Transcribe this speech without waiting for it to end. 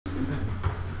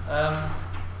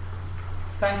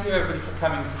Thank you everybody for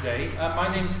coming today.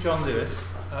 My name's John Lewis.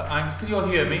 Can you all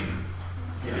hear me?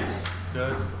 Yes.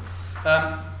 Good.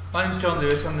 My name's John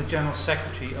Lewis. I'm the General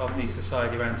Secretary of the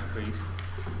Society of Antiquaries.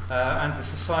 And the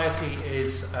Society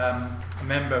is a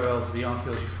member of the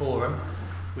Archaeology Forum,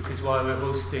 which is why we're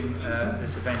hosting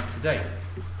this event today.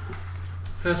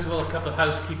 First of all, a couple of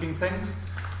housekeeping things.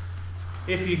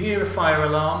 If you hear a fire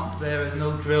alarm, there is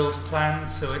no drills planned,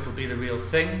 so it will be the real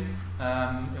thing.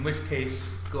 In which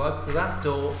case, go out through that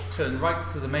door, turn right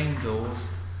through the main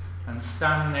doors, and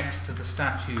stand next to the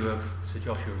statue of Sir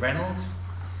Joshua Reynolds,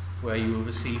 where you will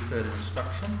receive further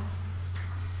instruction.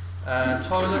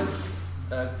 Toilets,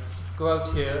 go out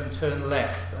here and turn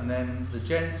left, and then the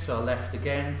gents are left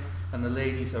again, and the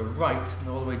ladies are right, and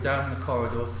all the way down the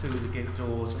corridor through the gate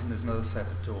doors, and there's another set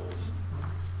of doors.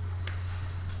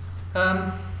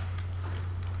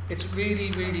 It's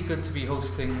really, really good to be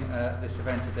hosting this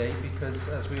event today because,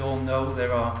 as we all know,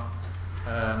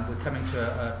 we're coming to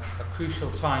a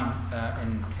crucial time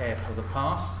in care for the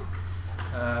past.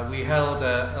 We held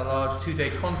a large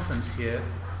two-day conference here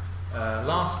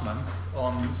last month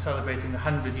on celebrating the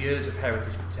 100 years of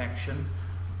heritage protection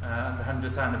and the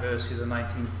 100th anniversary of the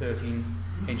 1913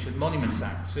 Ancient Monuments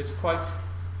Act. So it's quite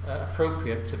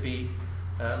appropriate to be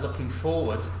looking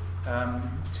forward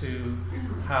to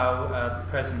how the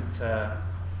present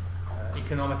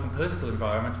economic and political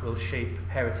environment will shape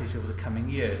heritage over the coming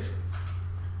years.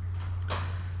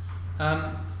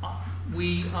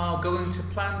 We are going to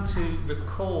plan to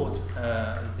record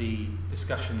the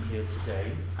discussion here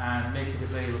today and make it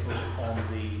available on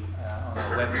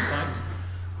our website.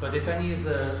 But if any of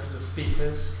the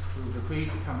speakers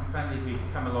who've kindly agreed to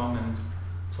come along and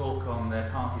talk on their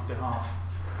party's behalf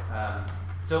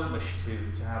don't wish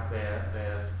to have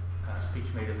their speech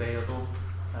made available,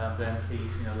 then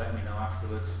please let me know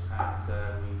afterwards, and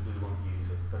we won't use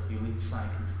it. But you'll need to sign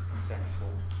a consent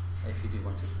form if you do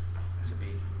want to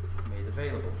be made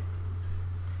available.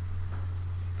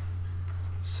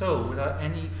 So, without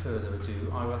any further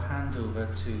ado, I will hand over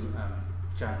to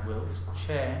Jan Wills,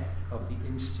 Chair of the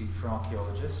Institute for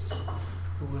Archaeologists,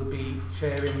 who will be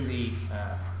chairing the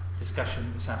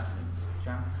discussion this afternoon.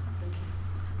 Jan?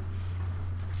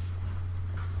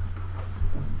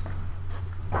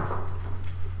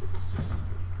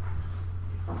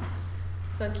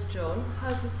 Thank you, John.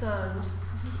 How's the sound?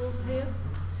 People here?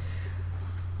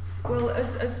 Well,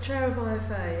 as chair of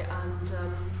IFA and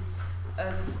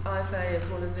as IFA is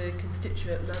one of the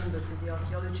constituent members of the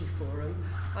Archaeology Forum,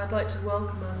 I'd like to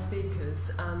welcome our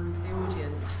speakers and the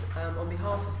audience on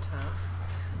behalf of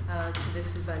TAF to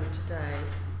this event today.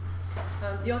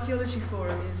 The Archaeology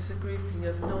Forum is a grouping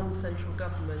of non-central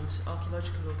government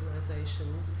archaeological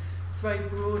organisations. It's very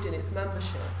broad in its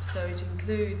membership, so it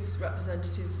includes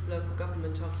representatives of local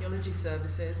government archaeology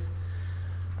services,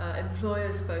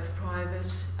 employers both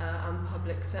private and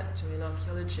public sector in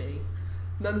archaeology,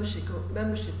 membership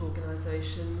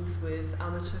organisations with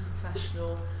amateur,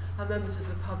 professional and members of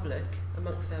the public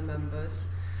amongst their members,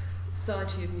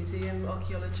 Society of Museum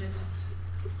Archaeologists,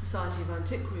 Society of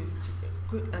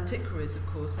Antiquaries, of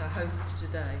course, our hosts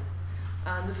today,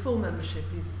 and the full membership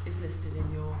is listed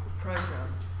in your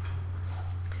programme.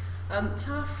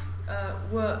 TAF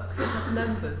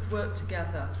members work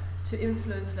together to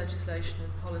influence legislation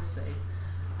and policy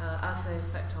as they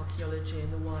affect archaeology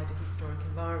and the wider historic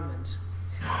environment,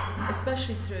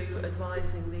 especially through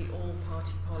advising the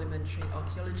all-party parliamentary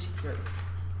archaeology group.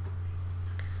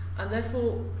 And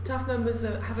therefore, TAF members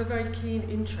have a very keen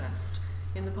interest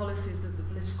in the policies of the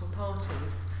political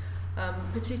parties,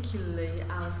 particularly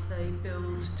as they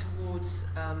build towards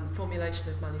formulation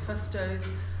of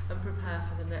manifestos and prepare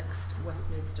for the next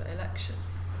Westminster election.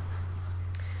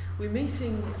 We're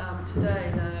meeting today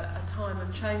in a time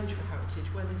of change for heritage.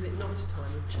 When is it not a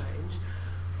time of change?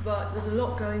 But there's a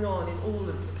lot going on in all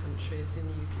of the countries in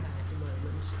the UK at the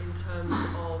moment in terms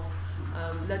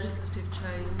of legislative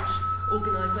change,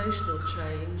 organisational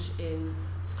change in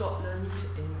Scotland,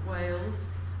 in Wales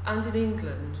and in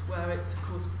England, where it's of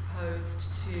course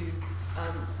proposed to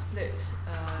split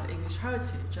English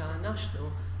Heritage, our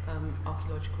national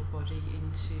archaeological body,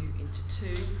 into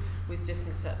two with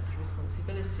different sets of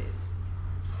responsibilities.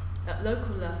 At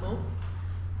local level,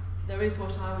 there is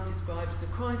what I would describe as a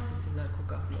crisis in local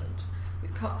government,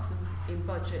 with cuts in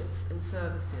budgets and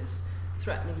services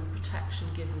threatening the protection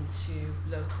given to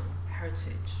local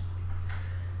heritage.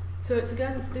 So it's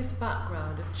against this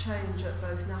background of change at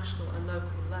both national and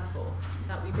local level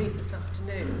that we meet this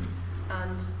afternoon,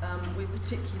 and we're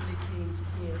particularly keen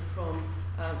to hear from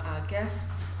our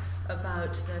guests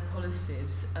about their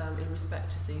policies in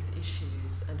respect of these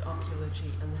issues and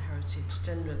archaeology and the heritage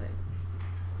generally.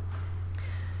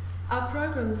 Our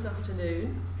programme this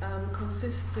afternoon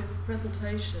consists of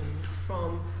presentations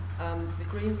from the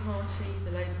Green Party,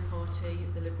 the Labour Party,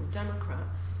 the Liberal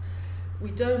Democrats.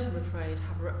 We don't, I'm afraid,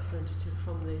 have a representative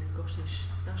from the Scottish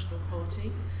National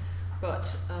Party,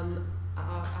 but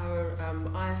our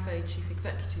IFA Chief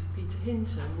Executive, Peter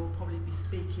Hinton, will probably be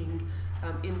speaking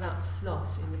in that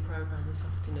slot in the programme this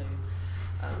afternoon.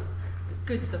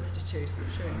 Good substitute,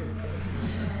 I'm sure you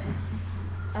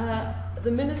agree. The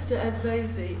Minister, Ed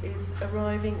Vaizey, is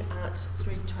arriving at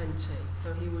 3:20,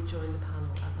 so he will join the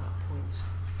panel at that point.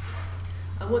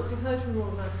 And once we've heard from all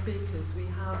of our speakers, we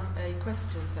have a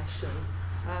question session.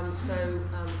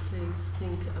 Please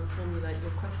think and formulate your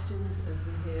questions as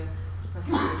we hear the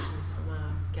presentations from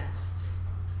our guests.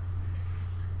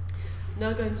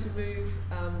 Now going to move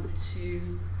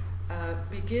to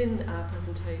begin our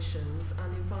presentations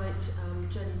and invite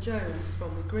Jenny Jones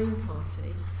from the Green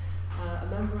Party, a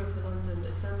member of the London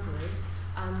Assembly,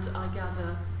 and I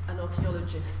gather an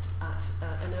archaeologist at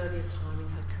an earlier time in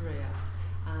her career.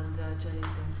 And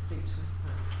Jenny's going to speak to us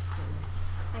first. Jenny.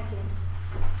 Thank you.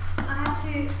 I have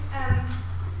to,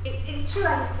 it's true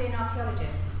I used to be an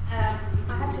archaeologist.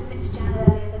 I had to admit to Jan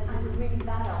earlier that I was a really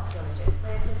bad archaeologist. So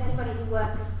if there's anybody who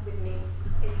worked with me,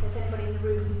 if there's anybody in the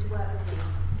room who used to work with me,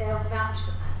 they'll vouch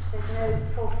for that. There's no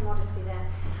false modesty there.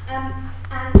 And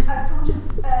I thought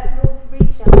of Lord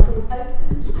Redesdale before we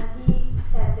opened, and he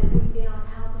said that we'd been on a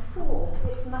panel before.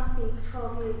 It must be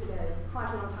 12 years ago,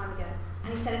 quite a long time ago.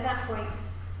 And he said at that point,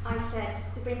 I said,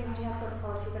 the Green Party has got a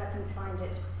policy, but I couldn't find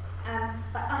it.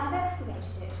 But I have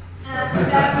excavated it.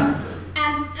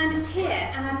 And it's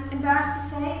here, and I'm embarrassed to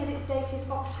say that it's dated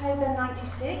October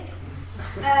 96.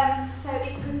 So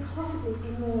it could possibly be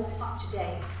more up to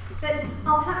date. But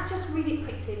I'll perhaps just read it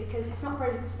quickly because it's not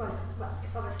very, well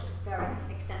it's obviously very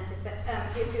extensive, but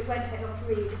it won't take long to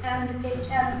read. And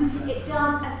it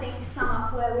does, I think, sum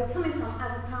up where we're coming from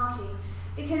as a party.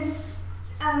 Because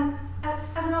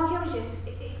as an archaeologist,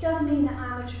 it does mean that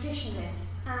I'm a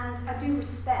traditionalist, and I do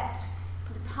respect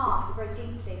the past very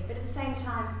deeply, but at the same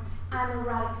time, I'm a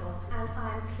radical, and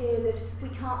I'm clear that we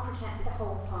can't protect the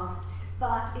whole past,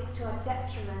 but it's to our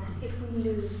detriment if we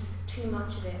lose too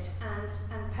much of it.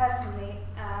 And personally,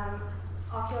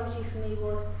 archaeology for me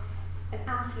was an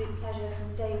absolute pleasure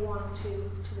from day one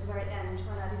to the very end,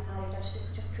 when I decided I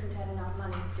just couldn't earn enough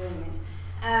money doing it,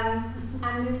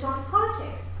 and moved on to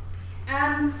politics.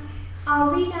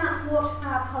 I'll read out what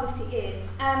our policy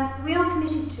is. We are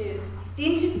committed to the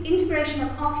integration of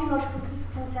archaeological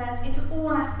concerns into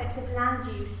all aspects of land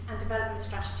use and development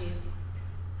strategies.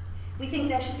 We think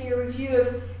there should be a review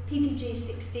of PPG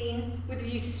 16 with a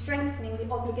view to strengthening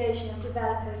the obligation of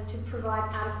developers to provide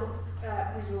adequate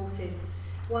resources,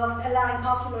 whilst allowing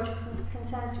archaeological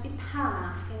concerns to be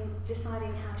paramount in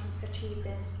deciding how to achieve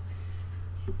this.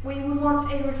 We would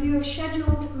want a review of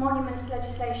scheduled monuments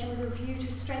legislation with a view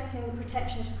to strengthening the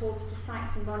protection it affords to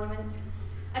sites and monuments,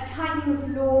 a tightening of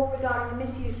the law regarding the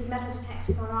misuse of metal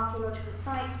detectors on archaeological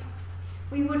sites.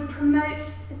 We would promote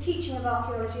the teaching of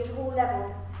archaeology at all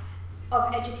levels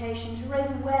of education to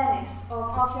raise awareness of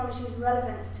archaeology's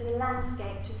relevance to the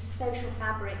landscape, to the social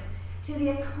fabric, to the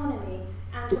economy,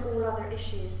 and to all other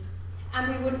issues. And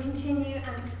we would continue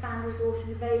and expand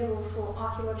resources available for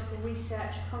archaeological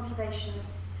research, conservation,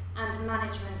 and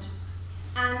management.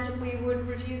 And we would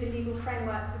review the legal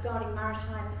framework regarding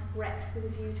maritime wrecks with a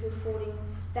view to affording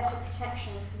better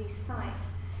protection for these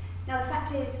sites. Now the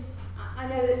fact is, I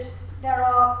know that there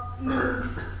are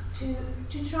moves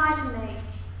to try to make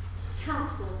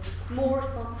councils more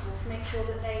responsible, to make sure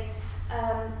that they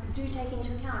do take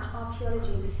into account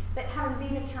archaeology. But having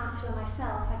been a councillor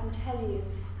myself, I can tell you,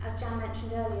 as Jan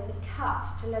mentioned earlier, the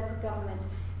cuts to local government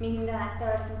mean that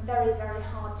there are some very, very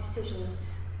hard decisions.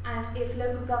 And if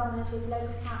local government, if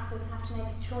local councils have to make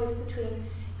a choice between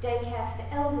daycare for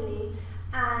the elderly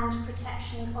and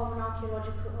protection of an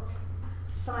archaeological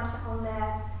site on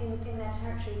in their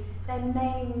territory, they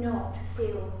may not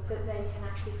feel that they can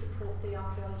actually support the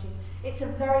archaeology. It's a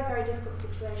very, very difficult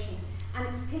situation. And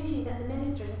it's a pity that the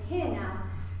Minister isn't here now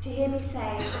to hear me say,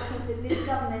 I think that this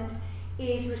government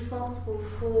is responsible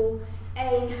for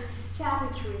a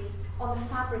savagery on the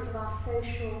fabric of our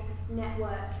social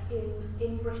network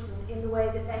in Britain, in the way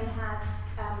that they have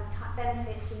cut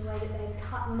benefits, in the way that they've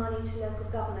cut money to local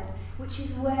government, which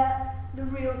is where the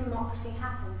real democracy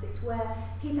happens. It's where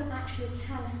people actually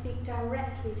can speak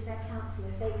directly to their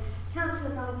councillors.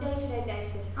 Councillors on a day-to-day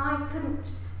basis. I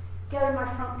couldn't go in my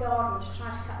front garden to try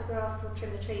to cut the grass or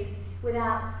trim the trees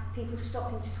without people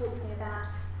stopping to talk to me about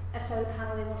a solar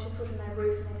panel they wanted to put on their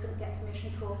roof and they couldn't get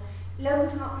permission for. Local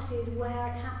democracy is where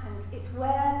it happens. It's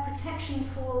where protection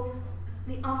for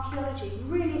the archaeology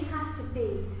really has to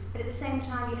be, but at the same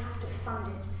time you have to fund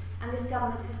it. And this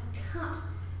government has cut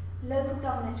local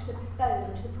government to the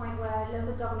bone, to the point where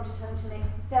local government is having to make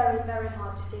very, very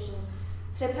hard decisions.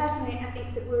 So personally, I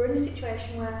think that we're in a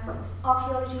situation where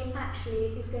archaeology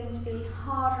actually is going to be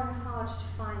harder and harder to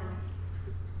finance.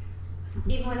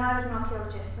 Even when I was an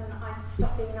archaeologist, and I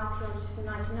stopped being an archaeologist in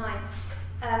 '99,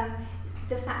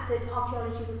 the fact that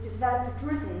archaeology was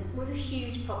developer-driven was a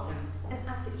huge problem, an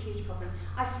absolutely huge problem.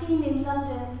 I've seen in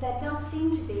London there does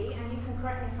seem to be, and you can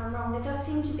correct me if I'm wrong, there does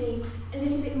seem to be a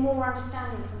little bit more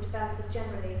understanding from developers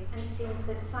generally, and it seems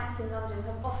that sites in London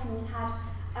have often had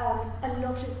a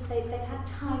lot of, they've had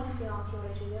time for the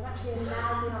archaeology. They've actually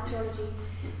allowed the archaeology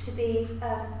to be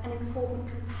an important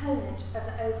component of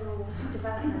the overall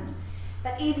development.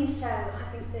 But even so,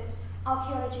 I think that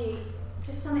archaeology,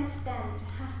 to some extent,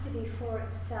 has to be for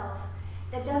itself.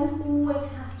 There doesn't always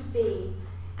have to be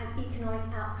an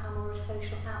economic outcome or a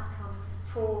social outcome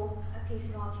for a piece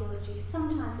of archaeology.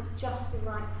 Sometimes it's just the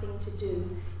right thing to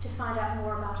do, to find out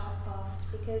more about our past,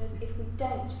 because if we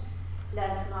don't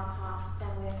learn from our past, then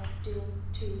we're doomed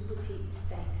to repeat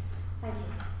mistakes. Thank you.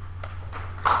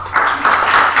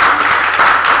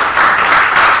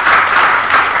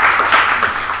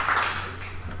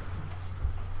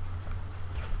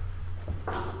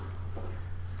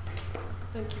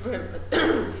 Thank you very much.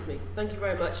 Excuse me. Thank you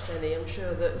very much, Jenny. I'm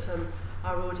sure that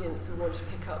our audience will want to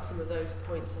pick up some of those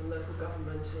points on local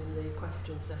government in the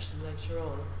question session later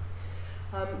on.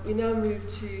 We now move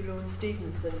to Lord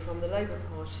Stevenson from the Labour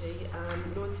Party.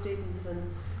 Lord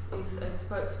Stevenson is a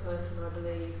spokesperson, I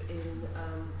believe, in the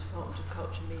Department of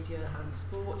Culture, Media and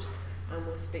Sport, and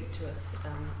will speak to us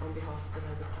on behalf of the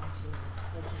Labour Party.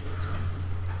 Thank you, Lord Stevenson.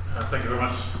 Thank you very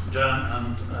much, Jan,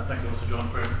 and thank you also, John,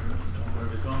 for your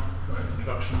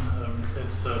introduction.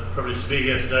 It's a privilege to be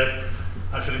here today.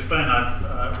 I should explain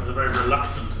I was a very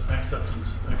reluctant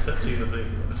acceptee of the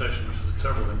invitation, which is a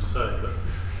terrible thing to say, but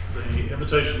the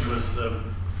invitation was,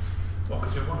 well,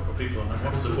 because you're wonderful people and I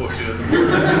want to support you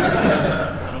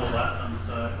and all that, and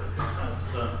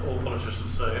as all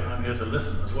politicians say, I'm here to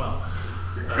listen as well.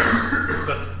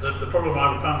 But the problem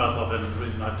I found myself in, the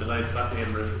reason I delayed slightly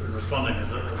in responding, is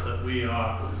that we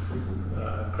are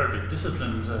incredibly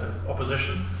disciplined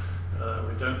opposition.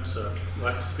 We don't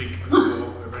like to speak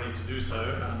before we're ready to do so,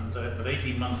 and with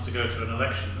 18 months to go to an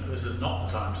election, this is not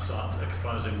the time to start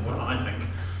exposing what I think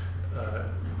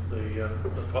the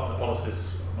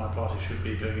policies of my party should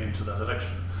be going into that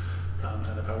election. And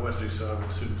if I were to do so, I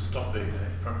would soon stop being a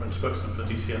frontline spokesman for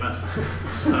DCMS.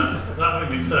 That having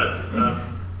been said,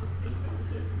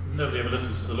 nobody ever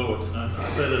listens to the Lords, and I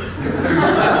say this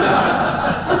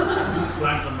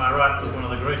flanked on my right with one of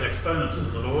the great exponents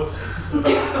of the Lords, who's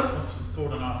constant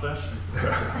thorn in our flesh,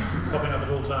 and popping up at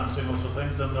all times doing all sorts of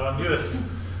things, and our newest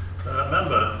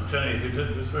member, Jenny,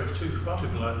 who was far too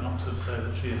polite not to say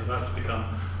that she is about to become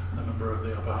a member of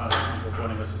the upper house, and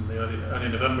joining us in the early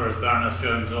November as Baroness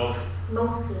Jones of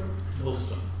Mulston,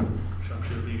 which I'm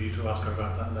sure will leave you to ask her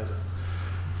about that later.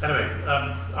 Anyway,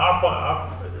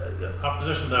 our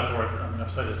position, therefore, I mean, I've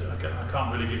said this, I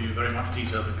can't really give you very much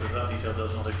detail because that detail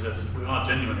does not exist. We are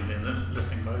genuinely in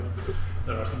listening mode.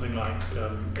 There are something like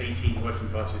 18 working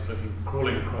parties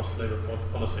crawling across Labour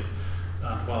policy.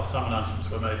 And while some announcements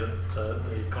were made at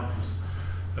the conference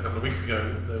a couple of weeks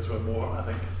ago, those were more, I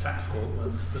think, tactical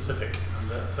and specific,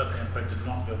 and certainly, I'm afraid, did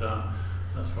not go down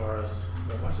as far as,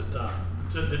 well, why is it down?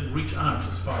 It didn't reach out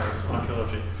as far as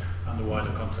archaeology and the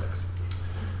wider context.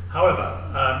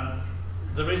 However,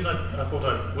 the reason I thought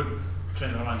I would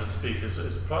change my mind and speak is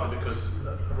partly because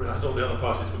I realised all the other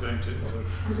parties were going to, or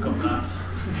Scotland's,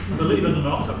 believe it or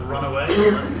not, have run away.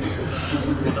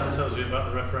 What that tells you about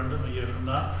the referendum a year from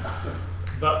now.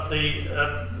 But the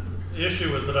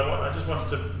issue was that I just wanted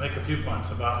to make a few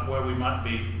points about where we might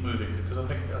be moving, because I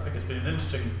think it's been an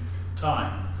interesting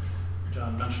time.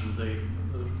 Jan mentioned the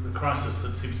crisis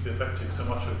that seems to be affecting so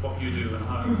much of what you do and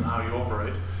how you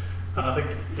operate, and I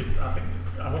think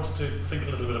I wanted to think a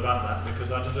little bit about that,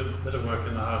 because I did a bit of work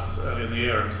in the House earlier in the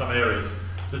year in some areas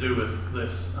to do with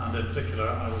this, and in particular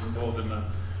I was involved in a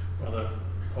rather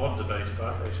odd debate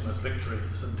about HMS Victory in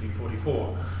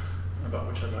 1744, about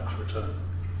which I'd like to return.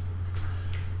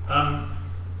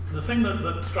 The thing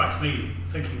that strikes me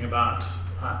thinking about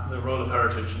the role of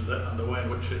heritage and the way in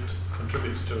which it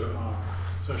contributes to our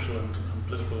social and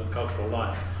political and cultural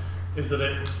life is that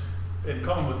it, in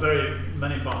common with very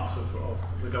many parts of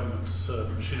the government's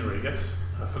machinery, gets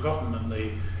forgotten in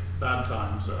the bad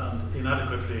times and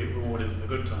inadequately rewarded in the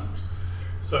good times.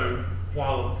 So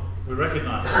while we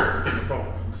recognise that as being a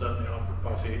problem, and certainly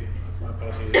my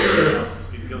party has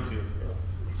been guilty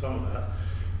of some of that,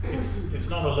 it's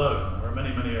not alone. There are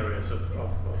many, many areas of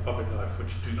public life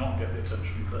which do not get the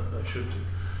attention that they should do.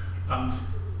 And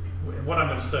what I'm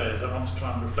going to say is I want to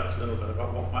try and reflect a little bit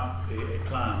about what might be a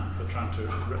plan for trying to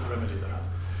remedy that.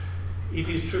 It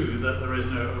is true that there is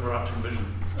no overarching vision,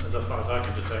 as far as I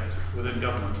can detect, within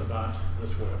government about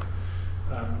this work.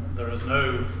 There is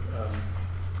no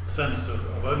sense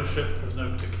of ownership. There's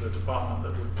no particular department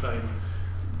that would claim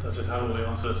that it had all the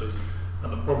answers.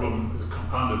 And the problem is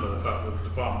compounded by the fact that the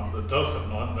department that does have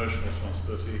notional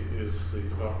responsibility is the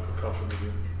Department for Culture,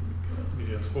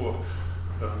 Media and Sport,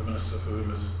 the Minister for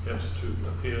whom is yet to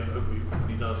appear, and hopefully when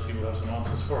he does he will have some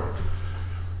answers for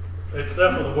it. It's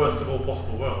therefore the worst of all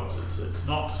possible worlds. It's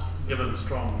not given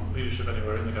strong leadership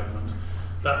anywhere in the government.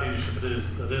 That leadership that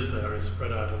is there is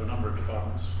spread out over a number of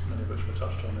departments, many of which were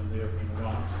touched on in the opening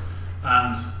remarks.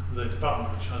 And the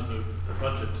department which has the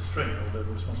budget to string, or the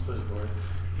responsibility for it,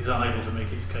 is unable to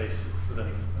make its case with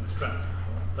any strength.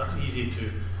 That's easy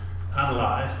to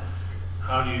analyse.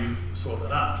 How do you sort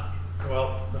that out?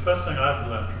 Well, the first thing I've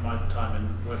learned from my time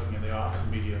in working in the arts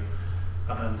and media,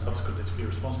 and then subsequently to be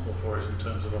responsible for it in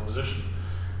terms of opposition,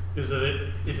 is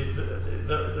that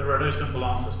there are no simple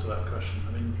answers to that question.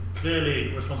 I mean,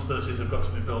 clearly responsibilities have got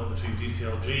to be built between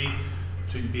DCLG,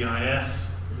 between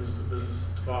BIS, the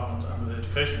business department, and the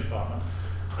education department,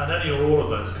 and any or all of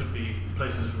those could be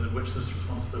places within which this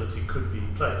responsibility could be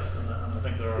placed, and I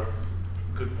think there are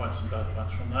good points and bad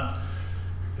points from that.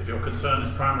 If your concern is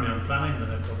primarily on planning, then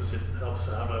it obviously helps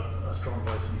to have a strong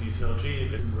voice in DCLG.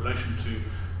 If it's in relation to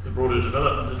the broader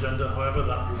development agenda, however,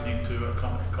 that would need to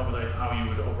accommodate how you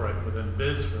would operate within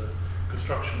BIS, where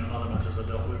construction and other matters are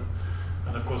dealt with.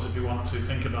 And of course, if you want to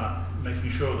think about making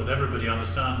sure that everybody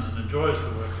understands and enjoys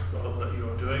the work that you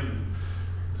are doing,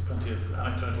 there's plenty of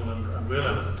anecdotal and real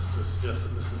evidence to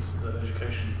suggest that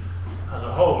education as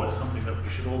a whole is something that we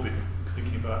should all be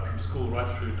thinking about from school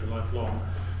right through to lifelong.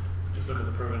 Just look at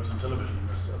the programs on television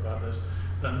about this,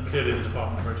 then clearly the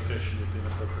Department for Education would be an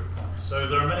appropriate point. So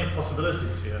there are many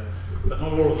possibilities here, but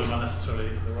not all of them are necessarily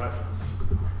the right ones.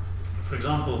 For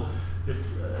example, if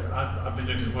I've been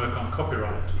doing some work on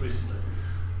copyright recently,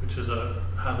 which has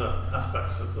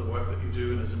aspects of the work that you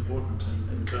do and is important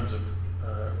in terms of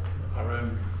our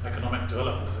own economic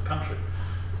development as a country.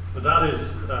 But that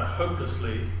is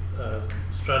hopelessly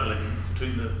straddling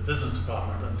between the business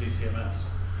department and DCMS,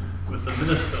 with the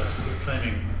minister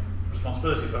claiming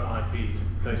responsibility for IP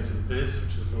based in BIS,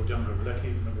 which is Lord Younger of Lecky,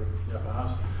 member of the Upper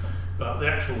House, but the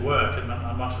actual work and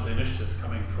much of the initiatives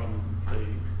coming from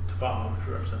the department which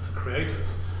represents the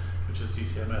creators, which is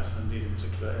DCMS, and indeed in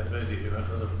particular Ed Vaizey,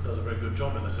 who does a very good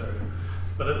job in this area.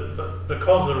 But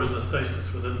because there is a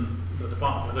stasis within the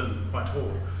department, within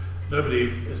Whitehall,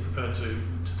 nobody is prepared to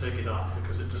take it up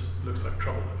because it just looks like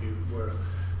trouble. If you were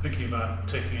thinking about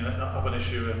taking up an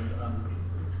issue and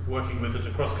working with it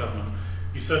across government,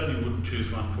 you certainly wouldn't choose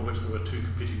one for which there were two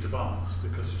competing departments,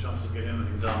 because the chance of getting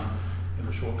anything done in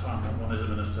the short time that one is a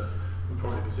minister would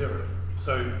probably be zero.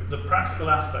 So the practical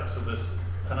aspects of this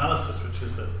analysis, which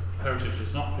is that heritage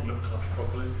is not being looked after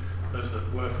properly, those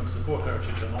that work and support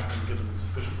heritage are not being given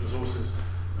sufficient resources,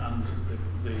 and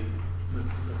the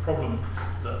problem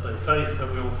that they face, that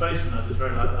we all face, and that is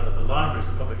very like that of the libraries,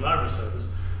 the public library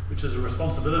service, which is a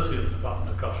responsibility of the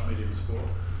Department of Culture, Media and Sport,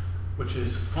 which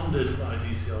is funded by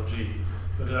DCLG,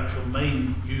 but its actual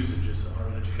main usages are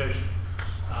in education,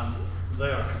 and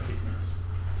they are a complete mess.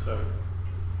 So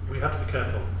we have to be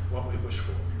careful what we wish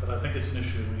for, but I think it's an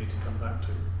issue we need to come back to.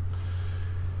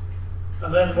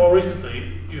 And then more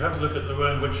recently, you have to look at the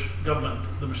way in which government,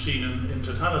 the machine in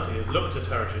totality, has looked at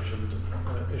heritage and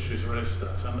issues related to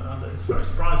that. And it's very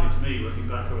surprising to me, looking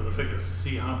back over the figures, to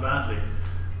see how badly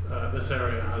this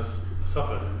area has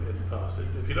suffered in the past.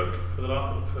 If you look for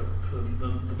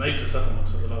the major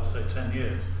settlements of the last, say, 10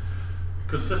 years,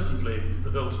 consistently the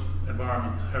built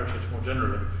environment, heritage more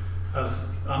generally,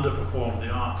 has underperformed the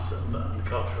arts and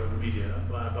culture and media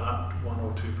by about 1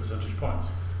 or 2 percentage points.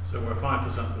 So where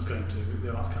 5% was going to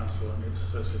the Arts Council and its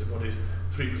associated bodies,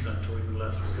 3% or even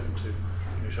less was going to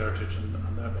English Heritage and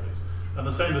their bodies. And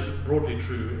the same is broadly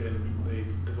true in the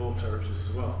devolved territories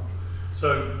as well.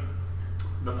 So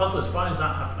the puzzle is, why is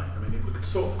that happening? I mean, if we could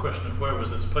sort the question of where was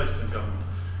this placed in government,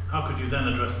 how could you then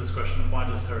address this question of why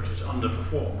does heritage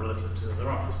underperform relative to other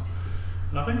arts?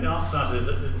 And I think the answer to that is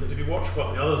that if you watch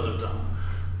what the others have done,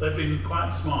 they've been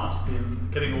quite smart in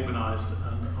getting organised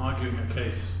and arguing a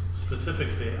case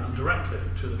specifically and directly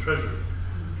to the Treasury.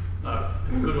 Now,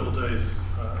 in the good old days,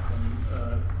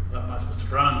 when that nice Mr.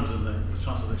 Brown was in the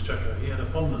Chancellor's Exchequer, he had a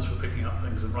fondness for picking up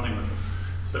things and running with them.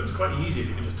 So it was quite easy if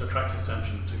you could just attract his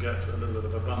attention to get a little bit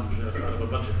of a bunge out of a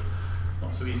budget.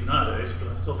 not so easy nowadays,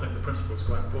 but I still think the principle is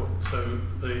quite important. So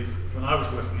when I was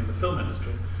working in the film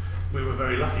industry, we were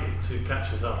very lucky to catch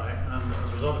his eye, and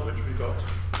as a result of which we got,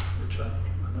 which I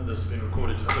know this is being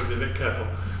recorded, so I've got to be a bit careful,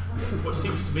 what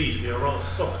seems to me to be a rather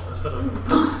soft, a sort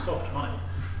of soft money,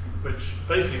 which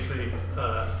basically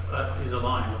is a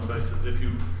line on the basis that if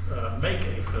you make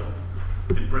a film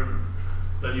in Britain,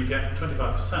 then you get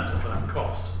 25% of that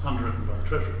cost underwritten by the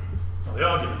Treasury. Now the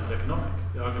argument is economic.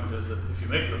 The argument is that if you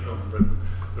make the film in Britain,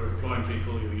 you're employing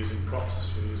people, you're using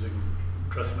props, you're using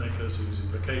dressmakers, you're using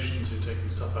vacations, you're taking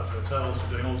stuff out of hotels,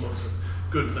 you're doing all sorts of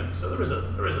good things. So there is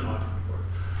an argument for it.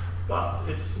 But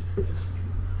it's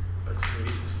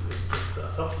basically just a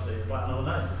subsidy by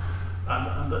another name.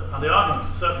 And the argument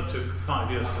certainly took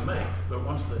 5 years to make, but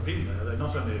once they've been there, they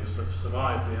not only have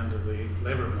survived the end of the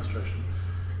Labour administration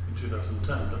in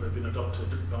 2010, but they've been adopted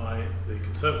by the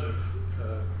Conservative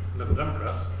Liberal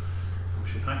Democrats. We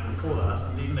should thank them for that,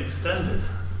 and even extended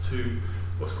to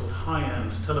what's called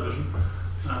high-end television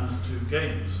and to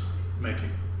games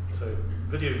making. So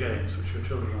video games, which your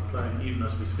children are playing even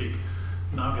as we speak,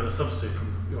 now get a subsidy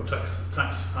from your tax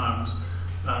pounds,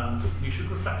 and you should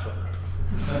reflect on that.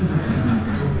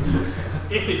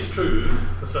 If it's true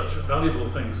for such valuable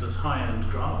things as high-end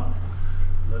drama,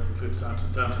 and that includes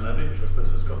Downton Abbey, which I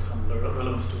suppose has got some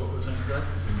relevance to what we're saying today,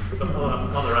 but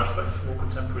other aspects, more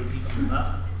contemporary deeper than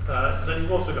that, then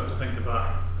you've also got to think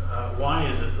about why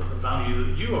is it that the value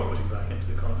that you are putting back into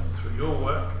the economy through your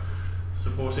work,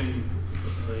 supporting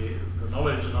the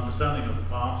knowledge and understanding of the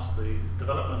past, the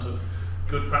development of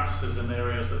good practices in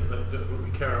areas that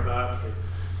we care about,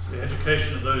 the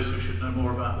education of those who should know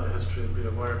more about their history and be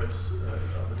aware of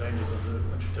the dangers of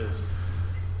which it is,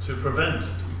 to prevent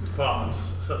departments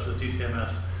such as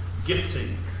DCMS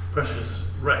gifting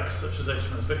precious wrecks such as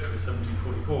HMS Victory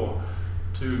 1744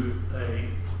 to a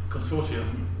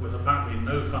consortium with apparently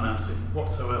no financing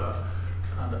whatsoever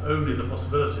and only the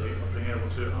possibility of being able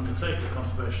to undertake the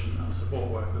conservation and support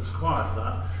work that's required for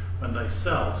that when they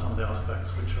sell some of the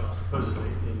artefacts which are supposedly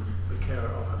in the care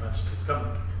of Her Majesty's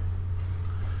government.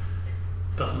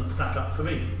 Doesn't stack up for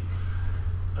me.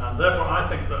 And therefore I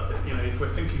think that if we're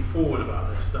thinking forward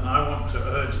about this, then I want to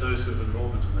urge those who have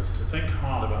involvement in this to think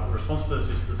hard about the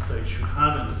responsibilities that the state should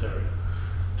have in this area,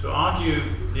 to argue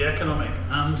the economic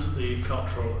and the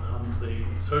cultural and the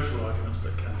social arguments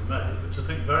that can be made, but to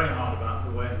think very hard about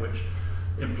the way in which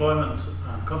employment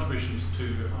and contributions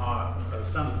to our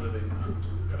standard of living and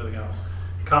everything else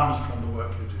comes from the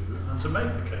work you do, and to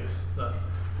make the case that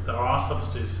there are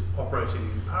subsidies operating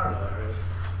in parallel areas,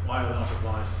 why are they not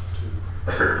applied to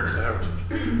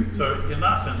heritage? So in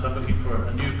that sense, I'm looking for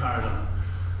a new paradigm.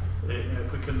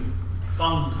 If we can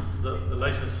fund the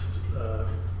latest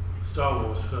Star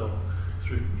Wars film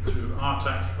through our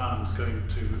tax funds going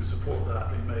to support that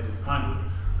being made in Pinewood,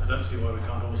 I don't see why we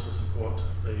can't also support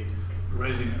the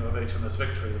raising of HMS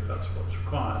Victory if that's what's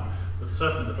required, but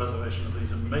certainly the preservation of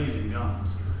these amazing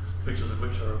guns, pictures of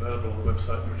which are available on the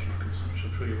website, which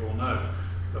I'm sure you all know,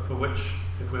 but for which,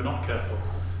 if we're not careful,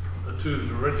 the two that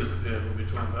have already disappeared will be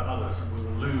joined by others, and we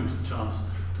will lose the chance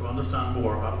to understand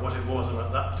more about what it was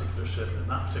about that particular ship in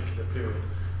that particular period,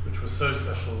 which was so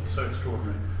special and so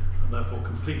extraordinary, and therefore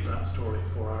complete that story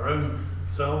for our own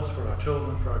selves, for our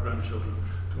children, for our grandchildren,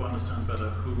 to understand better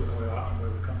who we are and where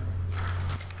we come from.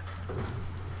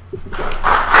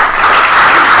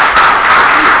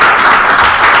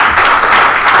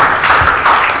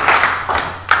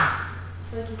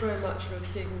 Thank you very much, Lord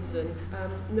Stevenson.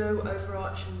 No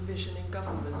overarching vision in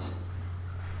government is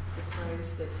a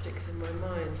phrase that sticks in my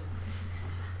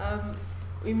mind.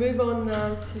 We move on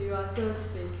now to our third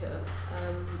speaker,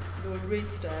 Lord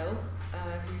Redesdale,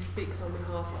 who speaks on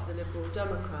behalf of the Liberal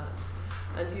Democrats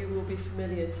and who will be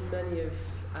familiar to many of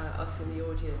us in the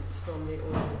audience from the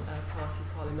All Party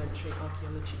Parliamentary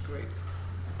Archaeology Group.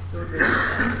 Lord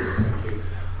Redesdale. Thank you.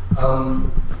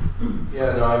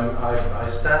 I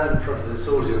stand in front of this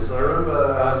audience, and I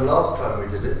remember last time we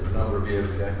did it, a number of years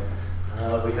ago,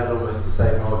 we had almost the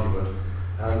same argument,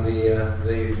 and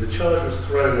the charge was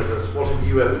thrown at us, what have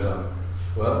you ever done?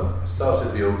 Well, I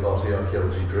started the All Party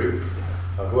Archaeology Group.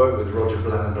 I've worked with Roger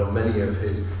Bland on many of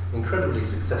his incredibly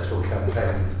successful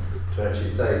campaigns to actually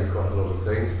save quite a lot of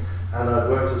things, and I've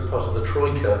worked as part of the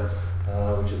Troika,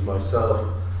 which is myself,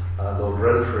 Lord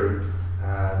Renfrew,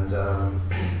 and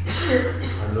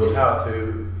Lord Heyworth,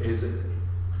 who is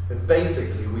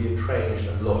basically we have changed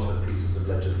a lot of pieces of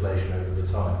legislation over the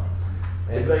time.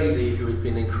 And Vaizey, who has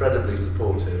been incredibly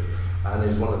supportive and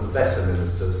is one of the better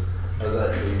ministers, has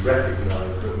actually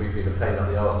recognised that we've been a pain up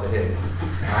the arse to him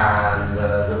and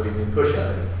that we've been pushing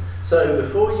things. So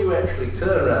before you actually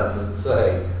turn around and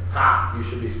say, ha, you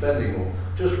should be spending more,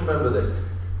 just remember this.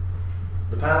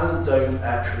 The panel don't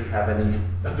actually have any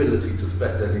ability to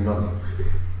spend any money.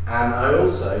 And I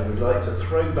also would like to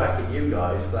throw back at you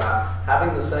guys that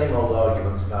having the same old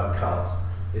arguments about cuts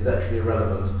is actually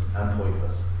irrelevant and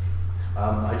pointless.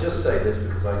 I just say this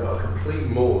because I got a complete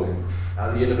mauling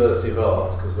at the University of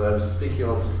Arts because I was speaking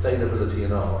on sustainability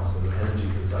in arts and energy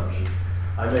consumption.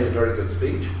 I made a very good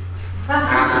speech.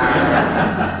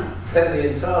 Then the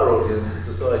entire audience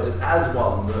decided as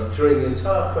one that during the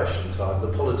entire question time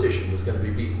the politician was going to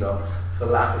be beaten up for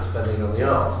lack of spending on the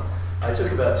arts. I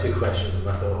took about 2 questions and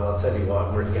I thought, well, I'll tell you what,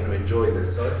 I'm really going to enjoy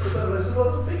this. So I said,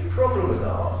 well, the big problem with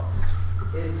art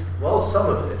is, while some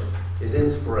of it is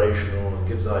inspirational and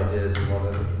gives ideas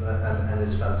and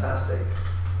is fantastic,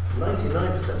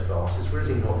 99% of art is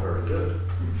really not very good.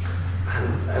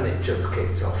 And it just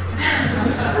kicked off.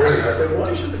 Really, I said,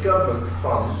 why should the government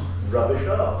fund rubbish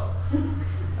art?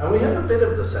 And we have a bit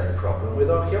of the same problem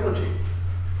with archaeology.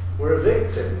 We're a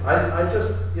victim. I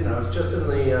just, I was just in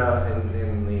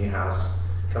the house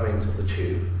coming to the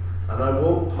tube, and I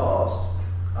walked past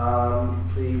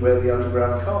where the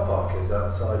underground car park is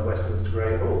outside Westminster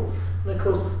Great Hall. And of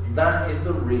course, that is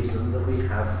the reason that we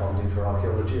have funding for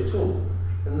archaeology at all.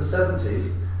 In the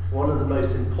 70s, one of the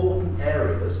most important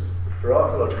areas for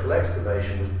archaeological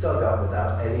excavation was dug up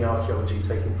without any archaeology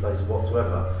taking place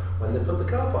whatsoever when they put the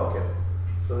car park in.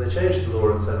 So they changed the law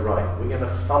and said, right, we're going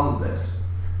to fund this.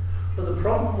 But the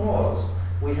problem was,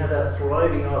 we had a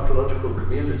thriving archaeological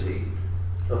community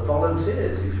of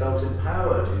volunteers who felt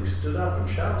empowered, who stood up and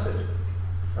shouted.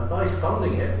 And by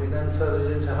funding it, we then turned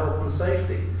it into health and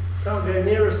safety. Can't go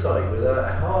near a site with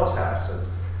a hard hat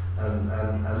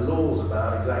and laws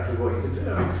about exactly what you can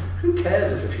do. I mean, who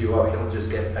cares if a few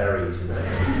archaeologists get buried?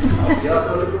 Ask the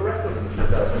archaeological record in a few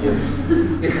thousand years.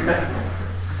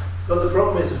 But the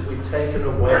problem is we've taken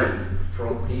away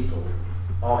from people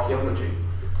archaeology.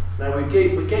 Now we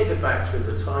gave it back through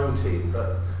the Time team,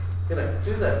 but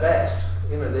do their best.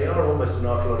 They are almost an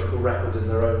archaeological record in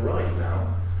their own right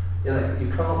now.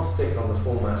 You can't stick on the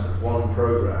format of one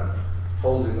program,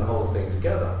 holding the whole thing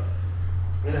together.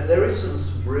 There is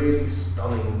some really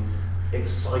stunning,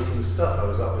 exciting stuff. I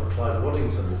was up with Clive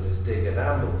Waddington in his dig at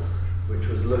Amble, which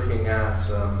was looking at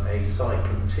a site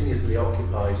continuously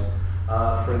occupied,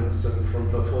 for instance,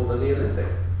 from before the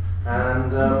Neolithic.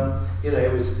 And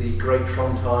it was the Great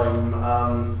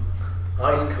Trondheim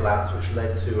ice collapse which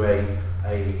led to a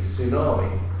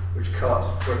tsunami which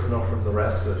cut Britain off from the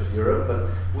rest of Europe, but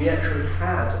we actually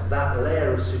had that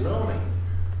layer of tsunami.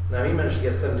 Now he managed to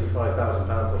get £75,000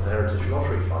 off the Heritage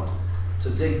Lottery Fund to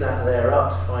dig that layer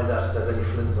up to find out if there's any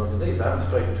flints underneath. I haven't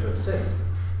spoken to him since.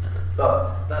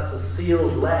 But that's a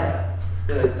sealed layer.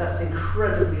 That's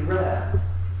incredibly rare.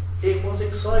 It was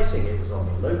exciting. It was on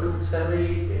the local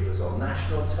telly, it was on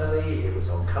national telly, it was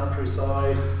on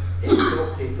Countryside. It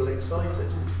got people excited.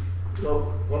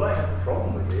 Well, what I have a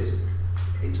problem with is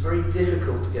it's very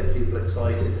difficult to get people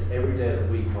excited every day of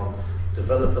the week on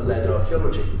developer-led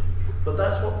archaeology. But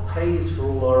that's what pays for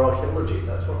all our archaeology.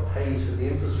 That's what pays for the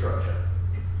infrastructure.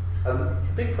 And the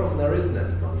big problem, there isn't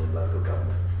any money in local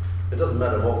government. It doesn't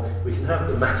matter what, we can have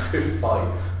the massive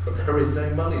fight, but there is no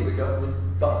money. The government's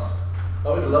bust. I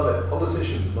would love it.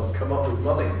 Politicians must come up with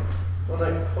money. Well,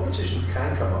 no, politicians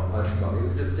can come up with money.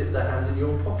 They just dip their hand in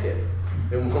your pocket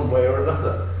in one way or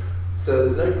another. So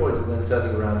there's no point in them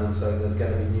turning around and saying there's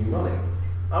going to be new money.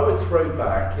 I would throw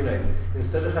back,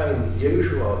 instead of having the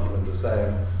usual argument of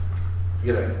saying,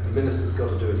 the minister's got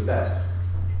to do his best.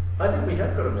 I think we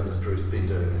have got a minister who's been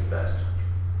doing his best.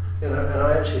 And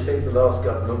I actually think the last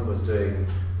government was doing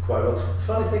quite well. The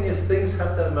funny thing is, things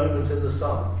have their moment in the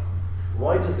sun.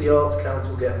 Why does the Arts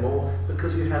Council get more?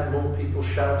 Because you had more people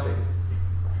shouting.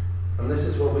 And this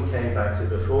is what we came back to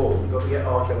before. We've got to get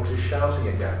archaeologists shouting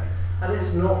again. And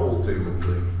it's not all doom and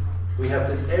gloom. We have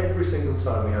this every single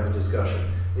time we have a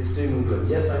discussion. It's doom and gloom.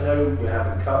 Yes, I know we're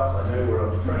having cuts, I know we're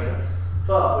under pressure.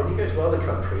 But when you go to other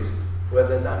countries where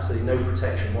there's absolutely no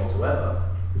protection whatsoever,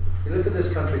 you look at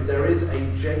this country, there is a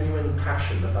genuine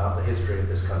passion about the history of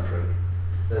this country.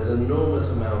 There's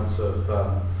enormous amounts of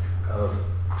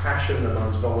passion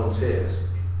amongst volunteers,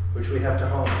 which we have to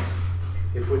harness.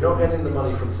 If we're not getting the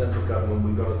money from central government,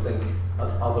 we've got to think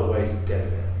of other ways of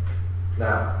getting it.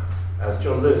 Now, as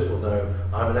John Lewis will know,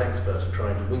 I'm an expert at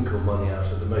trying to winkle money out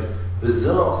of the most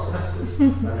bizarre sources,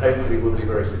 and hopefully we'll be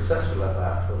very successful at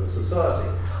that for the society.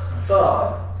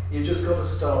 But you just got to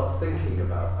start thinking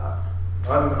about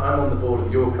that. I'm on the board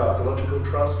of York Archaeological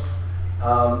Trust.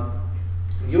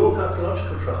 York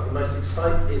Archaeological Trust,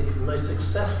 is the most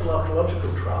successful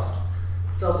archaeological trust,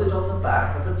 does it on the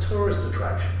back of a tourist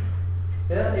attraction.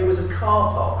 Yeah, it was a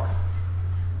car park.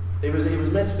 It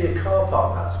was meant to be a car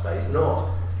park, that space, not,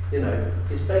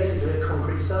 it's basically a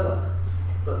concrete cellar.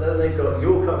 But then they've got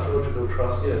York Archaeological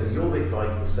Trust, the Jorvik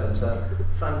Viking Centre,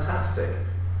 fantastic.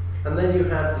 And then you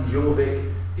have the Jorvik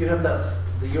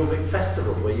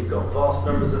Festival, where you've got vast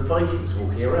numbers of Vikings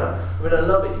walking around. I mean, I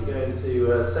love it. You go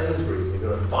into Sainsbury's and you've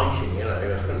got a Viking,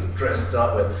 dressed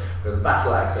up with a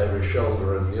battle axe over his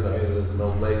shoulder, and there's an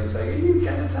old lady saying, "Are you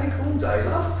going to take all day,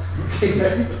 love?"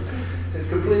 It's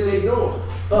completely ignored.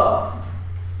 But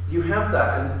you have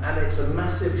that, and it's a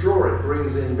massive draw. It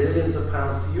brings in millions of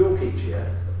pounds to York each year.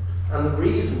 And the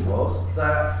reason was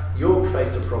that York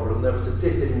faced a problem. There was a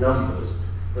dip in numbers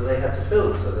that they had to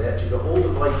fill, so they actually got all the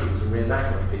Vikings and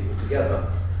reenactment people together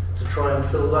to try and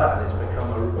fill that, and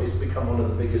it's become one of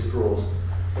the biggest draws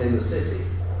in the city,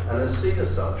 and is seen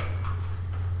as such.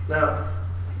 Now,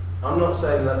 I'm not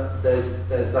saying that there's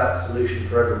that solution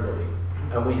for everybody,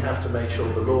 and we have to make sure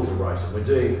the laws are right, and we're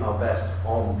doing our best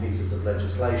on pieces of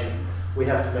legislation. We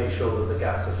have to make sure that the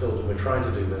gaps are filled, and we're trying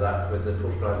to do that with the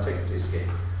Portable Antiquities Scheme.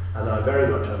 And I very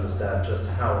much understand just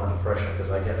how under pressure,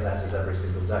 because I get letters every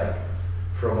single day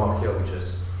from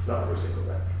archaeologists, not every single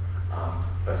day.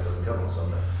 Post doesn't come on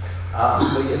Sunday. But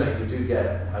I do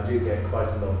get quite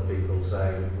a lot of people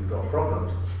saying we've got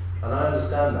problems, and I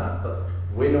understand that, but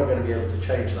we're not going to be able to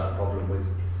change that problem with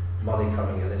money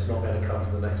coming in. It's not going to come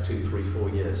for the next 2, 3, 4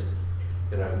 years.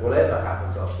 Whatever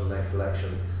happens after the next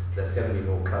election, there's going to be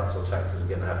more cuts, or taxes are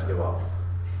going to have to go up.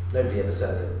 Nobody ever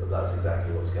says it, but that's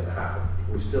exactly what's going to happen.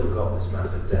 We've still got this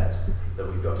massive debt that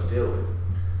we've got to deal with.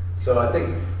 So I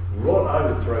think what I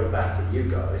would throw back at you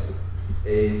guys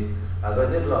is, as I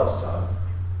did last time,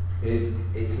 is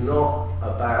it's not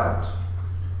about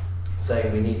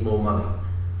saying we need more money.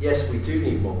 Yes, we do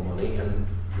need more money, and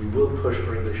we will push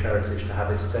for English heritage to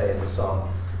have its day in the sun,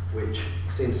 which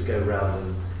seems to go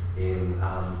round in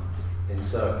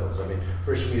circles. I mean,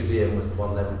 British Museum was the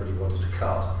one that everybody wanted to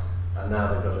cut, and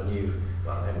now they've got a new,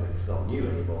 well, anyway, it's not new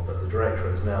anymore, but the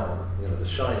directorate is now, the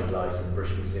shining light, and the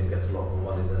British Museum gets a lot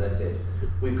more money than it did.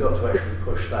 We've got to actually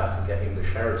push that and get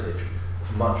English heritage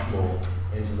much more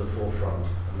into the forefront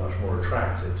and much more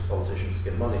attractive to politicians to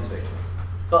give money to.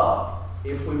 But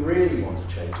if we really want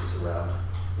to change this around,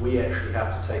 we actually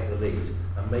have to take the lead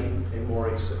and make it more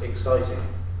exciting.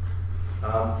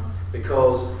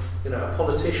 Because, a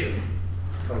politician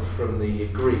comes from the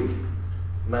Greek,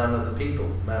 man of the people,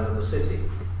 man of the city.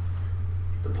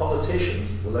 The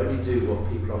politicians will only do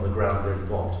what people on the ground really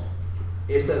want.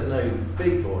 If there's no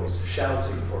big voice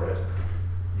shouting for it,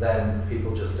 then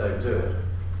people just don't do it.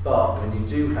 But when you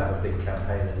do have a big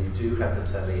campaign, and you do have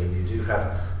the telly, and you do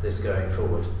have this going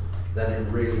forward, then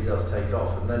it really does take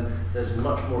off. And then there's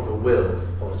much more of a will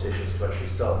for politicians to actually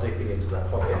start dipping into their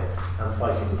pocket and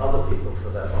fighting other people for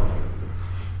their money.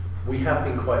 We have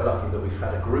been quite lucky that we've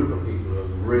had a group of people who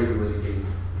have really, really been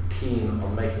keen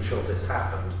on making sure this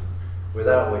happened,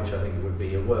 without which I think it would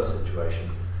be a worse situation.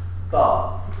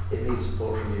 But it needs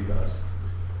support from you guys.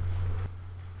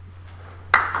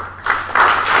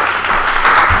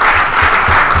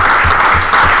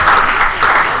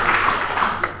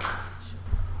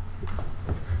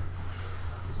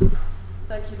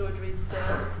 Thank you, Lord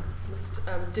Redesdale. Must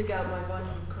dig out my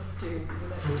Viking costume for the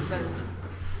next event.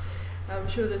 I'm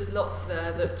sure there's lots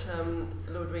there that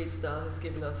Lord Redesdale has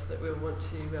given us that we'll want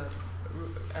to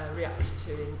react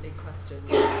to in questions.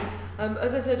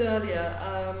 As I said earlier,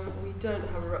 we don't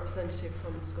have a representative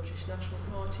from the Scottish National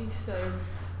Party, so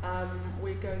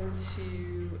we're going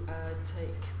to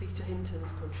take Peter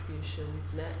Hinton's contribution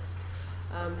next.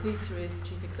 Peter is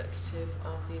Chief Executive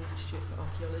of the Institute for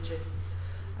Archaeologists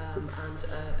and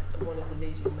one of the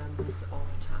leading members of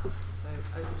TAF. So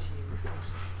over to you,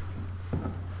 Peter.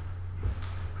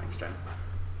 Thanks, Jen.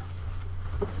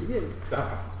 You.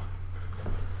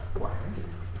 Why, thank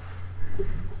you.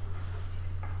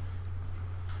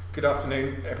 Good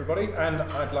afternoon, everybody, and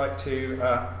I'd like to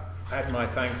add my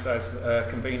thanks as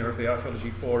convener of the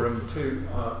Archaeology Forum to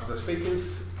the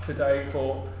speakers today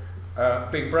for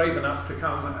being brave enough to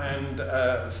come and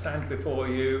stand before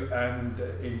you and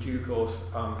in due course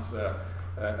answer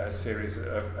a series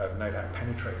of no doubt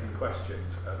penetrating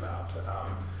questions about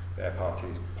their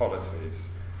party's policies.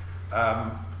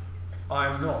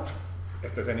 I'm not,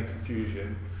 if there's any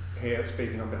confusion, here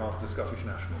speaking on behalf of the Scottish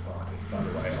National Party, by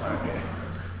the way. I'm here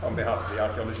on behalf of the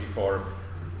Archaeology Forum.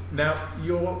 Now,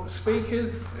 your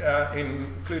speakers,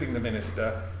 including the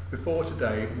Minister, before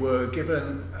today were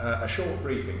given a short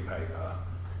briefing paper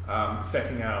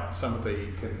setting out some of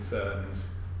the concerns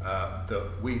that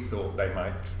we thought they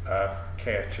might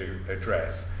care to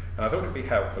address. And I thought it would be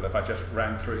helpful if I just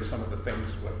ran through some of the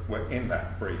things that were in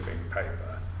that briefing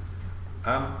paper.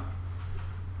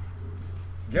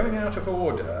 going out of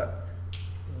order,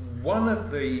 one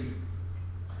of the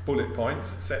bullet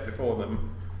points set before them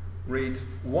reads,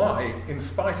 why, in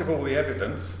spite of all the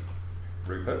evidence,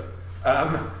 Rupert,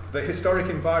 the historic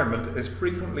environment is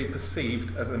frequently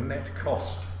perceived as a net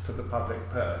cost to the public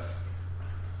purse.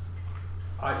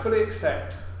 I fully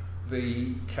accept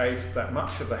the case that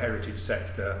much of the heritage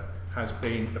sector has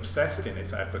been obsessed in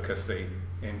its advocacy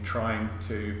in trying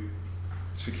to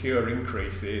secure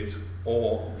increases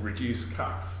or reduce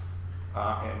cuts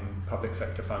in public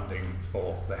sector funding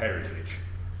for the heritage,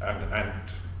 and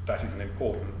that is an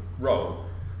important role.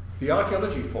 The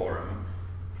Archaeology Forum,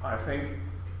 I think,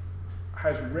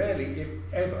 has rarely, if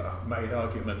ever, made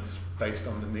arguments based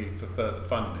on the need for further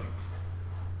funding.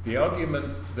 The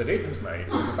arguments that it has made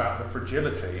is about the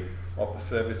fragility of the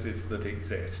services that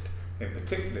exist, in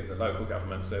particular the local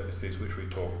government services which we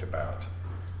talked about.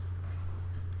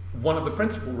 One of the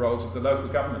principal roles of the local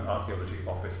government archaeology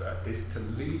officer is to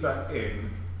lever in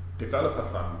developer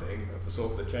funding of the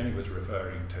sort that Jenny was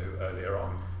referring to earlier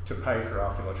on to pay for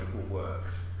archaeological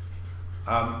works.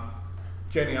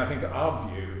 Jenny, I think our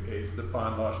view is that by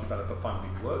and large developer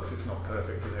funding works. It's not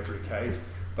perfect in every case,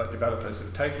 but developers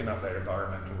have taken up their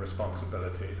environmental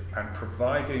responsibilities, and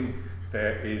providing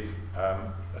there is a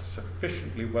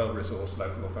sufficiently well-resourced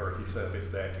local authority service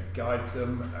there to guide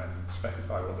them and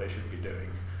specify what they should be doing,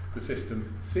 the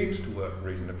system seems to work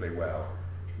reasonably well.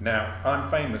 Now, I'm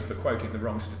famous for quoting the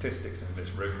wrong statistics in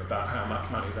this room about how much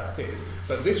money that is,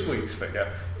 but this week's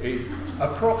figure is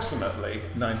approximately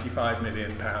 £95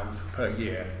 million per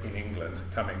year in England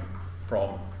coming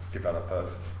from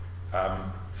developers.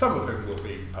 Some of whom will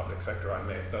be public sector, I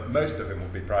admit, but most of them will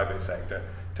be private sector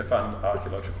to fund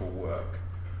archaeological work.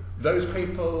 Those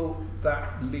people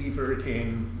that lever it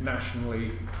in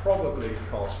nationally probably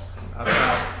cost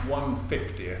about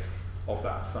 1/50th of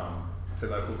that sum to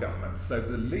local governments. So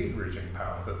the leveraging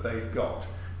power that they've got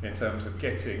in terms of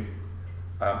getting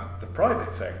the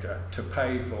private sector to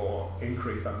pay for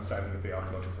increased understanding of the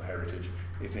archaeological heritage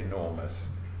is enormous.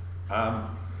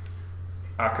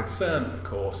 Our concern, of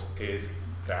course, is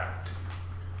that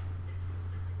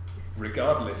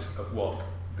regardless of what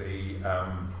the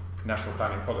National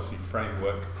Planning Policy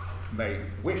Framework may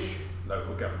wish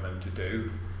local government to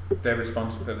do, their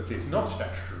responsibility is not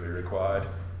statutorily required.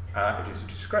 It is a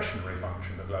discretionary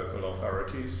function of local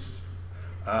authorities,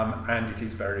 and it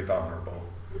is very vulnerable.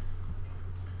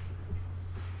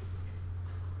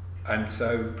 And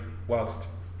so, whilst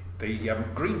the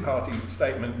Green Party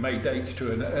statement may date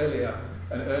to an earlier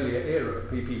era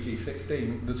of PPG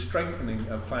 16, the strengthening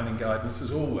of planning guidance has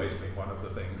always been one of the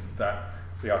things that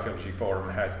the Archaeology Forum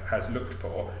has looked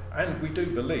for, and we do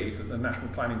believe that the National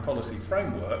Planning Policy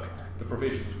Framework, the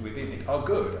provisions within it, are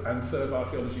good and serve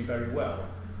archaeology very well.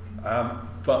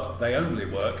 But they only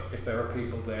work if there are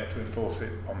people there to enforce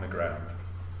it on the ground.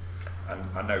 And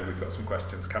I know we've got some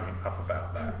questions coming up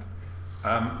about that.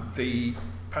 The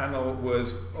panel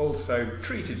was also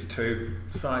treated to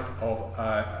sight of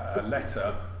a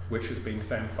letter which has been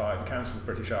sent by the Council of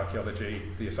British Archaeology,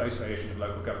 the Association of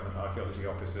Local Government Archaeology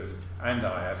Officers, and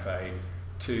IFA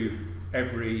to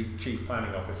every Chief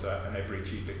Planning Officer and every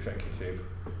Chief Executive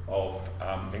of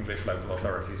English local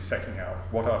authorities, setting out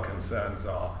what our concerns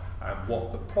are and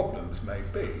what the problems may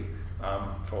be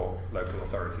for local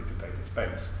authorities if they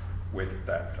dispense with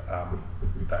that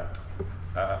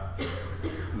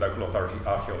local authority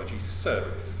archaeology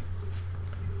service.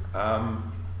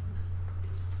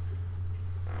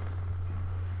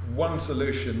 One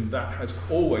solution that has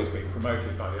always been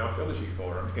promoted by the Archaeology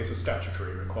Forum is a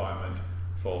statutory requirement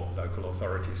for local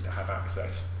authorities to have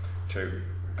access to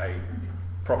a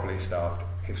properly staffed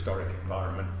historic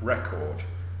environment record.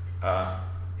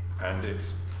 And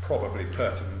it's probably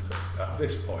pertinent at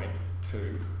this point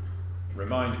to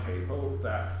remind people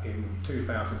that in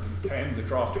 2010 the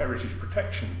draft Heritage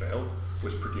Protection Bill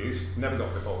was produced, never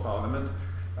got before Parliament,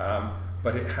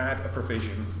 but it had a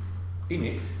provision in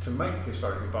it to make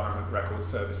historic environment record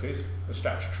services a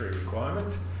statutory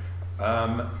requirement.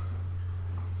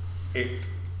 It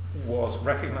was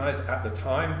recognised at the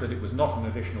time that it was not an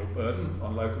additional burden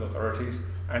on local authorities,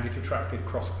 and it attracted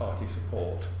cross-party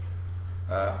support.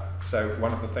 So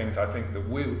one of the things I think that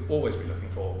we'll always be looking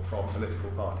for from political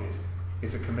parties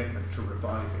is a commitment to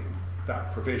reviving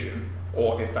that provision,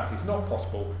 or if that is not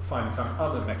possible, finding some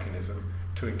other mechanism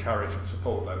to encourage and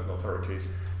support local authorities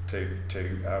to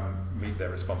meet their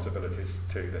responsibilities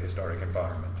to the historic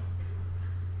environment.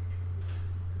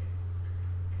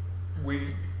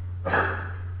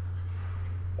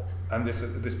 And this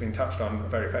has been touched on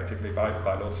very effectively by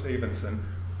Lord Stevenson,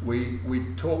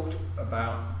 we talked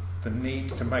about the need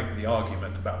to make the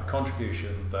argument about the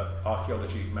contribution that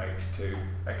archaeology makes to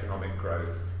economic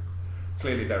growth.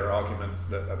 Clearly there are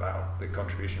arguments about the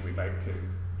contribution we make to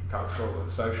cultural and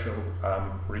social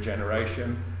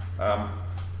regeneration.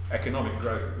 Economic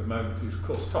growth at the moment is of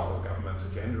course top of government's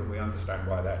agenda, and we understand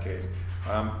why that is.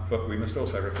 But we must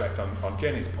also reflect on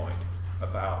Jenny's point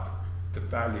about the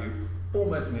value,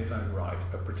 almost in its own right,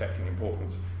 of protecting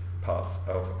important parts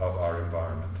of our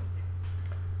environment.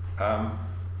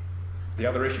 The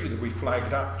other issue that we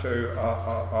flagged up to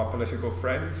our political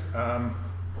friends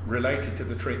related to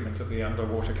the treatment of the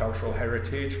underwater cultural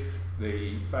heritage,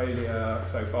 the failure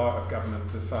so far of government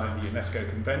to sign the UNESCO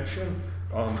Convention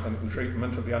on the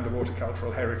treatment of the underwater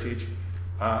cultural heritage,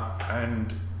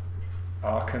 and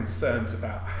our concerns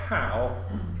about how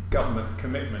government's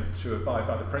commitment to abide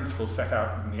by the principles set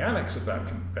out in the annex of that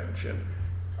convention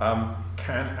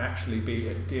can actually be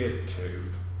adhered to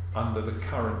under the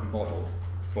current model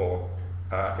for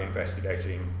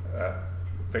investigating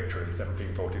Victory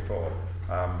 1744.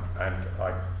 And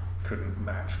I couldn't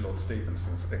match Lord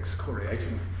Stevenson's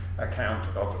excoriating account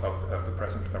of the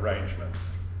present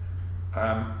arrangements.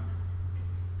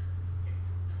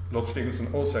 Lord Stevenson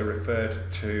also referred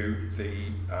to the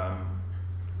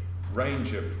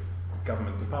range of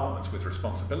government departments with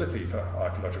responsibility for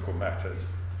archaeological matters,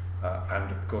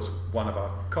 and of course one of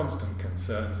our constant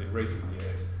concerns in recent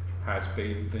years has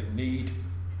been the need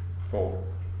for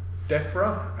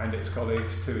DEFRA and its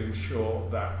colleagues to ensure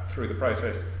that through the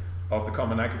process of the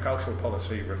Common Agricultural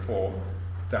Policy reform,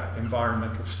 that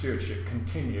environmental stewardship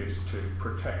continues to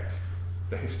protect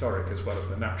the historic as well as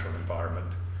the natural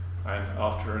environment. And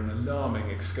after an alarming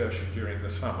excursion during the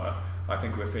summer, I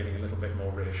think we're feeling a little bit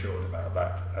more reassured about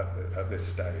that at this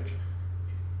stage.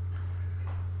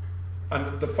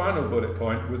 And the final bullet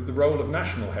point was the role of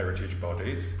national heritage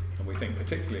bodies, and we think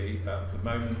particularly at the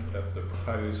moment of the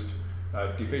proposed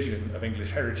division of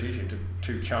English heritage into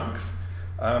two chunks,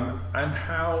 and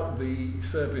how the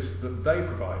service that they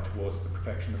provide towards the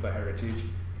protection of the heritage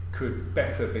could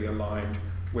better be aligned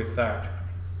with that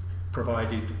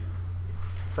provided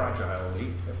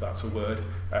fragilely, if that's a word,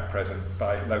 at present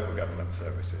by local government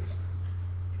services.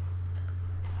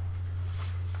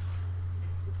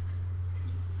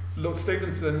 Lord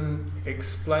Stevenson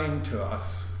explained to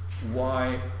us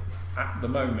why at the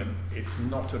moment it's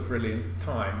not a brilliant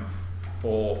time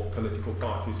for political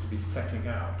parties to be setting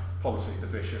out policy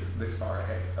positions this far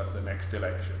ahead of the next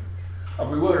election.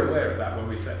 And we were aware of that when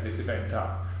we set this event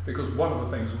up, because one of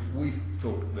the things we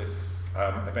thought this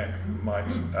event might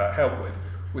help with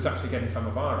was actually getting some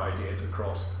of our ideas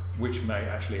across, which may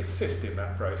actually assist in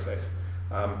that process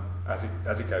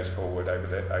as it goes forward over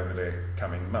the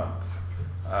coming months.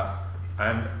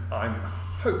 And I'm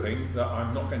hoping that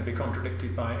I'm not going to be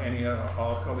contradicted by any of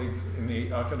our colleagues in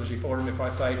the Archaeology Forum if I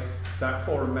say that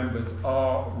forum members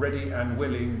are ready and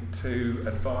willing to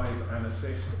advise and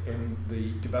assist in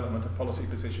the development of policy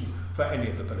positions for any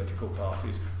of the political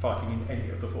parties fighting in any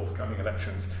of the forthcoming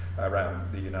elections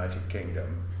around the United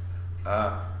Kingdom.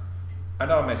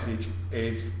 And our message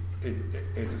is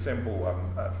a simple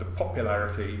one. The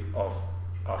popularity of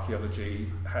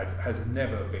archaeology has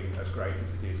never been as great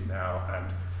as it is now,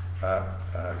 and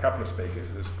a couple of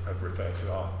speakers have referred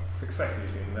to our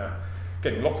successes in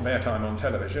getting lots of airtime on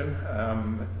television.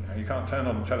 You can't turn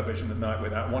on television at night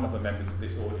without one of the members of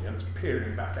this audience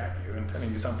peering back at you and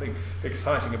telling you something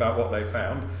exciting about what they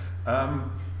found.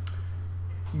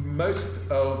 Most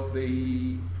of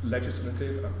the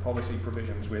legislative and policy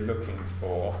provisions we're looking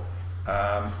for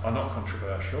are not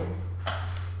controversial,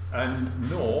 and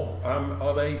nor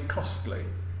are they costly.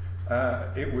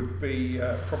 It would be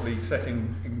probably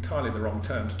setting entirely the wrong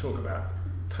tone to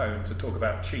talk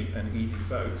about cheap and easy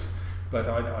votes, but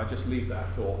I just leave that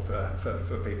thought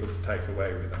for people to take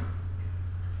away with them.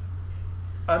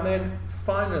 And then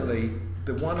finally,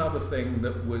 the one other thing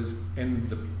that was in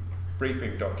the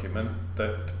briefing document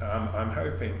that I'm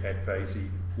hoping Ed Vaizey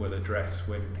will address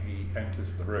when he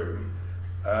enters the room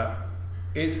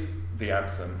is the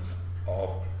absence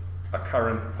of a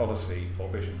current policy or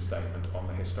vision statement on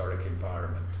the historic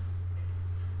environment.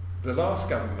 The last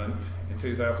government in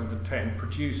 2010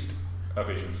 produced a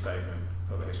vision statement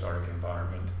for the historic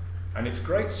environment, and its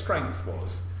great strength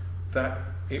was that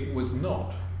it was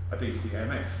not a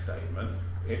DCMS statement,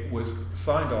 it was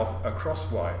signed off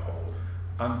across Whitehall,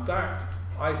 and that,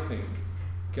 I think,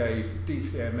 gave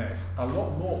DCMS a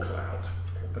lot more clout,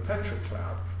 or potential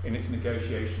clout, in its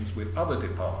negotiations with other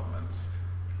departments,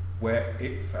 where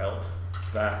it felt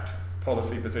that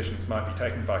policy positions might be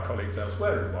taken by colleagues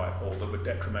elsewhere in Whitehall that were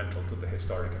detrimental to the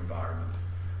historic environment.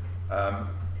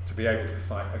 To be able to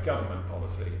cite a government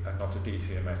policy and not a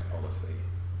DCMS policy.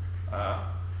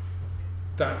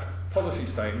 That policy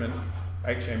statement,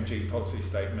 HMG policy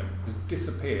statement, has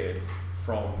disappeared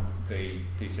from the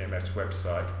DCMS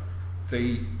website.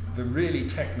 The really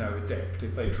techno-adept,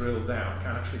 if they drill down,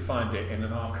 can actually find it in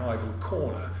an archival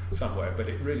corner somewhere, but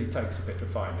it really takes a bit of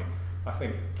finding. I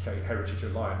think Heritage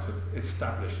Alliance have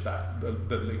established that,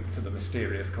 the link to the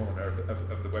mysterious corner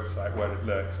of the website where it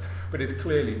lurks, but it's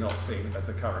clearly not seen as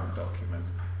a current document.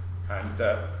 And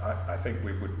I think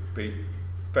we would be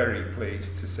very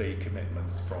pleased to see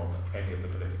commitments from any of the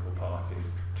political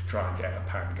parties to try and get a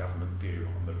pan-government view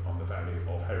on the value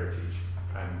of heritage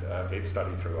and its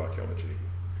study through archaeology.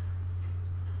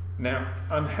 Now,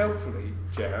 unhelpfully,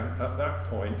 Jan, at that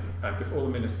point, and before the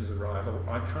Minister's arrival,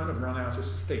 I kind of run out of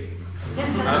steam.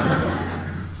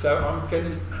 So I'm going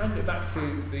to hand it back to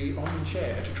the Honourable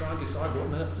Chair to try and decide what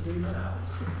on earth to do now.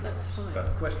 That's fine.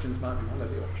 But questions might be one of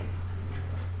the options.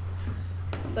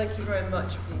 Thank you very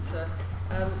much, Peter.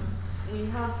 We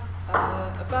have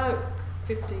about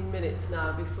 15 minutes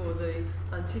now before the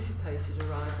anticipated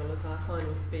arrival of our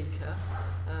final speaker,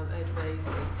 Ed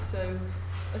Vaizey. So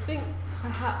I think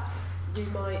perhaps we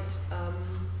might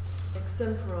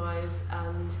extemporise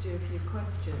and do a few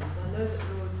questions. I know that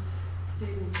Lord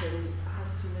Stevenson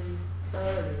has to leave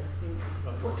early, I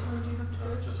think. What time do you have to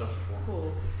go? Just after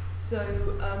 4. So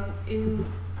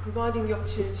in providing the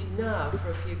opportunity now for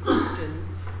a few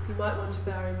questions, you might want to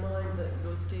bear in mind that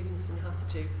Lord Stevenson has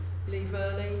to leave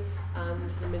early and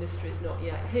the Minister is not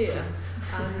yet here,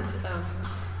 and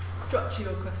structure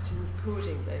your questions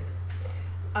accordingly.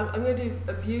 I'm going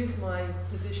to abuse my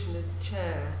position as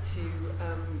chair to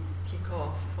kick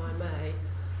off, if I may,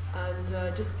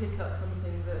 and just pick up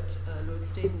something that Lord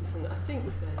Stevenson, I think,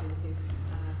 said in his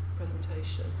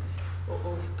presentation,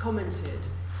 or commented,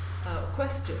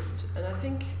 questioned. And I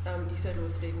think you said,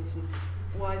 Lord Stevenson,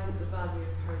 why isn't the value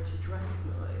of heritage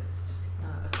recognised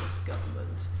across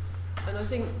government? And I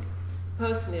think,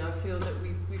 personally, I feel that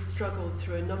we've struggled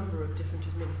through a number of different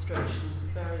administrations of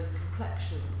various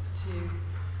complexions to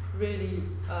really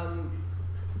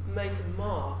make a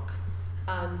mark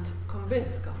and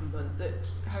convince government that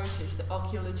heritage, that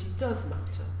archaeology does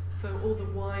matter for all the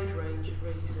wide range of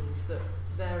reasons that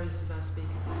various of our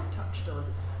speakers have touched on.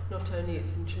 Not only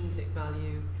its intrinsic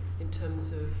value in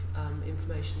terms of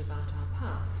information about our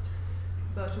past,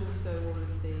 but also all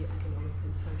of the economic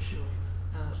and social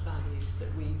values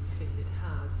that we feel it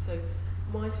has. So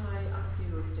might I ask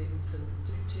you, Lord Stevenson,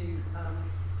 just to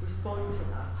respond to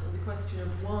that and the question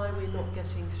of why we're not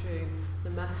getting through the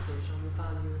message on the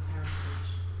value of heritage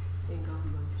in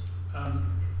government?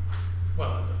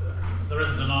 Well, there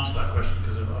isn't an answer to that question,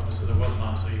 because obviously there was an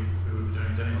answer, we would be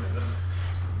doing it anyway.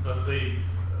 But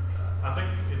I think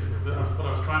what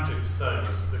I was trying to say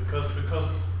is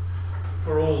because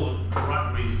for all the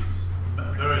right reasons,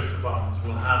 various departments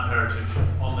will have heritage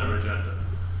on their agenda,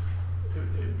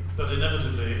 but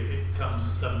inevitably it comes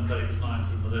 7th, 8th,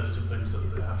 9th in the list of things that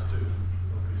they have to do.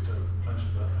 Peter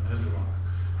mentioned that in his remarks.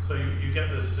 So you get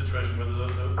this situation where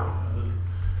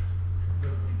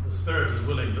the spirit is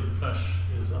willing, but the flesh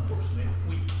is unfortunately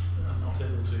weak and not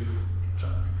able to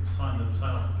sign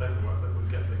off the paperwork that would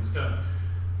get things going.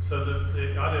 So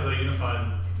the idea of a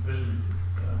unified vision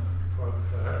for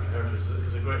heritage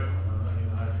is a great one.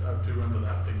 I do remember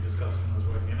that being discussed when I was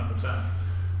working in number 10,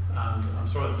 and I'm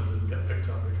sorry that it didn't get picked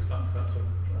up, because that's a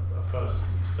first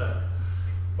step.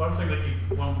 One thing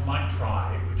that one might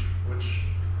try, which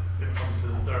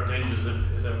obviously there are dangers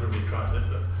if everybody tries it,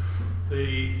 but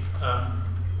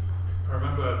I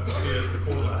remember a few years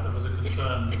before that there was a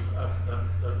concern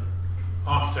that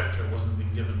architecture wasn't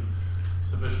being given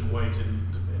sufficient weight in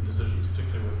decisions,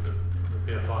 particularly with the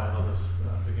PFI and others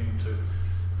beginning to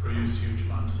produce huge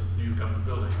amounts of new government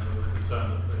building, and there was a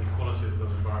concern that the quality of the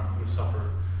built environment would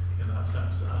suffer in that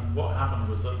sense. And what happened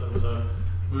was that there was a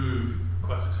move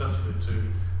quite successfully to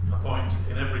appoint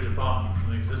in every department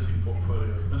from the existing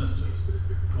portfolio of ministers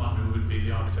one who would be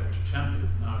the architecture champion.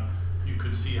 Now, you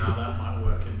could see how that might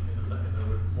work in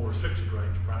a more restricted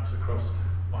range, perhaps across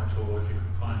Whitehall, if you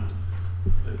could find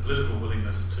the political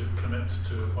willingness to commit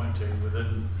to appointing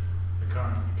within the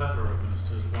current plethora of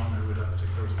ministers one who would have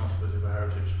particular responsibility for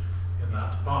heritage in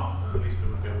that department. And at least there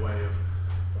would be a way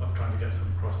of trying to get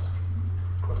some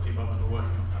cross-departmental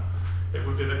working on that. It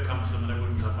would be a bit cumbersome and it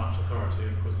wouldn't have much authority,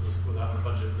 and of course without the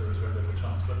budget there is very little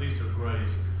chance, but at least it would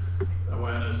raise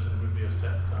awareness and it would be a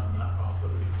step down that path that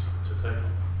we need to take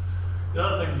on. The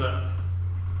other thing that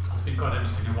has been quite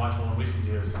interesting in Whitehall in recent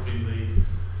years has been the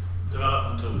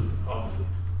development of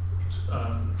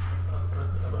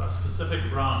a specific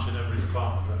branch in every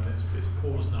department. I mean, it's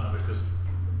paused now because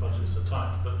budgets are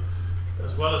tight, but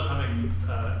as well as having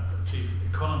a chief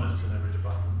economist in every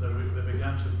department, there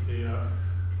began to be a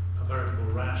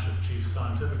veritable rash of chief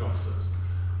scientific officers.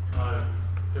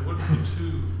 It wouldn't be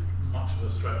too much of a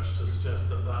stretch to suggest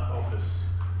that that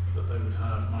office that they would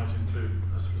have might include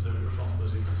a specific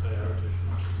responsibility for, say, heritage and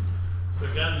archives. So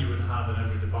again, you would have in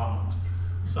every department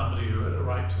somebody who had a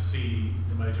right to see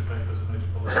the major papers, the major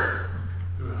policies,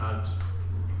 who had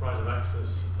right of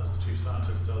access, as the chief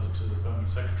scientist does, to the permanent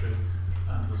secretary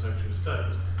and to the secretary of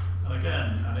state. And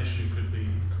again, an issue could be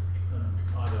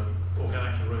either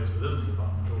organically raised within the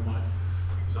department, or might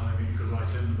be something that you could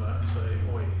write in about and say,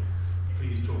 oi,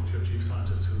 please talk to your chief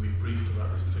scientist who we briefed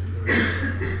about this particular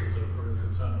issue. There's a real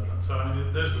concern about that. So I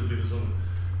mean, those would be the sort of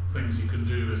things you can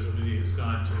do as an idiot's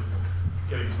guide to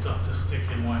getting stuff to stick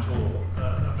in Whitehall.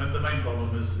 I mean, the main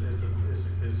problem is as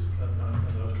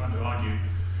I was trying to argue,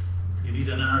 you need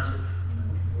a narrative. You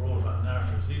know, we're all about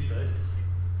narratives these days,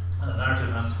 and a narrative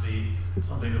has to be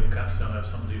something that will catch the eye of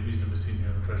somebody reasonably senior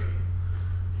in the Treasury.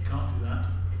 You can't do that,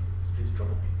 it's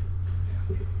trouble.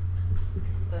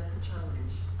 That's a challenge.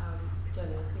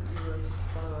 Jenny, I think you wanted to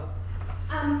follow up.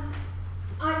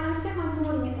 I spent my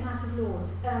morning at the House of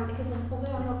Lords because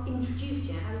although I'm not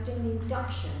introduced yet, I was doing the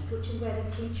induction, which is where they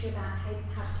teach you about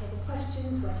how to table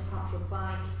questions, where to park your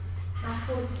bike, how to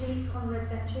fall asleep on red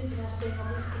benches without being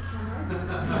obvious to the cameras.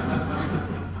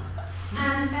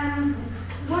 And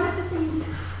one of the things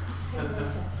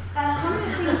that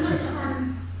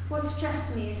was stressed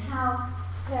to me is how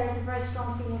there is a very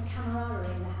strong feeling of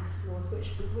camaraderie in the House of Lords,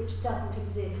 which doesn't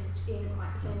exist in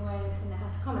quite the same way in the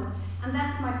House of Commons. And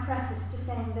that's my preface to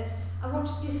saying that I want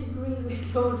to disagree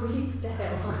with Lord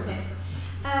Redesdale on this.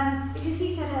 Because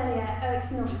he said earlier, oh,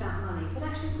 it's not about money. But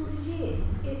actually, of course, it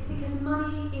is. Because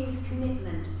money is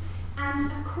commitment.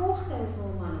 And of course there is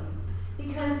more money.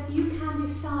 Because you can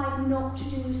decide not to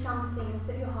do some things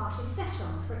that your heart is set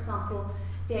on. For example,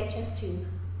 the HS2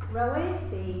 railway,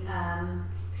 the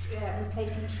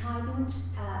replacing Trident.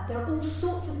 There are all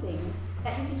sorts of things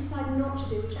that you can decide not to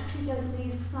do, which actually does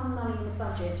leave some money in the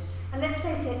budget. And let's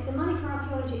face it, the money for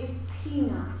archaeology is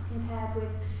peanuts compared with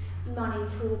money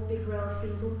for big rail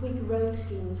schemes or big road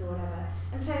schemes or whatever.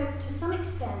 And so, to some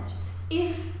extent,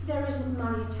 if there isn't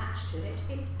money attached to it,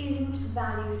 it isn't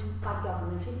valued by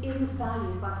government, it isn't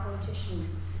valued by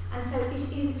politicians. And so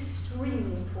it is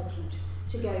extremely important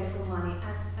to go for money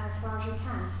as far as you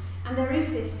can. And there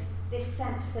is this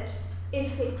sense that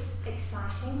if it's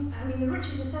exciting, I mean the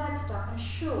Richard III stuff I'm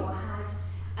sure has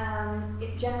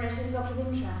it generated a lot of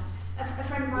interest. A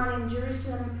friend of mine in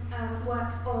Jerusalem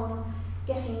works on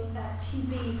getting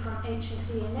TB from ancient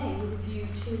DNA with a view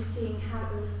to seeing how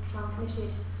it was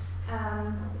transmitted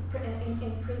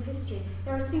in prehistory.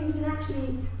 There are things that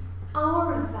actually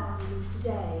are of value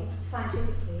today,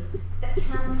 scientifically, that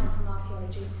can come from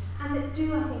archaeology, and that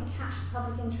do, I think, catch the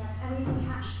public interest and even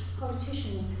catch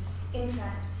politicians'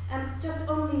 interest. Just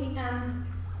on the,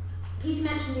 Peter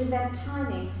mentioned the event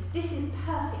timing. This is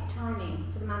perfect timing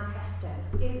for the manifesto.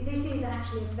 This is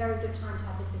actually a very good time to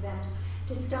have this event,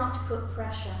 to start to put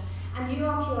pressure. And you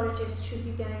archaeologists should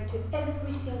be going to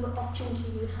every single opportunity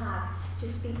you have to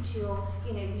speak to your,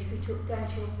 you should be going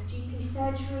to your GP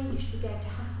surgery, you should be going to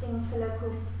hustings for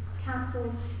local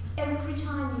councils. Every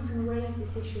time you can raise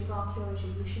this issue of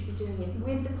archaeology, you should be doing it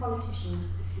with the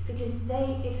politicians, because if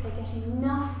they're getting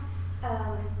enough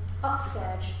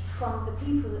upsurge from the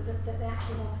people that they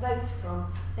actually want votes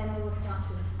from, then they will start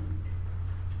to listen.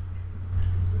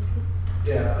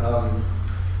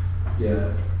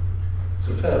 Yeah, it's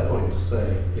a fair point to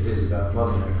say it is about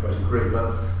money, I quite agree,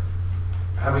 but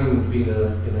having been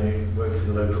worked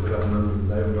in local government,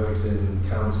 worked in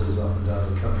councils up and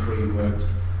down the country, worked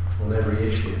on every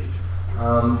issue.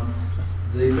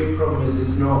 The big problem is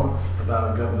it's not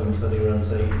about government turning around and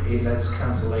saying, hey, let's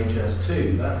cancel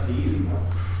HS2, that's the easy one.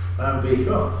 That would be,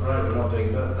 right, we're not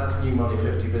doing that, that's new money,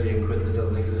 50 billion quid that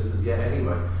doesn't exist as yet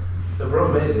anyway. The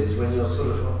problem is when you're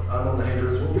I'm on the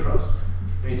Hadrian's Wall Trust.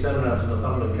 When you turn around to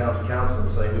Northumberland County Council and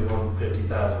say we want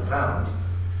 £50,000,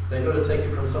 they've got to take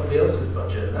it from somebody else's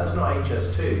budget. And that's not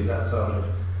HS2, that's out of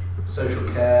social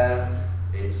care,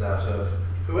 it's out of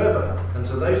whoever. And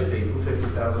to those people,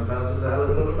 £50,000 is a hell of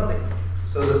a lot of money.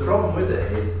 So the problem with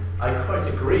it is, I quite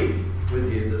agree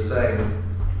with you that saying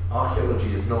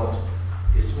archaeology is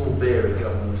small beer in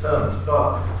government terms,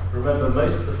 but remember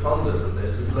most of the funders of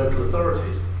this is local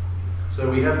authorities. So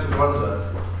we have to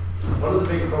wonder, one of the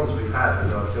big problems we've had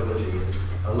with archaeology is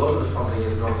a lot of the funding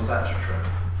is non-statutory,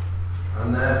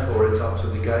 and therefore it's up to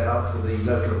the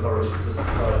local authorities to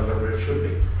decide whether it should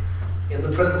be. In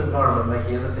the present environment,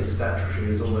 making anything statutory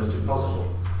is almost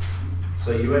impossible.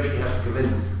 So you actually have to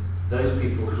convince those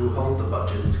people who hold the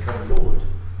budgets to come forward.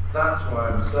 that's why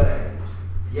I'm saying,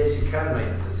 yes, you can make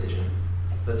the decision,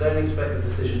 but don't expect the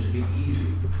decision to be easy,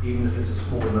 even if it's a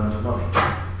small amount of money.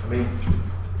 I mean,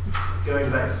 going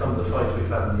back to some of the fights we've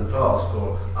had in the past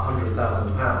for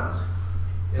 £100,000,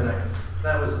 you know,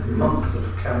 that was months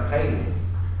of campaigning.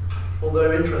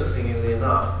 Although, interestingly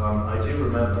enough, I do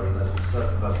remember, and there's a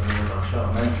certain person in my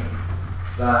chart mentioned,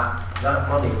 that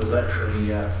money was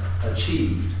actually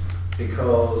achieved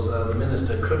because the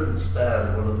minister couldn't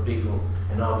stand one of the people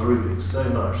in our grouping so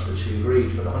much that she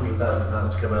agreed for the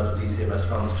 £100,000 to come out of DCMS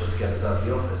funds just to get us out of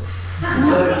the office.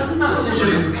 So,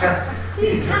 decisions kept.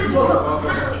 See, tactical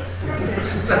tactics.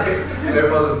 No, it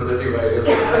wasn't, but anyway, it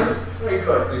was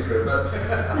quite secret.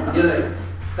 But, you know,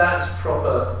 that's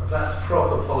proper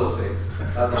politics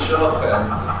at the sharp end,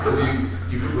 because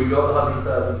we got the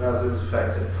 £100,000, it was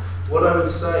effective. What I would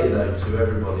say, though, to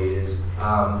everybody is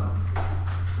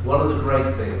one of the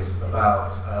great things about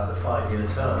the 5-year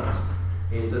terms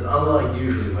is that, unlike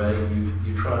usually where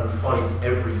you try and fight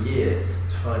every year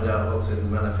to find out what's in the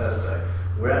manifesto,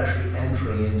 we're actually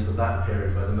entering into that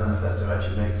period where the manifesto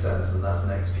actually makes sense, and that's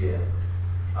next year.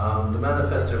 The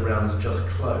manifesto round's just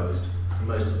closed for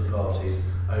most of the parties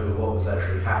over what was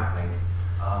actually happening,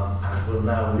 and will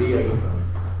now reopen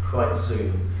quite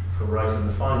soon for writing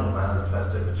the final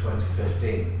manifesto for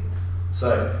 2015.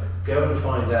 So go and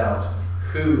find out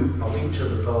who on each of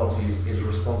the parties is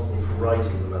responsible for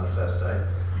writing the manifesto.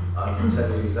 I can tell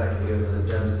you exactly who the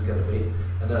agenda is going to be,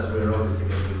 and as we're obviously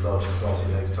going to be the largest party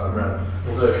next time round,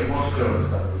 although if you want to join us,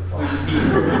 that would be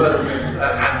fine. But,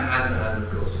 and of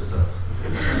course yourselves.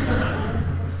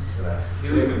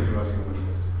 Who is going to be writing the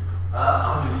manifesto?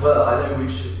 Well, I know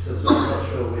which, so I'm not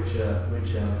sure which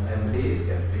MP is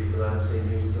going to be, because I haven't seen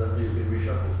who's been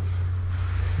reshuffled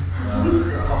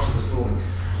after this morning.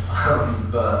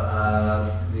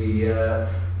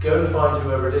 Go and find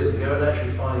whoever it is, and go and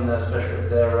actually find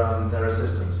their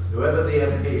assistants. Whoever the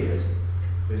MP is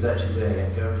who's actually doing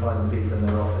it, go and find the people in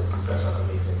their office and set up a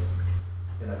meeting.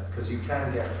 You know, because you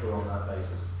can get through on that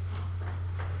basis.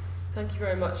 Thank you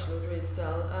very much, Lord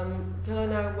Redesdale. Can I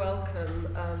now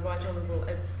welcome Right Honourable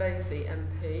Ed Vaizey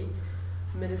MP,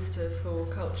 Minister for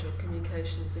Culture,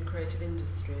 Communications and Creative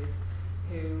Industries,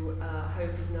 who I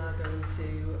hope is now going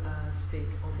to speak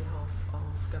on behalf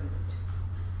of government.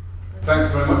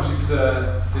 Thanks very much. It's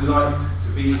a delight to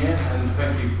be here, and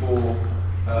thank you for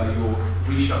your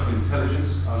reshuffled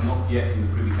intelligence. I'm not yet in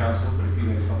the Privy Council, but if you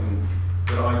know something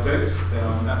that I don't, then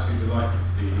I'm absolutely delighted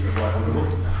to be the Right Honourable.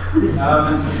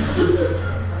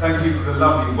 Thank you for the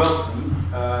lovely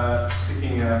welcome,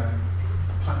 sticking a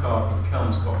placard for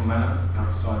Kelmscott Manor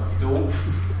outside the door,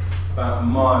 about a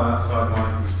mile outside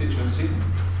my constituency.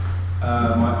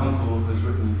 My uncle has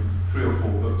written 3 or 4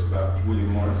 books about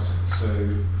William Morris, so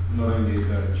not only is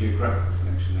there a geographical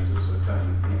connection, there's also a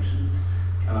family connection.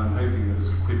 And I'm hoping that as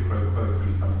a quid pro quo for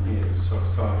me coming here, the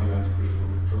Society of Antiquaries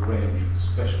will arrange a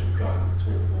special guided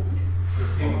tour for me.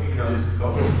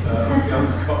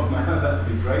 Kelmscott Manor, that would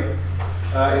be great.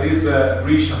 It is a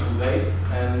reshuffle day,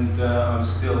 and I'm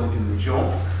still in the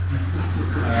job.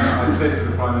 I said to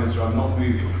the Prime Minister, I'm not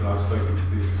moving until I've spoken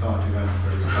to the Society of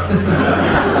Antiquaries about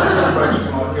approach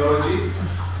to archaeology.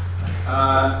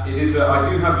 I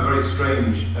do have a very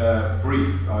strange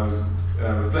brief. I was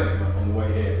reflecting on the way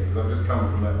here, because I've just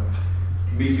come from a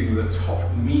meeting with a top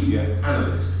media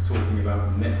analyst talking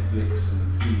about Netflix and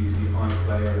BBC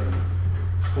iPlayer and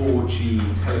 4G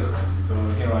telecoms and so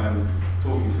on. Here I am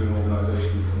talking to an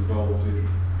organisation that's involved in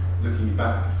looking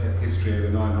back at history over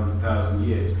 900,000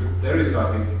 years. But there is,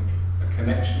 I think, a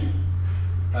connection.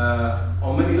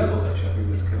 On many levels, actually, I think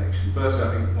there's a connection. Firstly,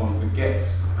 I think one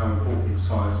forgets how important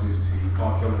science is to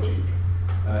archaeology.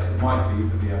 It might be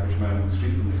that the average man in the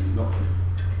street, and this is not to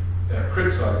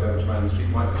criticise the average man in the street,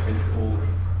 might just think that all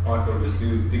archaeologists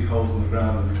do is dig holes in the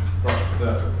ground and brush the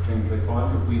dirt off the things they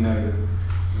find, but we know that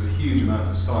there's a huge amount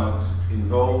of science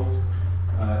involved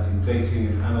in dating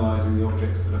and analysing the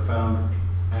objects that are found,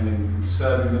 and in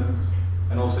conserving them,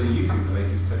 and also using the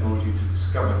latest technology to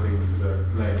discover things that are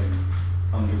laying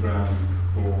underground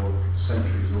for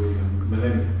centuries or even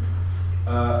millennia.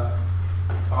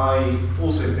 I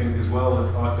also think as well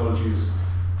that archaeology is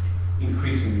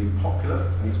increasingly popular,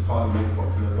 and it's partly made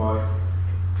popular by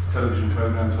television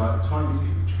programs like The Time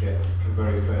Team, which get a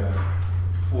very fair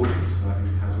audience, and I think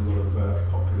it has a lot of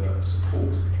popular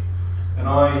support. And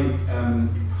I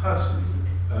am personally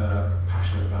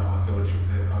passionate about archaeology.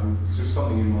 It's just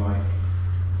something in my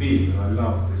being, and I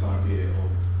love this idea of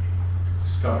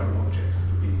discovering objects that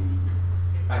have been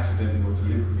accidentally or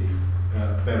deliberately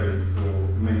buried for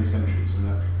many centuries, and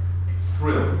that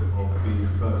thrill of being the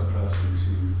first person to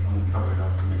uncover it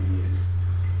after many years.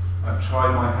 I've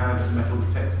tried my hand at metal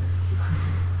detecting.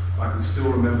 I can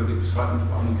still remember the excitement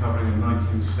of uncovering a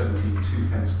 1972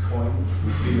 pence coin in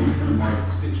the field in my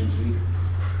constituency.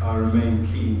 I remain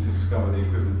keen to discover the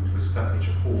equivalent of the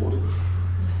Staffordshire hoard.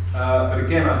 But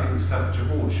again, I think the Staffordshire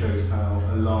hoard shows how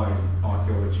alive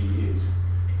archaeology is.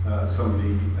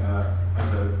 Somebody,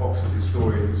 as a Oxford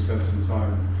historian who spent some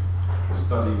time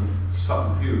studying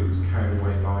Sutton Hoo, was carried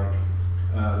away by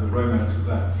the romance of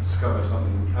that to discover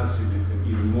something as significant,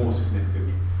 even more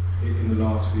significant, in the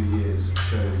last few years.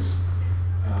 Shows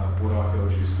what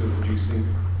archaeology is still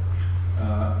producing.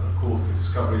 Of course, the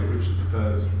discovery of Richard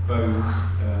III's bones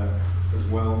as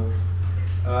well.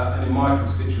 And in my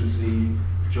constituency,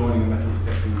 joining a metal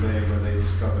detecting day where they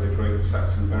discovered a great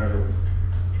Saxon burial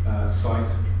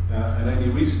site, and only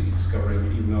recently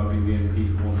discovering, even though I've been the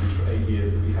MP for 8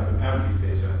 years, that we have an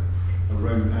amphitheatre, a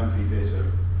Roman amphitheatre,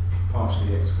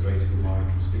 partially excavated in my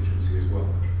constituency as well.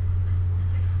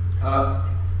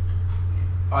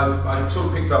 I've sort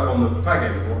of picked up on the fag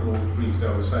end of what Lord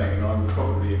Redesdale was saying, and I would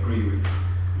probably agree with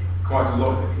quite a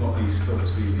lot of it, not least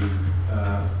obviously the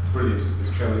brilliance of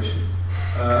this coalition,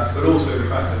 but also the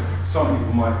fact that some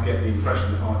people might get the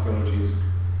impression that archaeology is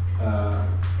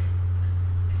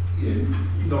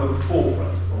not at the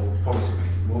forefront of policy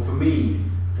making. Well, for me,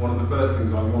 one of the first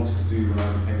things I wanted to do when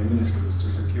I became a minister was to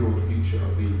secure the future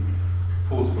of the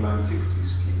portable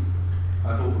antiquities scheme.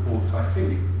 I think the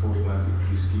portable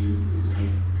antiquities scheme is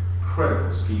an incredible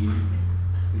scheme.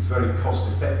 It's very cost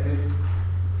effective.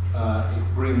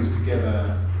 It brings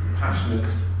together passionate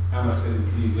amateur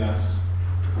enthusiasts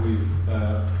with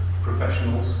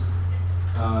professionals,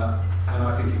 and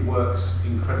I think it works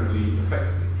incredibly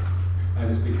effectively. And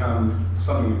it's become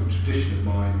something of a tradition of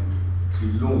mine to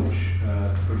launch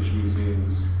the British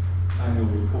Museum's annual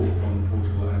report on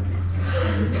portable antiquities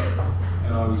scheme.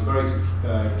 And I was very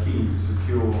keen to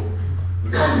secure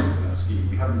the funding for that scheme.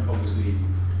 We haven't obviously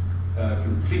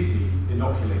completely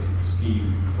inoculated the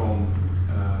scheme from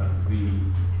the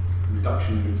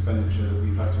reduction in expenditure that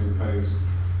we've had to impose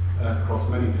across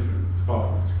many different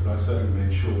departments, but I certainly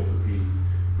made sure that the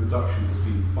reduction has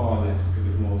been far less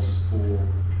than it was for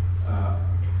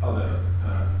other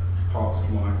parts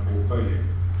of my portfolio,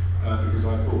 because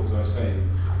I thought, as I say,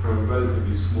 for a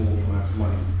relatively small amount of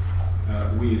money,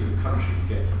 we as a country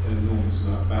get an enormous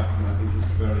amount back, and I think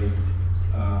it's a very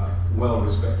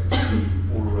well-respected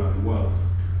scheme all around the world.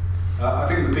 I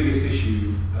think the biggest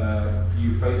issue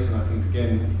you face, and I think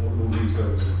again what Lord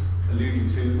Redesdale was alluding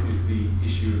to, is the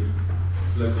issue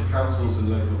of local councils and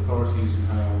local authorities and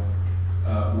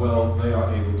how well they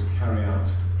are able to carry out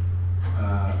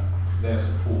their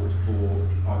support for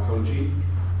archaeology.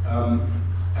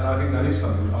 And I think that is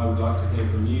something I would like to hear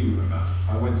from you about.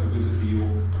 I went to visit the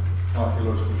York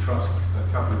Archaeological Trust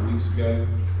a couple of weeks ago.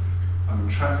 I'm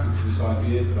attracted to this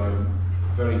idea, but I'm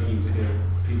very keen to hear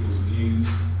people's views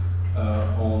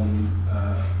on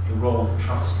the role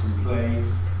trusts can play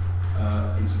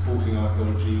in supporting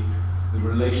archaeology, the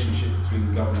relationship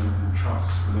between government and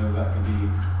trusts, and whether that can be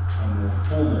a more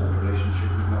formal relationship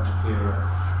with much clearer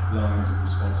lines of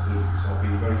responsibility. So I'll be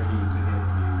very keen to hear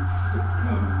from you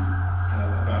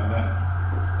about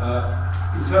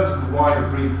that. In terms of the wider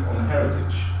brief on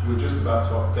heritage, we're just about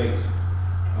to update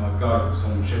our guidance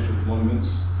on scheduled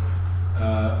monuments.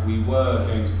 We were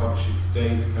going to publish it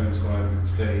today to coincide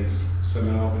with today's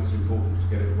seminar, but it's important to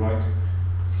get it right.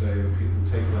 So it will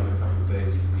take another couple of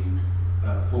days to be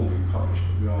formally published,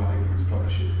 but we are hoping to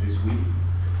publish it this week.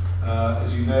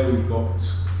 As you know, we've got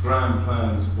grand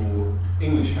plans for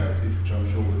English heritage, which I'm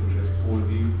sure will interest all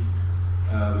of you.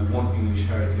 We want English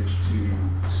heritage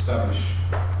to establish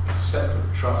a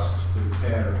separate trust for the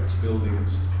care of its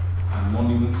buildings and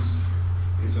monuments.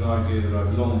 It's an idea that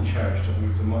I've long cherished. I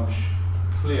think it's a much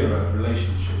clearer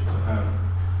relationship to have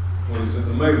what is at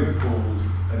the moment called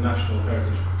a National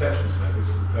Heritage Protection Service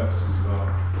for the purposes of our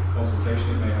consultation.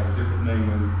 It may have a different name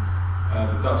when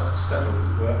the dust has settled, as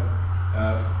it were.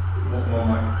 What one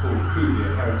might call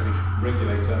crudely a heritage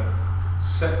regulator,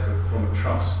 separate from a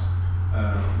trust,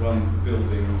 runs the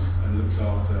buildings and looks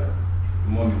after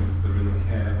monuments that are in the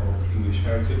care of English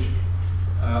heritage.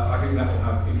 I think that will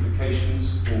have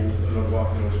implications for a lot of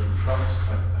archaeological trusts.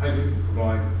 I hope it will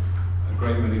provide a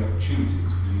great many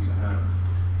opportunities for you to have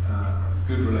a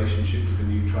good relationship with the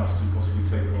new trust and possibly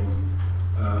take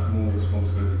on more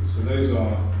responsibilities. So those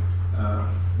are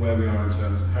where we are in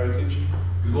terms of heritage.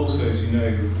 We've also, as you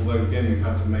know, although again we've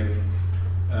had to make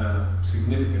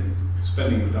significant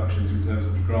spending reductions in terms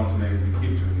of the grant and aid we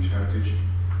give to English heritage,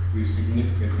 we've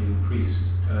significantly increased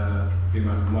the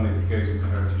amount of money that goes into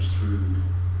heritage through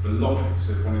the lottery.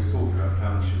 So if one is talking about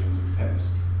pounds, shillings and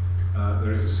pence,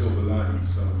 there is a silver lining to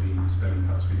some of the spending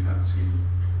cuts we've had to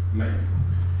make.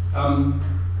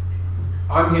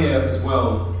 I'm here as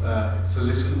well to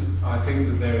listen. I think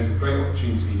that there is a great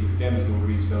opportunity, again as Lord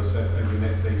Redesdale said, over the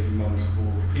next 18 months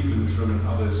for people in this room and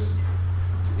others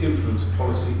to influence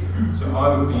policy. So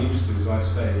I would be interested, as I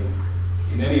say,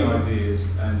 in any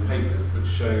ideas and papers that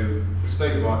show the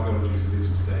state of archaeology as it is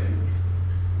today,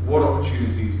 what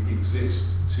opportunities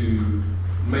exist to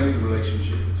make the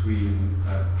relationship between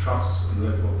trusts and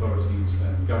local authorities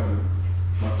and government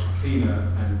much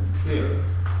cleaner and clearer.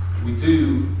 We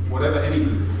do, whatever any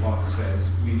political party says,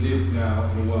 we live now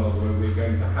in a world where we're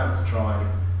going to have to try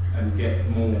and get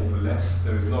more for less.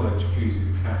 There is not a jacuzzi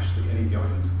of cash that any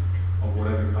government of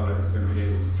whatever colour is going to be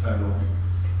able to turn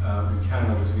on. We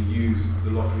can obviously use the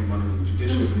lottery money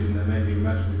judiciously, and there may be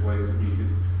imaginative ways that we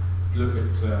could look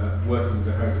at working with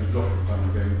the Heritage Lottery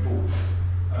Fund going forward.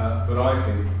 But I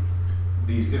think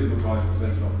these difficult times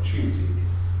present an opportunity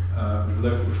with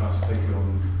local trusts taking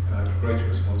on greater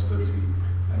responsibility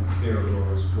and clearer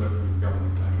laws working with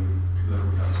government and with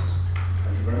local councils.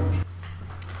 Thank you very much.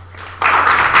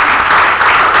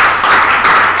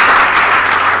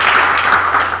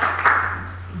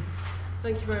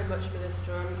 Thank you very much,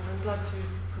 Minister. I'm glad to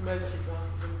have promoted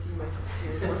rather than demoted you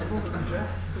in one form of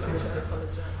address, which I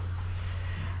apologise.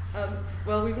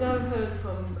 Well, we've now heard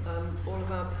from all of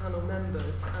our panel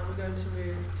members, and we're going to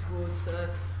move towards a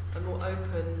more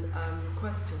open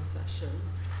question session.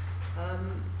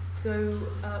 So,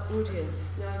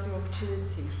 audience, now's your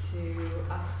opportunity to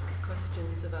ask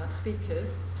questions of our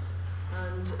speakers,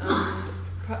 and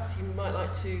perhaps you might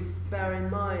like to bear in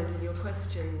mind in your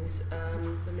questions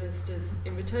the Minister's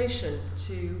invitation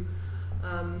to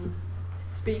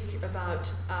speak about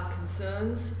our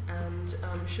concerns, and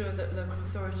I'm sure that local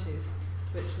authorities,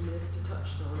 which the Minister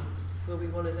touched on, will be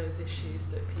one of those issues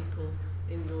that people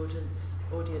in the audience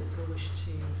will wish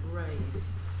to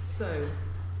raise. So,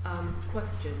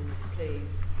 questions,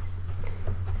 please.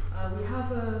 We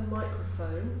have a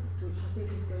microphone, which I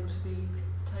think is going to be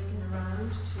taken around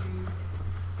to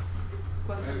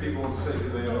questions. And people want to say who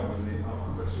they are when they ask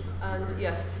the question. And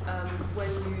yes, when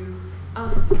you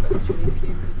ask the question, if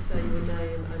you could say your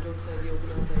name and also the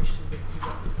organisation that you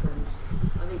represent.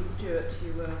 I think, Stuart,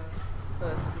 you were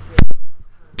first with your hand.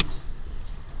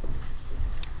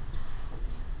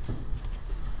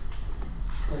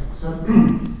 Thanks.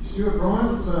 Stuart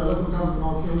Bryant, Local Government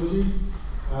Archaeology,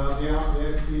 the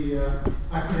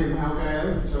acronym ALGAO,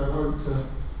 which I won't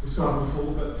describe in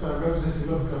full, but representing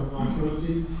Local Government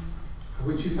Archaeology,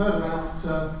 which you've heard about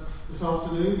this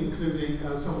afternoon, including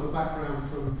some of the background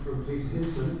from Peter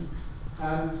Hinton.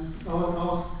 And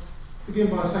I'll begin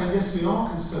by saying, yes, we are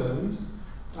concerned,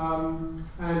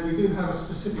 and we do have a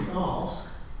specific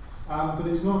ask, but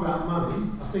it's not about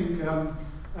money. I think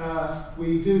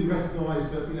we do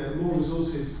recognise that more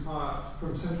resources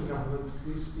from central government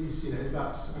is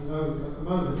that's a no at the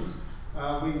moment.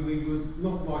 We would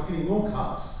not like any more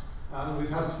cuts than we've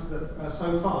had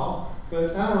so far.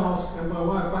 But our ask, and by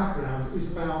way of background,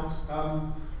 is about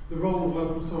the role of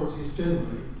local authorities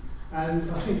generally.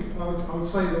 And I think I would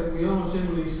say that we are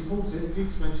generally supportive,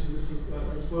 Pete's mentioned this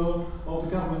as well, of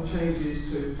the government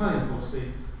changes to planning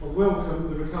policy, and welcome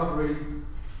the recovery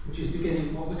which is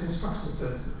beginning of the construction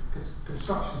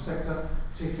sector,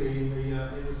 particularly in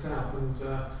the south and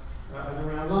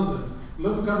around London.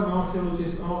 Local government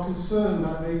archaeologists are concerned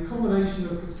that the combination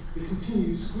of the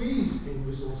continued squeeze in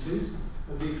resources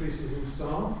and decreases in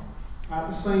staff, at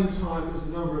the same time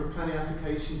as the number of planning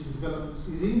applications and developments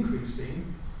is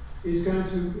increasing, is going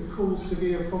to cause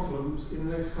severe problems in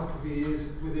the next couple of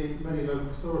years within many local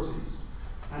authorities.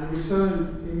 And a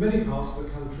return in many parts of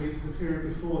the country to the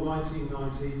period before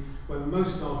 1990, when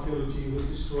most archaeology was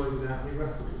destroyed without any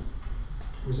record,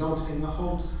 resulting in the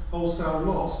wholesale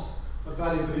loss of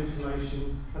valuable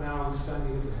information and our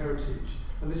understanding of the heritage.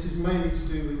 And this is mainly to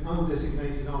do with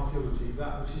undesignated archaeology,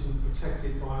 that which isn't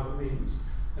protected by other means.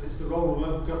 And it's the role of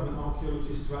local government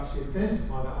archaeologists to actually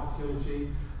identify that archaeology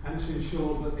and to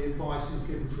ensure that the advice is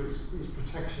given for its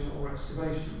protection or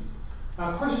excavation.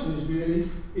 Our question is really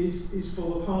is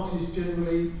for the parties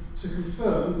generally to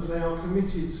confirm that they are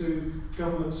committed to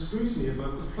government scrutiny of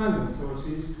local planning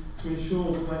authorities to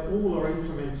ensure that they all are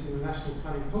implementing the National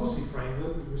Planning Policy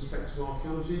Framework with respect to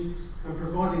archaeology and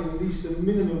providing at least a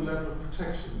minimum level of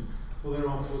protection for their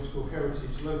archaeological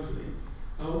heritage locally.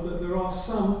 That there are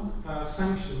some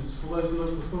sanctions for those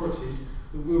local authorities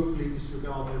who willfully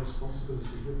disregard their responsibilities.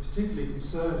 We're particularly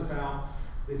concerned about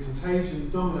the contagion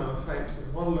domino effect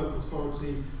of one local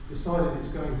authority deciding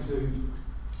it's going to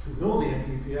ignore the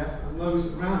NPPF and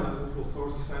those around that local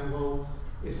authority saying, well,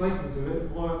 if they can do it,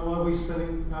 why are we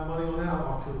spending money on our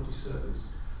archaeology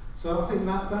service? So I think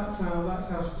that's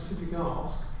our specific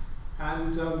ask,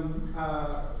 and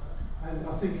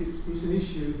I think it's an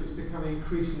issue that's becoming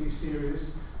increasingly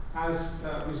serious as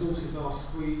resources are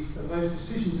squeezed, and those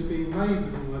decisions are being made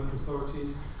within local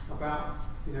authorities about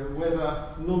whether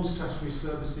non-statutory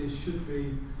services should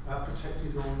be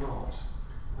protected or not.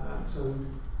 So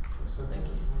thank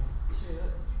you.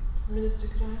 Minister,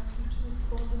 could I ask you to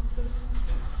respond in the first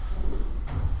instance?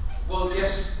 Well,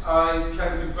 yes, I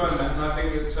can confirm that, and I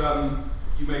think that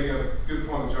you make a good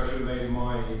point, which I should have made in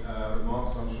my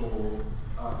remarks. I'm sure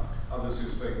others who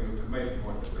have spoken have made the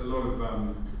point that a lot of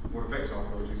what affects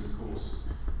archaeology is, of course,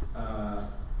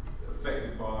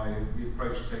 affected by the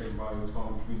approach taken by the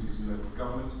Department of Communities and Local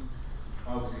Government.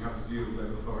 I obviously have to deal with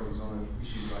local authorities on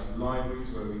issues like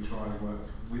libraries, where we try and work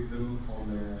with them on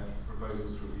their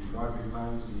proposals to review library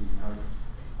plans, and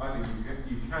I think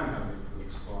you can have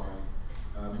influence by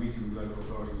meeting with local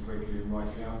authorities regularly and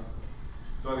writing out.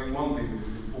 So I think one thing that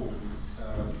is important,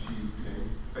 which you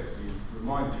effectively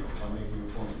remind me of by making a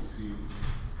point, is to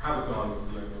have a dialogue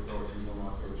with local authorities on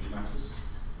archaeology matters,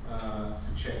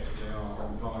 to check that they are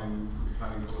complying with the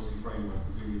planning policy framework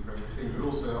and doing the appropriate thing. But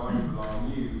also I would rely on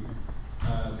you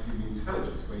to give me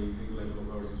intelligence where you think local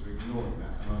authorities are ignoring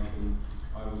that, and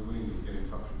I would willingly get in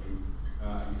touch with them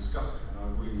and discuss it, and I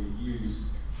would willingly use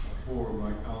a forum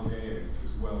like Archaeology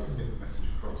as well to get the message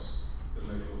across that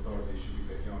local authorities should be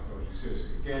taking archaeology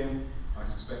seriously. Again, I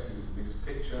suspect it is a mixed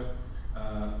picture.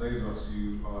 Those of us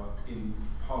who are in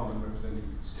Parliament representing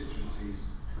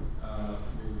constituencies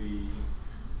will be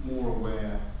more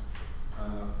aware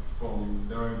from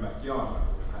their own backyard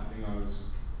about what's happening. I was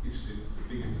interested, the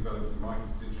biggest development in my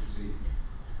constituency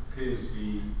appears to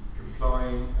be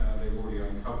complying. They've already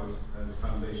uncovered the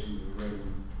foundations of a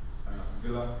Roman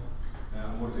villa.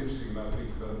 And what is interesting about a big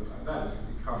development like that is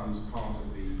it becomes part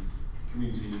of the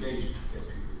community engagement, gets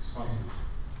people excited,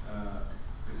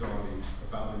 bizarrely,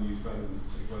 about the new development,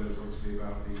 as well as obviously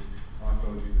about the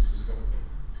archaeology that's discovered.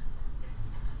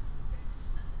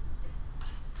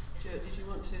 Stuart, did you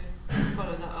want to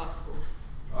follow that up?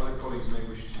 Or? Other colleagues may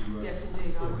wish to... yes,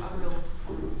 indeed, I will.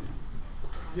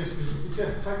 Yes,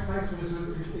 thanks for this.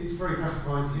 It's very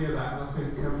gratifying to hear that, and I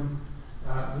think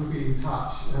we'll be in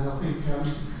touch. And I think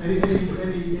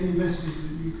any messages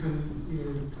that you can,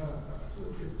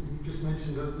 you just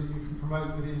mentioned that you can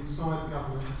promote within inside the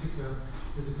government, in particular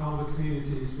the Department of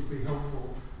Communities, would be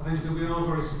helpful. I think that we are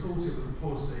very supportive of the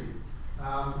policy,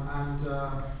 and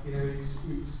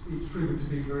it's proven to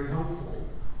be very helpful,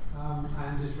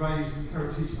 and has raised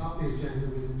heritage up the agenda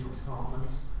within the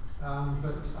department.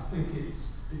 But I think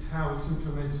it's how it's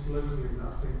implemented locally that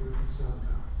I think we're concerned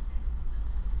about.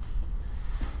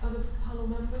 Other panel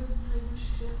members may wish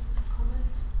to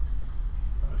comment?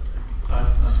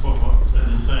 I support what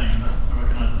Ed is saying, and I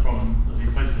recognise the problem that he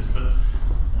faces, but I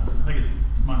think it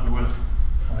might be worth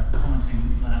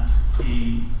commenting that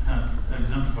he had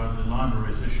exemplified the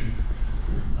libraries issue.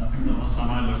 I think the last time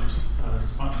I looked,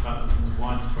 despite the fact that there was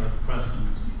widespread press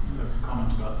and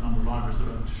comment about the number of libraries that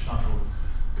were able to shut or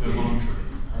go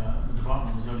voluntarily, the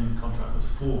department was only in contact with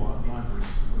 4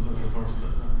 libraries, the local authority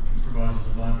providers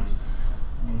of libraries.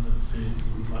 I wonder if he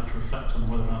would like to reflect on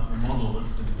whether or not the model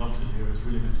that's been adopted here is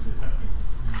really going to be effective.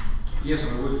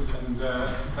 Yes, I would, and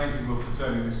thank you for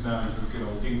turning this now into a good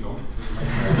old ding-dong,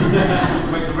 to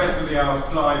make the rest of the hour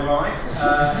fly by.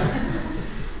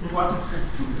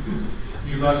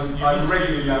 I'm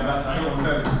regularly ambassador, I don't want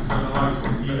to turn this into a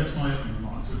live. You missed my opening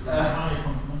remarks, which were entirely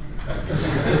complimentary.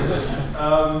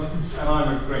 And I'm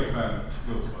a great fan of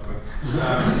yours, by the way.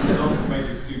 Not to make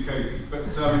this too cosy. But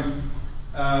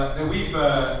now we've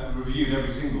reviewed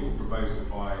every single proposal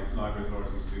by library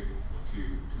authorities to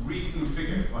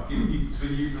reconfigure, if I can use the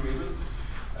euphemism,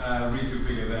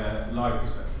 reconfigure their library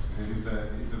service. And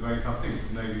it's a very tough thing.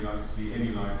 It's nobody likes to see any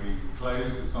library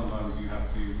closed, but sometimes you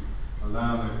have to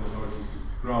allow local authorities to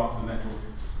grasp the nettle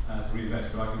to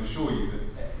reinvest. But I can assure you that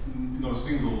not a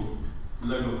single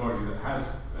local authority that has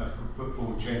put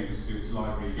forward changes to its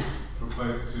library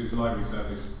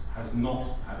service has not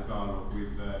had a dialogue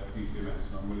with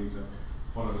DCMS, and I'm willing to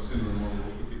follow a similar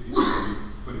model if it is to be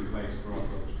put in place for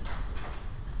archaeology.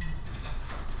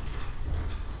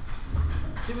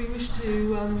 Do we wish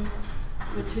to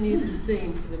continue this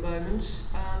theme for the moment?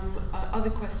 Other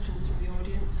questions from the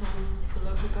audience on the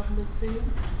local government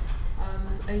theme?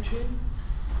 Adrian,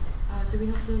 do we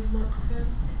have the microphone?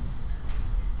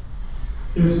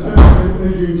 Yes,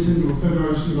 Adrian Tyndall,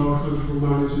 Federation of Archaeological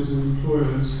Managers and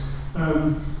Employers.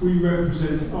 We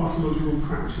represent archaeological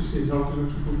practices,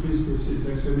 archaeological businesses,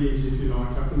 SMEs if you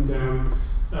like, up and down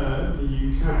the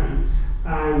UK.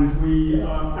 and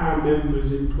our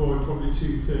members employ probably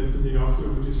 2/3 of the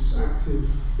archaeologists active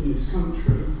in this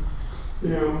country.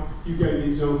 Now, you gave the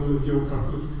example of York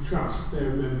Archaeological Trust,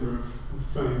 they're a member of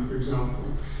FAME, for example,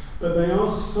 but they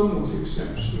are somewhat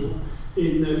exceptional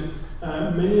in that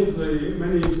many of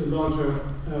the larger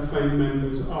FAME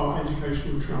members are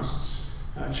educational trusts,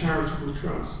 charitable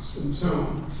trusts, and so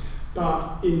on.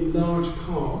 But in large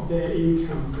part, their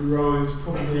income derives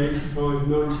probably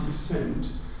 85–90%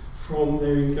 from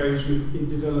their engagement in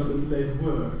development-led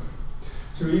work.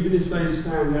 So even if they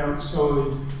stand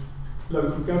outside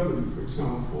local government, for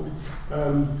example,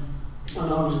 and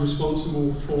I was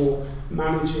responsible for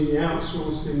managing the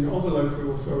outsourcing of a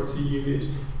local authority unit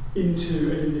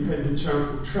into an independent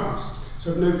charitable trust,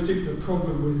 so I have no particular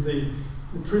problem with the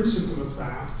principle of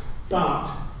that, but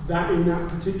that in that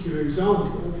particular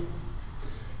example,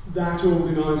 that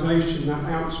organisation, that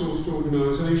outsourced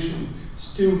organisation,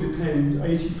 still depends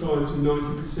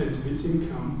 85–90% of its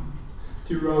income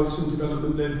derives from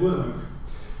development-led work.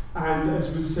 And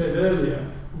as was said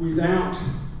earlier, without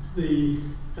the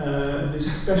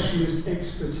specialist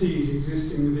expertise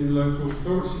existing within local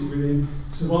authority,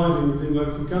 surviving within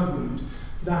local government,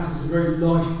 that is the very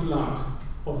lifeblood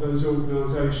of those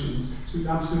organisations. So it's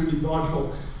absolutely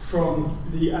vital from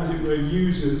the, as it were,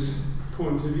 user's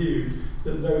point of view,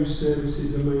 that those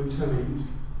services are maintained.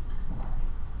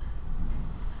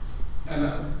 And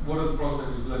what are the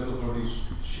prospects of local authorities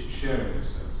sharing those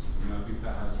services? I mean, I think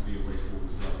that has to be a way forward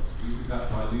as well. Do you think that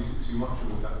dilutes it too much, or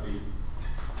would that be?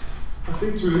 I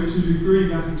think to a degree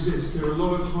that exists. There are a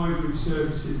lot of hybrid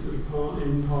services that are part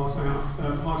in-house,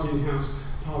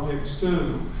 part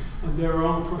external, and there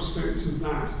are prospects of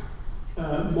that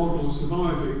model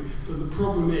surviving. But the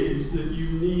problem is that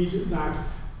you need that.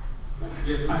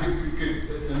 Yes,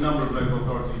 could a number of local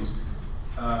authorities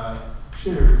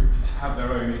sharing have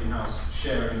their own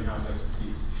share in-house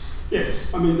expertise?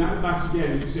 Yes, I mean that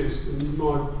again exists, and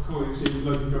my colleagues in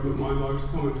local government might like to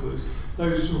comment on this.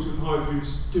 Those sort of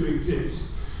hybrids do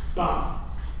exist, but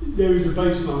there is a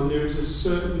baseline, there is a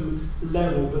certain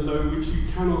level below which you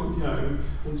cannot go,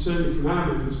 and certainly from our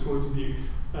members' point of view,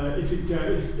 if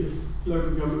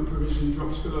local government provision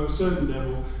drops below a certain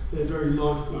level, their very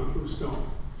lifeblood will stop.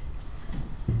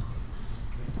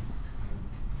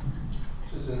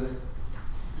 Just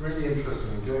really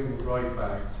interesting, going right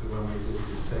back to when we did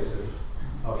the State of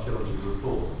Archaeology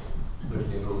report,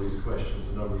 looking at all these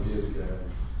questions a number of years ago,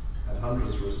 and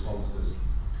hundreds of responses.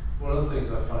 One of the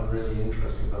things I find really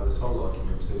interesting about this whole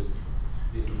argument is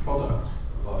the product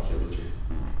of archaeology.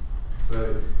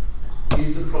 So,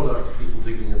 is the product people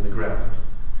digging in the ground?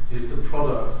 Is the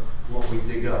product what we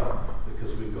dig up?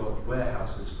 Because we've got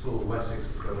warehouses full.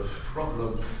 Wessex has got a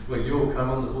problem where York, I'm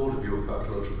on the board of York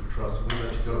Archaeological Trust, and we've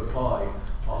actually got to buy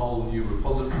a whole new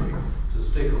repository to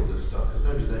stick all this stuff, because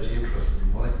nobody's actually interested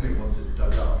in it once it's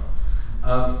dug up.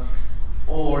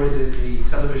 Or is it the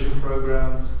television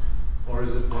programs, or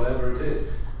is it whatever it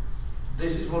is?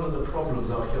 This is one of the problems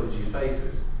archaeology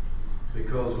faces,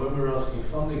 because when we're asking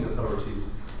funding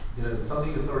authorities, the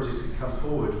funding authorities can come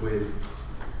forward with,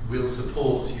 we'll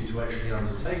support you to actually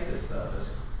undertake this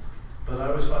service. But I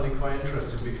always find it quite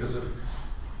interesting because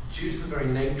due to the very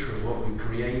nature of what we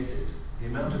created, the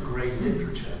amount of great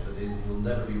literature that will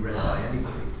never be read by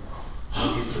anybody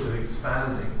is sort of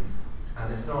expanding,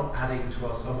 and it's not adding to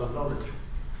our sum of knowledge.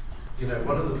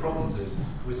 One of the problems is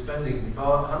we're spending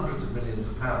hundreds of millions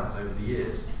of pounds over the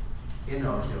years in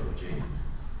archaeology,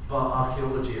 but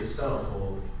archaeology itself,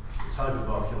 or the type of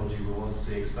archaeology we want to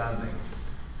see expanding,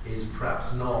 is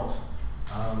perhaps not,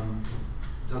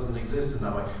 doesn't exist in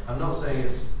that way. I'm not saying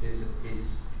it's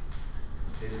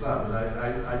that, but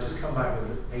I just come back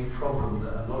with a problem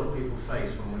that a lot of people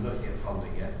face when we're looking at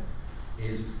funding it,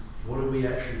 is what are we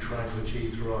actually trying to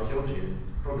achieve through archaeology?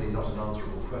 Probably not an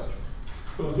answerable question.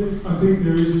 Well, I think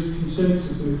there is a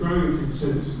consensus, and a growing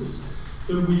consensus,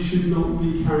 that we should not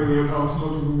be carrying out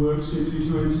archaeological work simply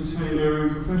to entertain our own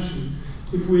profession.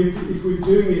 If we're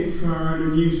doing it for our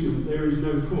own amusement, there is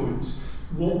no point.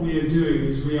 What we are doing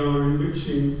is we are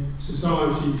enriching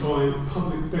society by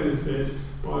public benefit,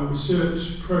 by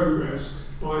research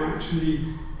progress, by actually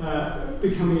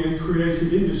becoming a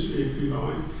creative industry, if you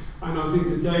like. And I think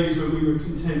the days when we were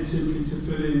content simply to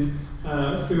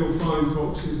fill fines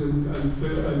boxes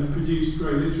and produce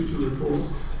great literature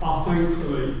reports are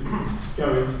thankfully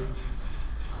going.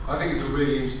 I think it's a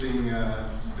really interesting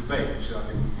debate, which I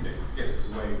think gets us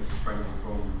away, frankly,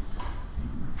 from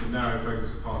the narrow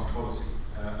focus of party policy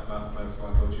about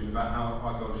archaeology, and about how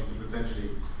archaeology could potentially,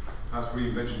 perhaps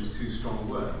reinvention is too strong a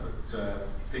word, but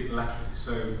think laterally.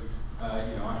 So,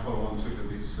 I follow on Twitter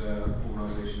this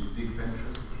organisation, Dig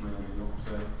Ventures, which may or may not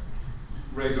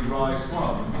raise a wry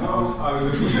smile. I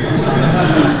was amused. Well,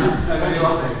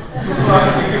 I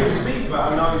couldn't speak about it. I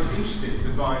mean, I was interested to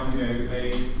find,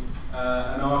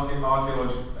 an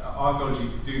archaeology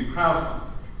doing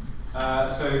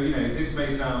crowdfunding. So, this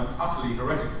may sound utterly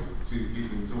heretical to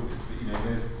people in this audience, but,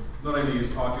 there's not only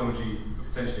is archaeology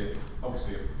potentially,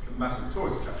 obviously, a massive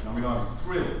tourist attraction. I mean, I was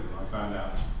thrilled when I found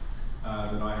out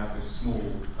that I had this small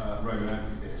Roman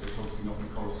amphitheatre, it's obviously not the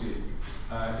Colosseum,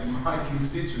 in my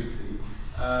constituency,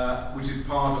 which is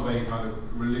part of a kind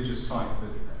of religious site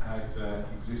that had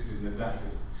existed and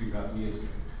adapted 2,000 years ago.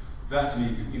 That to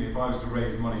me, if I was to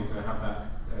raise money to have that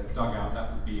dug out,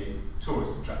 that would be a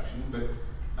tourist attraction, but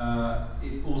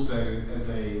it also,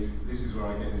 this is where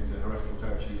I get into heretical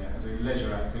territory now, as a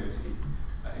leisure activity,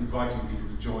 inviting people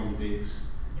to join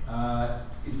digs,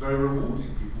 it's very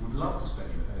rewarding. People would love to spend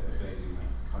a day doing that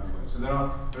kind of work. So there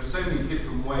are so many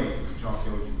different ways in which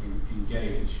archaeology can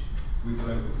engage with the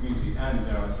local community and,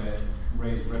 dare I say it,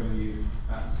 raise revenue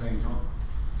at the same time.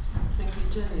 Thank you,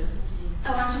 Jenny.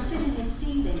 Oh, I'm just sitting here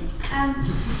seething.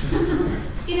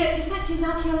 The fact is,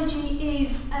 archaeology is,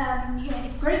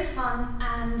 it's great fun,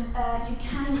 and you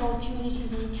can involve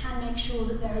communities, and you can make sure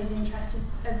that there is interest of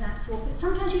that sort. But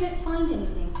sometimes you don't find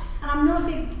anything. And I'm not a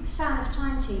big fan of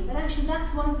time team, but actually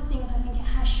that's one of the things I think it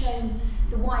has shown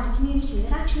the wider community,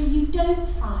 that actually you don't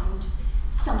find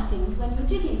something when you're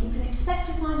digging. You can expect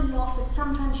to find a lot, but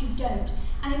sometimes you don't.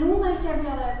 And in almost every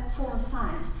other form of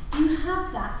science, you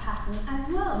have that pattern as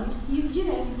well. You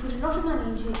put a lot of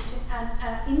money into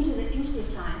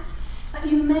this science, but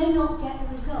you may not get the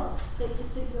results that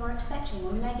you're expecting,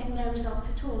 or you may get no results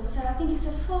at all. So I think it's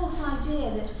a false idea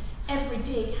that every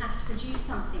dig has to produce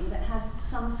something that has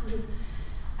some sort of,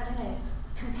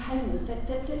 component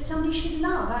that somebody should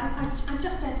love. I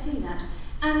just don't see that.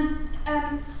 And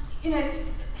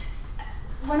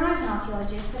when I was an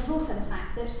archaeologist, there was also the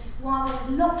fact that while there was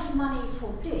lots of money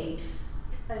for digs,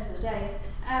 those are the days,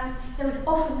 there was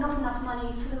often not enough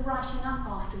money for the writing up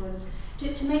afterwards,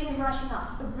 to make the writing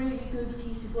up a really good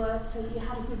piece of work so that you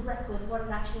had a good record of what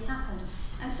had actually happened.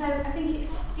 And so I think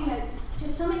it's, to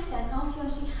some extent,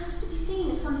 archaeology has to be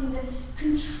seen as something that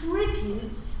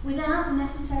contributes without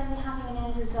necessarily having an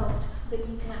end result that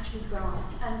you can actually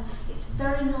grasp. And it's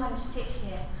very annoying to sit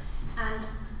here and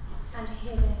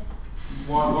hear this.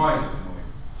 Why is it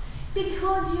annoying?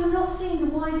 Because you're not seeing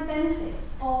the wider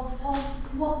benefits of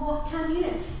what can,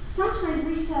 sometimes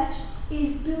research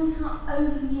is built up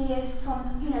over years from,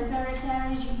 various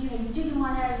areas. You dig in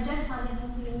one area, you don't find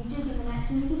anything, you dig in the next,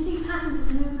 and you can see patterns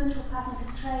of movement or patterns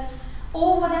of trade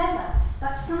or whatever,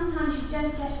 but sometimes you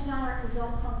don't get a direct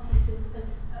result from a piece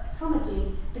from a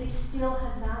dig, but it still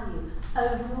has value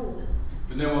overall.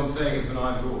 But no one's saying it's an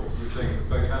either or, we're saying it's a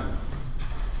both and.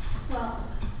 Well,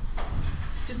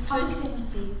 Just I'll just sit and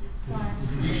see. Sorry.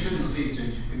 You shouldn't see it,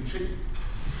 you should contribute.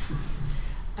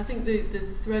 I think the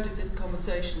thread of this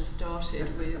conversation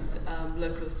started with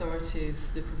local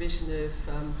authorities, the provision of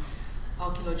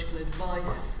archaeological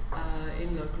advice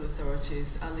in local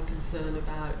authorities, and the concern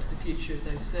about the future of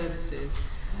those services.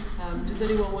 Does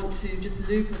anyone want to just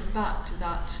loop us back to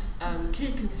that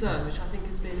key concern, which I think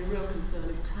has been a real concern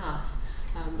of TAF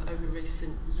over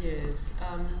recent years?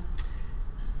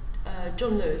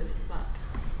 John Lewis, back.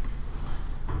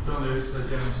 John Lewis, the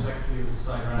General Secretary of the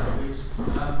SocAntiquaries.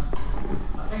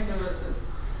 I think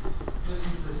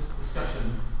listening to this discussion,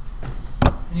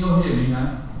 can you all hear me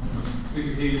now? We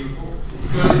could hear you before.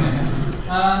 Good.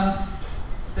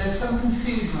 There's some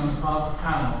confusion on the part of the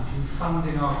panel between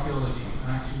funding archaeology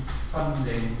and actually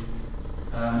funding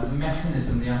the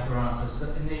mechanism, the apparatus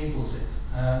that enables it.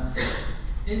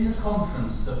 In the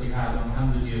conference that we had on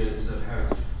 100 years of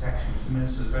heritage protection, which the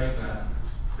Minister was very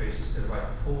gracious to write a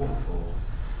forward for,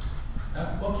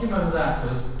 what came out of that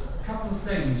was a couple of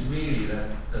things really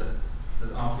that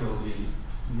archaeology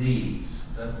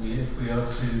needs, if we are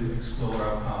to explore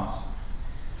our past.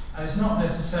 And it's not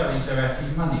necessarily directly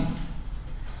money.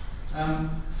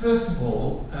 First of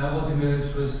all, what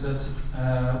emerged was that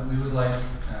we would like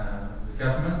the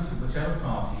government, whichever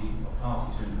party or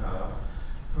parties in power,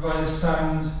 provide a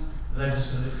sound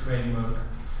legislative framework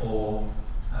for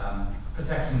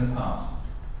protecting the past.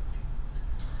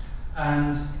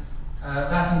 And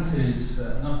that includes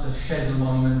not just scheduled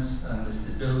monuments and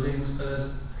listed buildings, but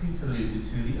as Peter alluded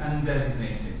to, the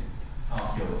undesignated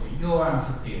archaeology, your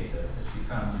amphitheatre that you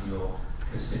found in your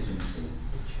constituency.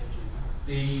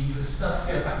 The stuff,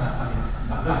 the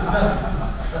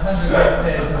 100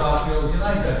 pairs of archaeology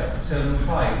I dug up, Terminal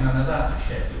 5, none of that was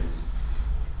scheduled.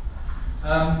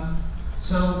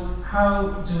 So how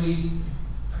do we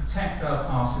protect our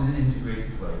past in an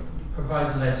integrated way?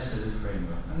 Provide a legislative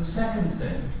framework. And the second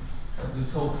thing that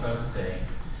we've talked about today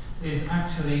is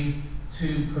actually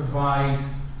to provide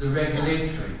the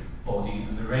regulatory body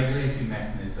and the regulatory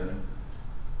mechanism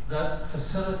that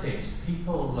facilitates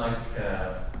people like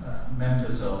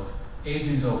members of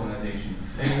Adrian's organisation,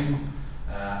 FAME,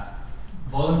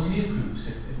 volunteer groups,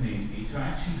 if needs be, to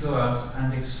actually go out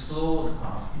and explore the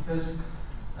past, because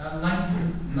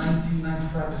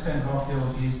 90-95% of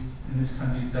archaeology in this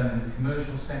country is done in the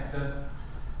commercial sector.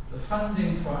 The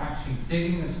funding for actually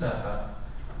digging the stuff up,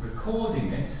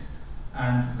 recording it,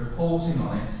 and reporting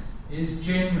on it is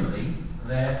generally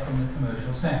there from the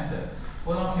commercial sector.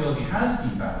 What archaeology has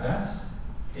been bad at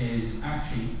is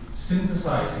actually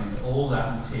synthesising all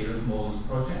that material from all those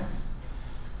projects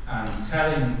and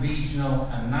telling regional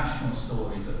and national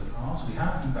stories of the past. We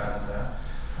have been bad at that.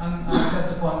 And I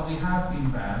said the point, we have been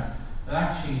bad at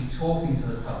actually talking to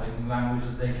the public in language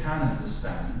that they can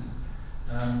understand,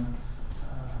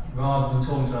 rather than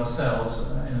talking to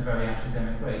ourselves in a very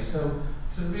academic way. So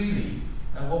really,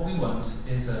 what we want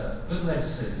is a good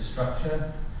legislative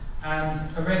structure and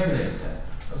a regulator.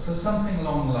 So something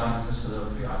along the lines of sort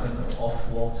of, I don't know,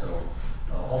 Ofwat or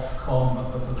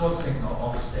Ofcom, but for God's sake, not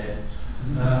Ofsted.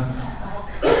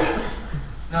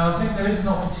 Now, I think there is an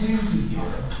opportunity here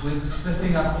with the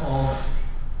splitting up of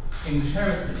English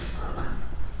heritage.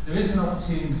 There is an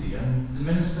opportunity, and the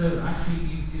Minister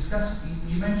actually,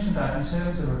 you mentioned that in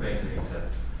terms of a regulator,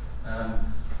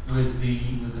 with the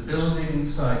building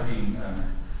side being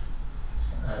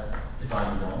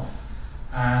divided off,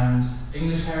 and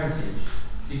English heritage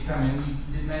becoming, you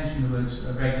did mention the words,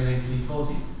 a regulatory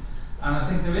body. And I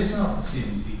think there is an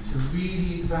opportunity to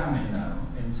really examine now,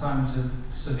 in times of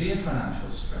severe financial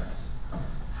stress,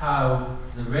 how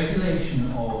the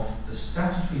regulation of the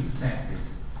statutory protected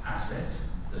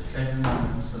assets, the scheduled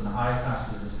monuments and the higher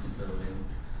classes of listed building,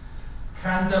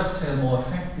 can dovetail more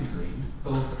effectively,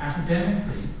 both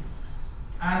academically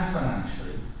and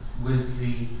financially, with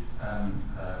the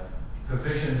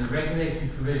provision, the regulatory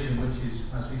provision, which is,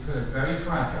 as we've heard, very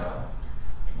fragile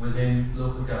within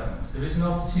local governments. There is an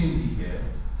opportunity here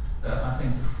that I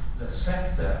think if the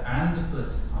sector and the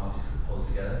political parties could pull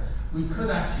together, we could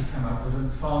actually come up with a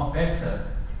far better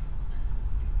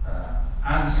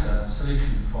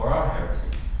solution for our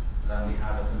heritage than we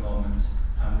have at the moment,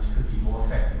 and which could be more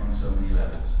effective on so many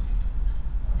levels.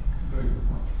 Very good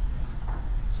point.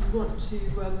 Do you want to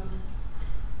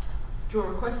draw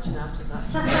a question out of that?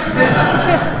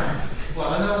 Well,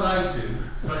 I know what I do,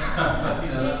 but you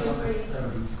know, that's not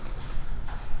necessarily.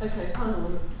 Okay, panel,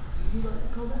 would you like to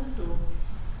comment, or?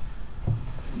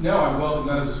 No, I welcome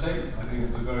that as a statement. I think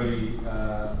it's a very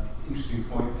interesting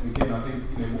point. And again, I think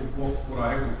what I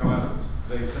hope will come out of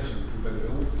today's session, which will benefit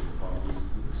all political parties, is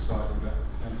that the Society of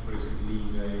Antiquaries could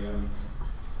lead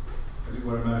as it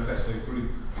were, a manifesto group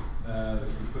that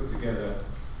could put together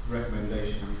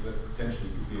recommendations that potentially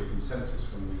could be a consensus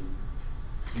from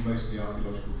most of the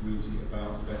archaeological community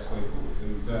about the best way forward.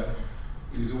 And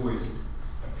it is always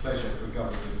a pleasure for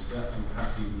governments and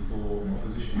perhaps even for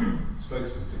opposition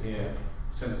spokesmen to hear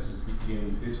sentences that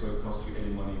begin, this won't cost you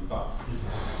any money, but.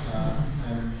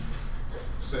 And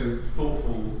so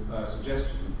thoughtful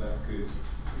suggestions that could,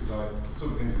 as I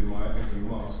sort of hinted in my opening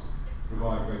remarks,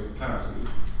 provide greater clarity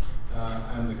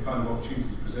and the kind of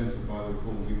opportunities presented by the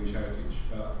reform of English heritage,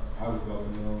 I would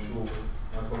welcome, and I'm sure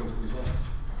my colleagues would as well.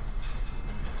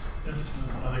 Yes,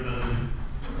 I think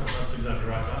that's exactly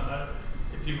right.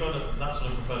 If you've got that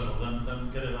sort of proposal,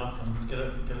 then get it up and get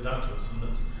it out to us, and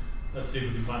let's see if we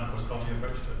can find a cross-party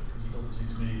approach to it, because it doesn't seem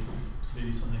to me to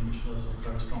be something which has a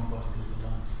very strong part of political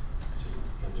lines.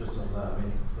 And just on that, I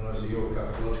mean, when I was at York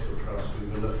Archaeological Trust, we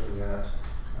were looking at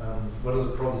one of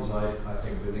the problems I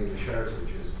think with English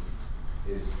heritage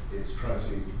is trying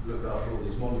to look after all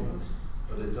these monuments,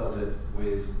 but it does it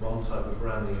with one type of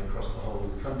branding across the whole of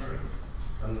the country.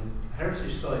 And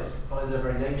heritage sites, by their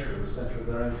very nature, are the centre of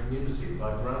their own community.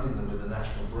 By branding them with a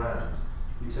national brand,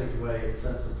 you take away its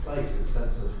sense of place, its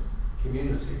sense of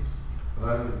community. And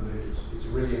I think that it's a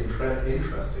really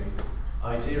interesting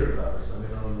idea about this. I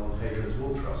mean, on Hadrian's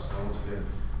Wall Trust, I want to go and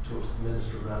talk to the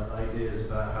Minister about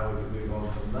ideas about how we can move on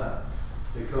from that.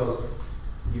 Because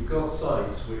you've got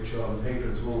sites which are on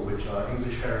Hadrian's Wall, which are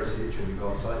English heritage, and you've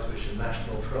got sites which are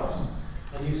National Trust,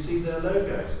 and you see their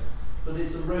logos. But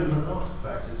it's a Roman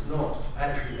artifact. It's not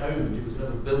actually owned. It was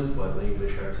never built by the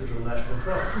English Heritage or National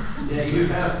Trust. Yeah, you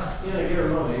have, you're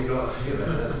wrong. You've got,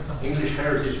 there's English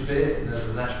Heritage bit and there's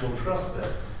a National Trust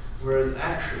bit. Whereas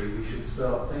actually, we should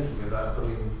start thinking about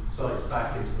putting sites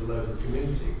back into the local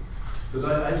community. Because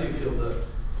I do feel that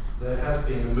there has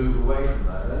been a move away from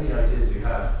that. And any ideas you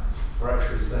have are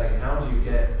actually saying, how do you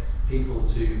get people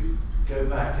to go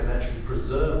back and actually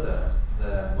preserve their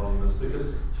their monuments,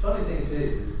 because the funny thing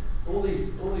is all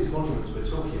these monuments we're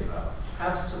talking about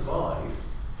have survived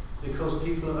because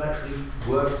people have actually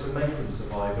worked to make them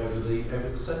survive over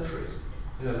the centuries.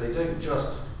 You know, they don't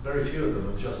just, very few of them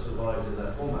have just survived in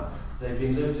their format. They've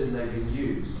been lived in, they've been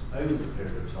used over the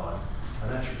period of time,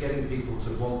 and actually getting people to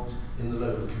want, in the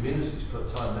local community, to put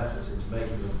time and effort into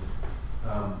making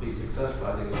them be successful,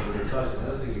 I think is really exciting.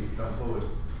 Another thing you could come forward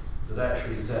that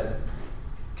actually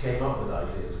came up with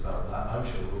ideas about that, I'm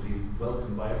sure will be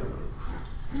welcomed by everybody.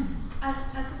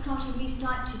 As the party least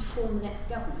likely to form the next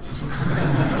government,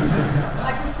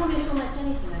 I can promise almost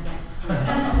anything, I guess. The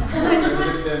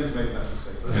Dems made that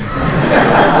mistake.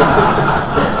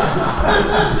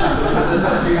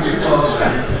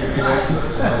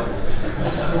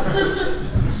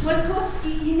 Well, of course,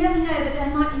 you never know, but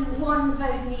there might be one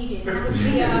vote needed. That would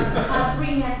be our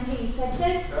Green MP, so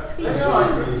don't be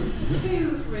too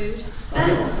rude.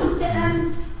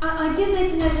 I did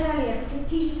make a note earlier, because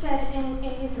Peter said in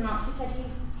his remarks, he said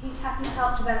he's happy to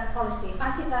help develop policy.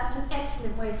 I think that's an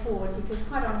excellent way forward, because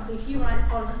quite honestly, if you write the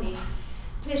policy,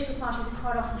 political parties are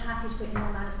quite often happy to put in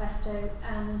their manifesto,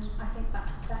 and I think that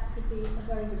could be a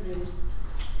very good ruse.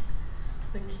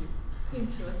 Thank you.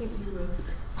 Peter, I think you were...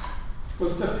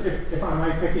 Well, just if I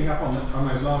may, picking up on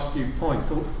those last few points.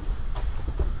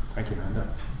 Thank you, Amanda.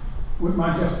 Would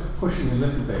mind just pushing a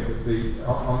little bit at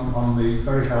on the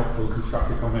very helpful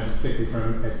constructive comments, particularly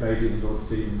from Ed Vaizey and Lord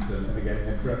Stevenson, and again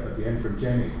at the end from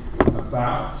Jenny,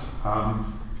 about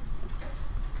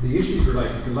the issues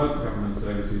related to local government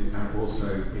services and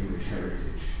also English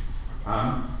heritage.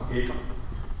 It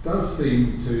does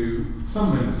seem to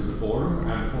some members of the forum,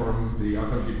 and the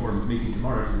Archaeology Forum is meeting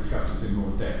tomorrow to discuss this in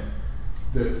more depth,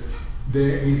 that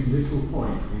there is little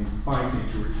point in fighting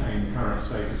to retain the current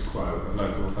status quo of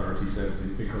local authority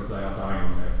services because they are dying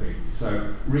on their feet.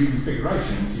 So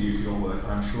reconfiguration, to use your word,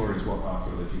 I'm sure is what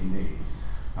archaeology needs.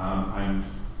 And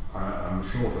I'm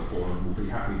sure the forum will be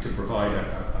happy to provide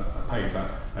a paper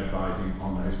advising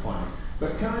on those points.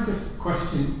 But can I just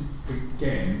question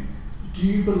again, do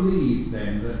you believe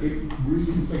then that if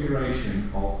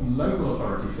reconfiguration of local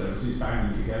authority services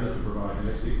banding together to provide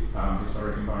holistic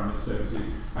historic environment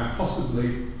services and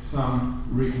possibly some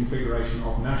reconfiguration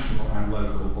of national and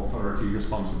local authority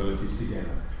responsibilities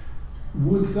together,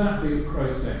 would that be a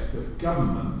process that a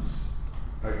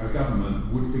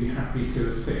government would be happy to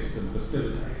assist and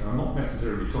facilitate? And I'm not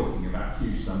necessarily talking about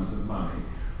huge sums of money,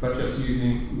 but just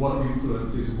using what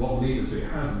influences and what levers it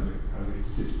has at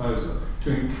its disposal to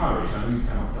encourage, I know you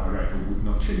cannot direct or would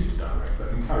not choose to direct, but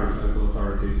encourage local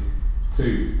authorities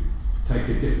to take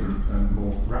a different and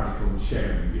more radical and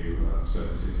sharing view of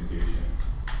services in future.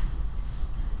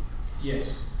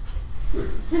 Yes. Good.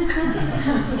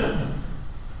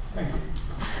 Thank you.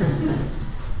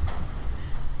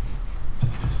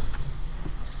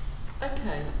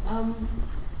 Okay,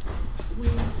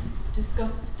 we've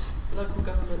discussed local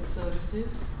government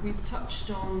services, we've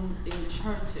touched on English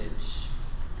heritage.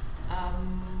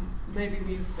 Maybe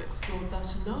we've explored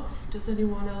that enough. Does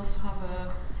anyone else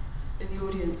in the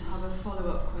audience have a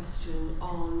follow-up question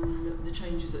on the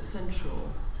changes at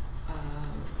Central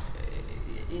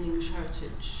in English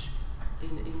heritage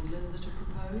in England that are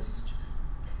proposed?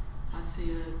 I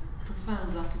see a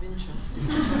profound lack of interest in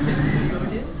the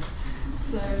audience.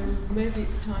 So maybe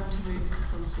it's time to move to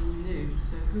something new.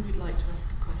 So who would like to ask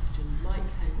a question?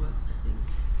 Mike Heyworth, I think.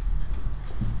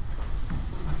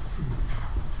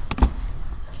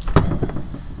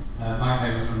 Mike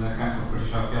Heyworth from the Council of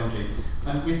British Archaeology.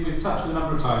 And we've touched a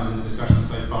number of times in the discussion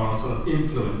so far on sort of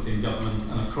influence in government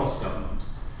and across government.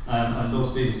 And Lord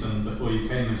Stevenson, before you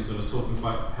came, Minister, was talking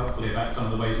quite helpfully about some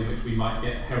of the ways in which we might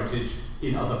get heritage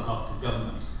in other parts of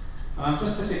government. And I'm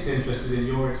just particularly interested in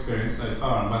your experience so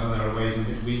far and whether there are ways in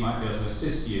which we might be able to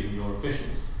assist you and your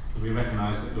officials. We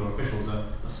recognise that your officials are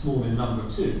small in number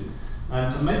too,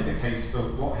 to make the case for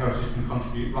what heritage can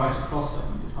contribute right across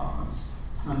government departments.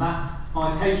 And that,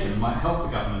 on occasion, might help the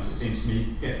government, it seems to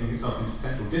me, getting itself into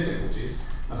potential difficulties,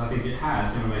 as I think it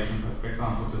has in relation, for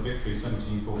example, to Victory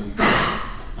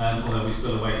 1744, although we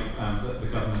still await the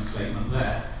government statement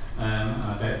there.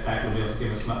 I doubt you'll be able to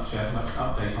give us much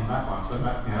update on that one. So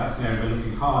that's an area we're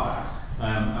looking hard at,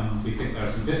 and we think there are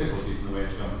some difficulties in the way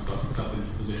the government's got itself into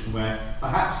a position where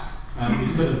perhaps we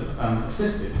could have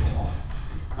assisted more.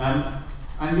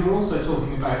 And you were also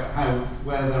talking about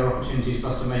where there are opportunities for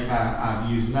us to make our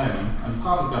views known, and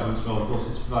part of government's role, of course,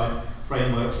 is to provide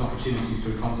frameworks and opportunities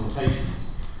through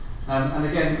consultations. And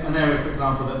again, an area, for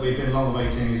example, that we've been long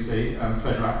awaiting is the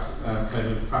Treasure Act Code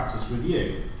of Practice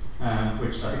Review,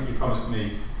 which I think you promised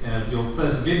me your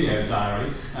first video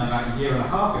diary about a year and a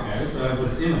half ago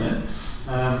was imminent.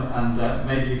 and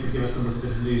maybe you could give us a little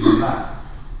bit of news on that.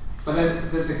 But then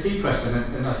the key question,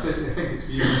 and I think it's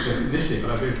for you initially,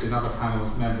 but I've moved to another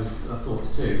panel's members'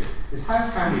 thoughts too, is how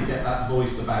can we get that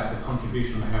voice about the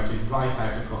contribution of heritage right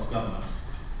out across government?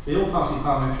 The All-Party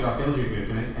Parliamentary Archaeology Group,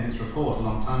 in its report a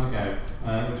long time ago,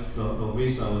 which Lord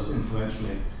Redesdale was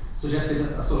influentially, suggested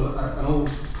a sort of an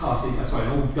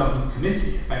all-government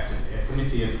committee, effectively, a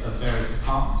committee of various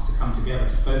departments to come together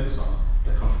to focus on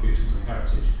the contributions of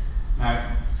heritage.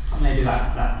 Now, maybe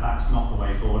that's not the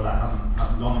way forward, that hasn't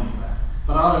gone anywhere.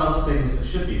 But are there other things that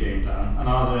should be being done, and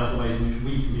are there other ways in which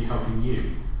we can be helping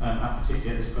you,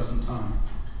 particularly at this present time?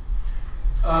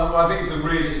 Well, I think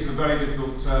it's a very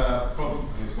difficult problem.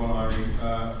 It's one I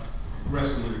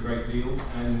wrestle with a great deal,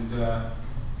 and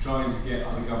trying to get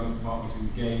other government departments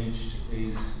engaged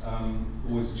is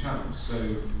always a challenge. So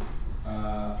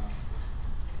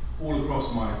all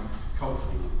across my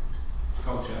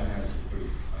culture and heritage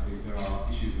brief, I think there are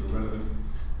issues that are relevant: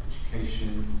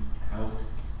 education, health,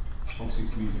 policy,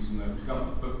 communities and local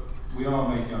government. But we are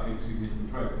making, I think,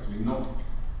 significant progress. We're not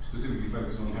specifically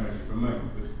focused on heritage for a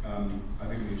moment, but I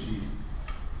think we achieved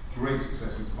great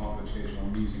success with the Department of Education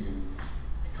on music and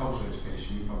cultural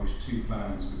education. We published 2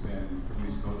 plans with them for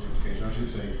music and cultural education. I should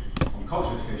say, on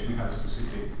cultural education, we had a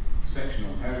specific section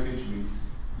on heritage. We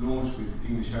launched with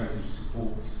English Heritage to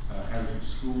support heritage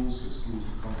schools, so schools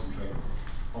to concentrate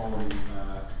on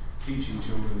teaching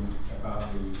children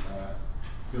about the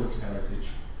built heritage.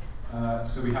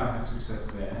 So we have had success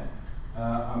there.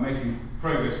 I'm making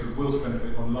progress for the Will's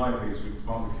benefit on libraries with the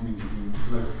Department of Communities and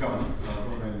Local Government, so I've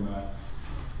got them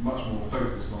much more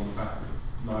focused on the fact that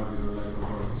libraries are a local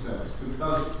authority service.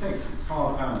 But it's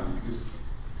hard pounding because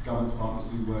government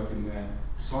departments do work in their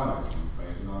silos, I'm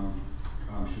afraid, and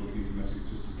I'm sure these messages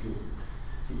just as good.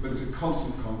 But it's a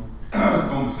constant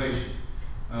conversation,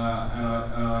 and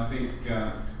I think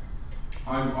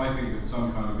I think that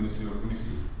some kind of ministerial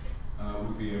committee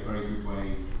would be a very good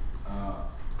way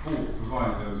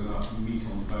provided there was enough meat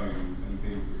on the bone and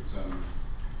things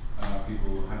that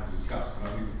people had to discuss. But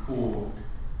I think the core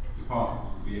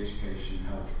department would be education,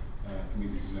 health,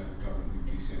 communities and local government, and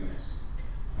DCMS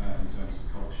in terms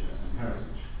of culture and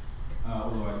heritage.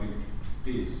 Although I think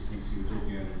this, since you were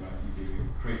talking earlier about you being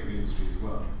a creative industry as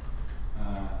well,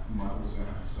 might also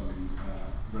have some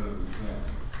relevance there.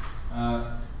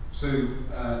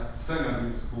 Certainly I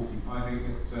think it's important. I think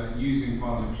that using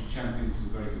parliamentary champions is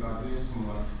a very good idea.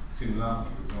 Someone like Tim Loudon,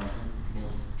 for example,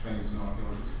 was trained as an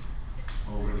archaeologist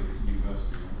already at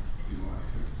university, be more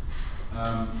accurate.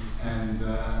 And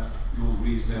Lord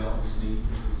Redesdale, obviously,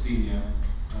 is the senior,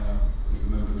 is a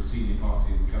member of the senior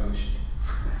party in the coalition.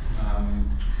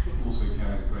 Also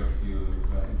carries a great deal of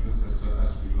influence, as to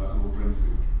people like Lord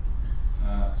Brimfield.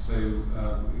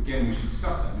 Again, we should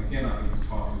discuss that. And again, I think it's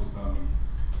part of the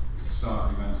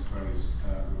Society of Antiquaries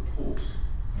report,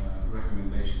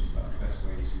 recommendations about the best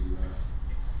way to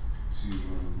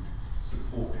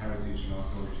support heritage and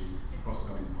archaeology across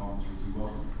government departments would be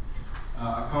welcome.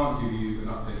 I can't give you an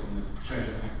update on the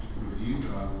Treasure Act review,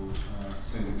 but I will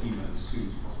send an email as soon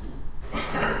as possible.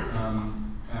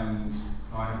 And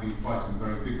I have been fighting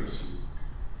very vigorously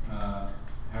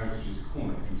Heritage's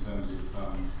corner in terms of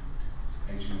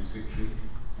HMS Victory,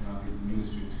 and I think the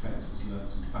Ministry of Defence has learned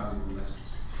some valuable lessons.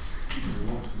 So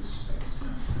watch this space.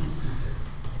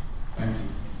 Thank you.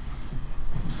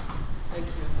 Thank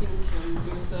you. I think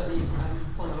we'll certainly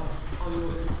follow up on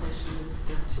your invitation,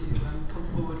 Minister, to come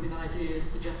forward with ideas,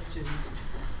 suggestions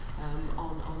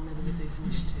on many of these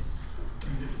initiatives.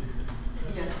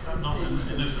 Yes. I'm not in no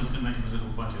sense going to make a political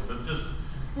budget, but just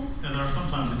there are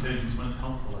sometimes occasions when it's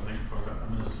helpful, I think, for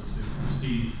a minister to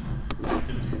receive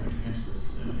activity looking into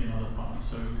this in other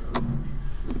parts. So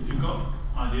if you've got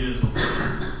ideas or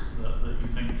questions that you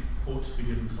think ought to be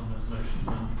given some resolution,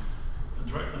 then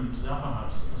direct them to the upper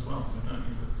house as well. We have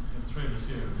 3 of us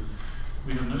here.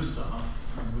 We have no staff,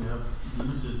 and we have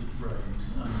limited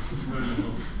brains, and very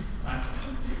little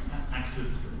active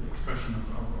expression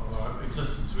of our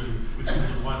existence, really, which is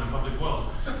the wider public world.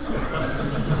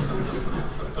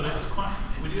 But it's quite.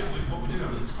 What we do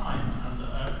have is time, and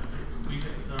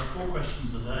there are 4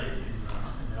 questions a day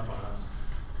in the upper house.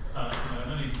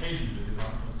 And only occasionally do the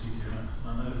article of DCMS, and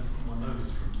I know one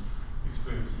knows from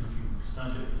experience that if you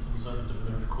stand here, there's some servant over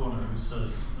there in the corner who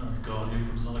says, "Oh God, here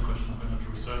comes another question I'm going to have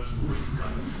to research."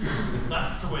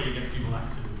 That's the way you get people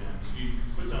active again. If you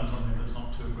put down something that's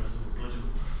not too aggressive or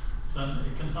political, then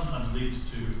it can sometimes lead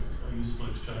to a useful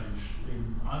exchange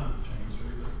in either of the chambers,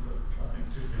 really, but I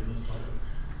think particularly in this topic,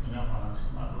 in our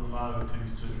house, and that will allow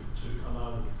things to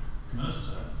allow the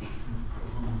Minister,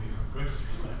 for whom we have greatest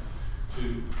respect,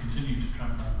 to continue to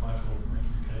tramp down Whitehall,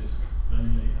 making the case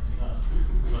splendidly as he does.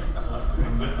 But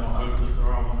I'm a bit more hope that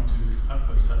there are one or two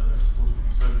outposts out there supporting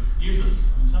him. So use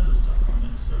us and send us stuff.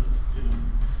 And it's, you know,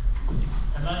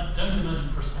 and don't imagine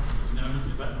for a second that we know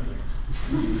anything about everything.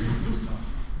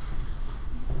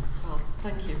 Well,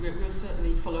 thank you. We'll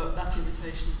certainly follow up that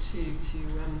invitation to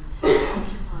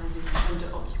occupied and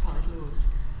under-occupied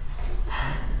lords.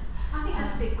 I think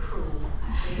that's a bit cruel,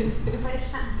 actually.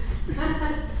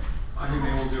 I think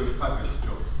they all do a fabulous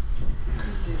job.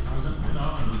 I was in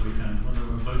Ireland the weekend when they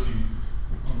were voting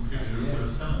on the future of the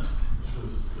Senate, which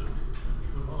was a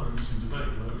rather interesting debate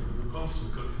where the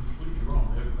pollsters got completely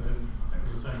wrong. I think they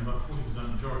were saying about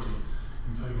 40% majority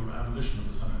in favour of abolition of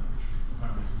the Senate, which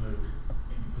apparently has no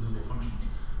visible function.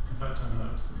 In fact, turned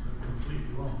out that they're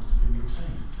completely wrong. It's been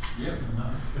retained. Yep. And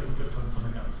now we've got to find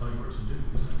something outside for it to do.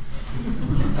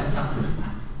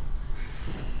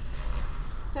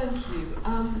 Thank you.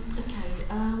 Okay,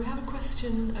 we have a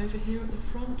question over here at the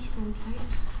front from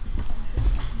Kate.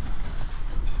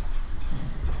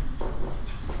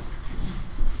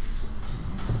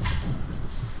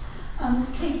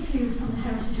 Kate Pugh from the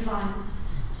Heritage Alliance.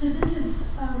 So this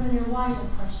is really a wider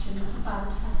question about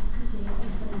advocacy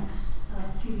over the next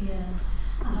few years.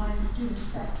 And I do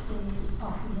respect the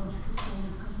Archaeological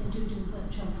Forum because they do a great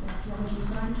job for archaeology,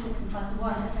 but I'm talking about the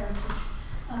wider heritage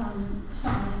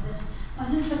side of this. I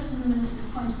was interested in the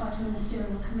Minister's point about a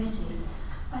ministerial committee.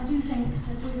 I do think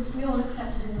that we all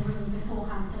accepted in the room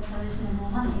beforehand that there is no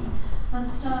more money, but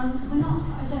we're not,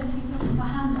 I don't think, looking for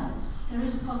handouts. There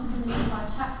is a possibility by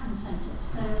tax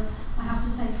incentives, though I have to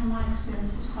say from my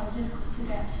experience it's quite difficult to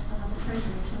get the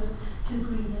Treasury to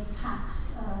agree that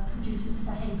tax produces a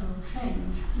behavioural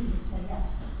change. We would say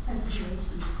yes, but over the 18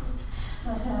 could,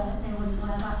 but they wouldn't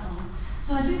wear that long.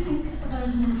 So I do think there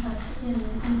is an interest in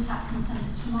tax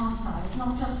incentives from our side,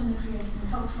 not just in the creative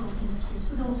and cultural industries,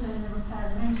 but also in the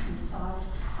repair and maintenance side,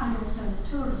 and also in the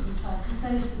tourism side, because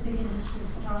those are the big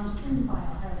industries that are underpinned by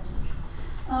our heritage.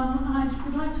 And I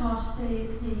would like to ask the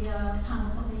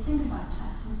panel what they think about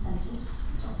tax incentives.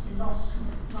 It's obviously lost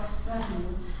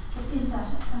revenue, but is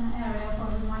that an area where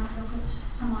we might look at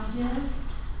some ideas?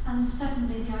 And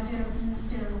secondly, the idea of the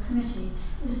ministerial committee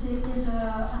is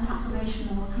an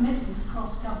affirmation or a commitment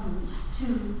across government to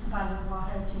the value of our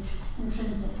heritage,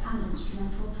 intrinsic and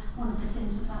instrumental, one of the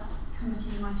things that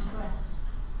committee might address.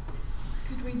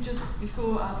 Could we just,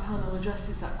 before our panel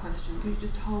addresses that question, could you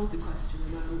just hold the question a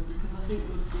moment, because I think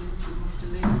Lord Stevenson has to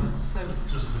leave us. So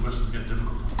just the questions get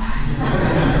difficult. I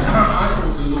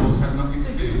thought the laws had nothing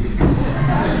to do with it. Could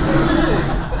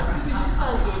we just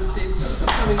thank Lord Stevenson for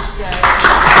coming today?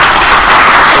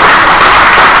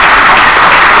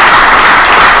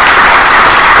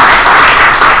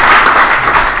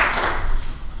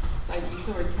 Thank you.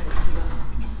 Sorry, Kate, for that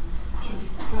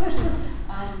introduction.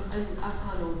 And our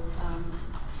panel.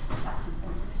 Tax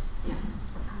incentives. Yeah.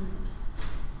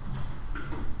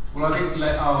 Well, I think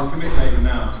I'll commit David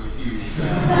now to a huge,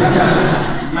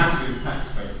 massive tax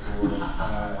break for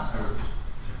heritage.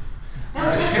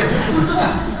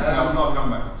 I'll come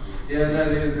back. Yeah, no,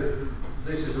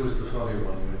 this is always the funny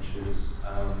one, which is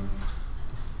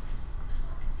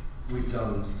we've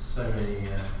done so many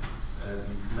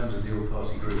members of the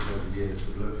all-party group over the years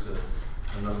have looked at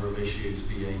a number of issues,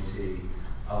 VAT,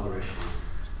 other issues.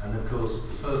 And of course,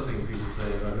 the first thing people say,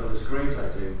 I've got this great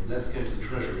idea, let's go to the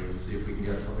Treasury and see if we can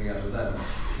get something out of them.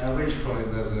 At which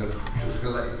point there's a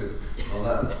collective, well,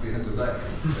 that's the end of that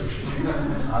conversation.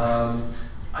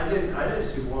 I don't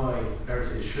see why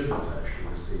heritage shouldn't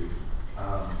actually receive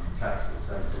tax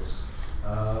incentives,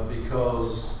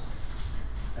 because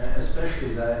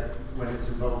especially that when it's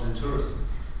involved in tourism,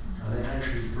 and it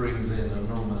actually brings in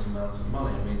enormous amounts of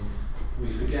money. I mean, we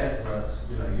forget that,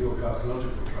 York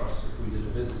Archaeological Trust, if we did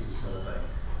a visitor survey,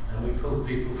 and we pulled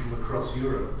people from across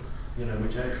Europe,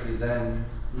 which actually then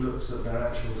looks at their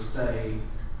actual stay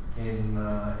in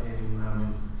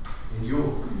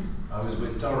York. I was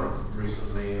with Durham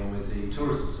recently and with the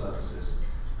tourism services,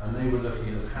 and they were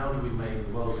looking at how do we make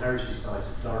the World Heritage Site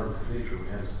of Durham Cathedral. We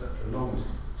had a long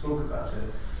talk about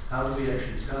it. How do we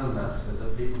actually turn that so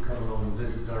that people come along and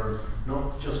visit Durham,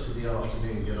 not just for the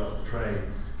afternoon, get off the train,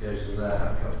 go to there,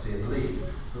 have a cup of tea and leave,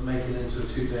 but make it into a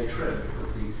 2-day trip,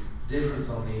 because the difference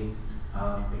on the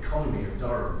economy of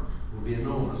Durham will be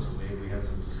enormous, and we had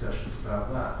some discussions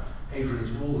about that.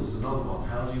 Hadrian's Wall is another one.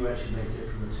 How do you actually make it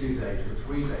from a 2-day to a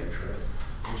 3-day trip,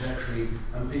 which actually,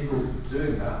 and people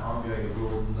doing that aren't going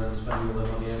abroad and then spending all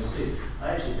their money overseas. I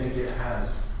actually think it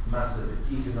has massive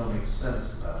economic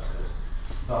sense about it,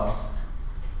 but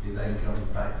you then come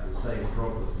back to the same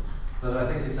problem. But I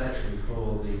think it's actually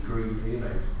for the group,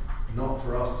 not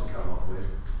for us to come up with,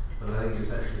 but I think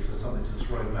it's actually for something to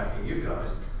throw back at you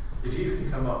guys, if you can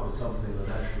come up with something that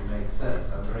actually makes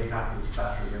sense, I'm very happy to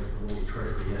batter against the wall of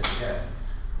Treasury yet again.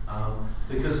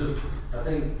 Because of, I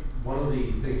think one of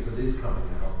the things that is coming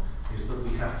out is that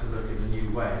we have to look in a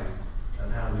new way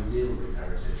and how we deal with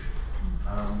heritage.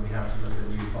 We have to look at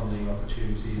new funding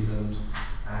opportunities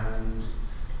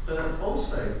but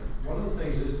also one of the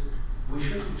things is we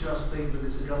shouldn't just think that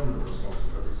it's a government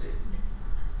responsibility,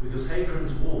 because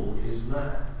Hadrian's Wall is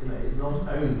not, is not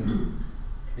owned.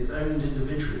 It's owned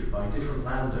individually by different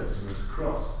landowners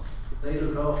across. They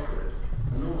look after it.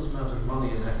 An enormous amount of money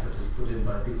and effort is put in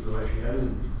by people who actually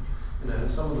own. And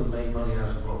some of them make money out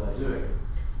of what they're doing.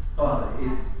 But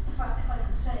if I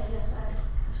could say, yes, I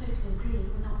totally agree.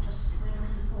 We're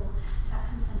looking for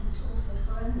tax incentives also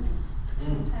for owners to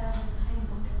retain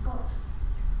what they've got.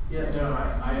 Yeah, no,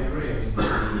 I agree. I mean, the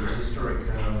Historic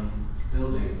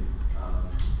Building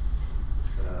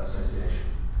Association,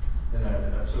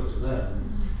 I've talked to them.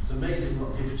 It's amazing what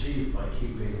they've achieved by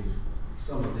keeping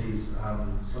some of these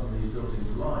buildings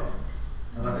alive.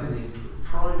 And I think the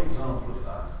prime example of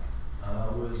that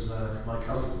was my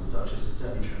cousin, the Duchess of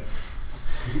Devonshire,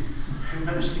 who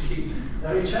managed to keep.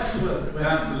 I mean, Chatsworth.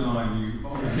 That's a line you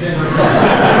often hear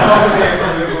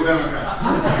from the Liberal Democrat.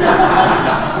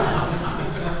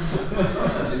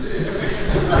 Sometimes you do.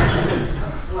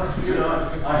 Well,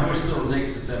 I always thought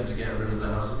Nick's attempt to get rid of the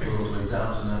House of Lords when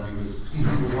Downton Abbey was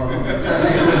number one.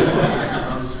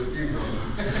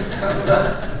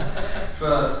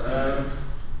 But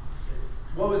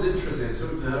what was interesting, I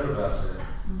talked to her about it.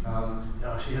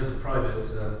 She has a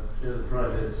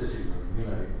private sitting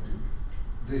room.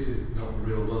 This is not the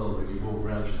real world when you walk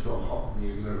around. She's got hot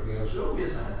news and everything else. Oh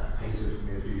yes, I had that painted for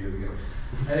me a few years ago.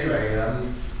 Anyway,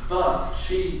 but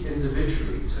she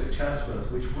individually took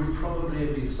Chatsworth, which would probably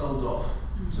have been sold off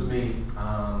to meet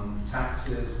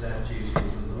taxes, death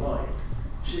duties, and the like.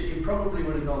 It probably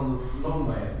would have gone a long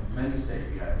way at men's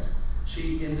daily out.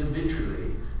 She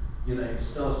individually,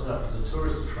 started up as a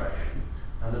tourist attraction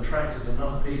and attracted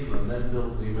enough people, and then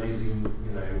built the amazing,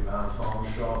 farm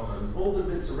shop and all the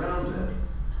bits around it,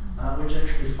 which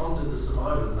actually funded the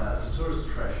survival of that as a tourist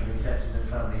attraction and kept it in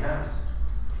family hands.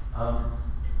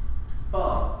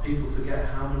 But people forget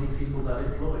how many people that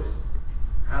employs,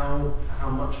 how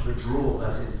much of a draw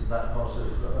that is to that part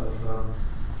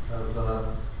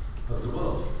of the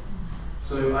world.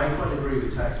 So I quite agree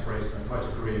with tax breaks, and I quite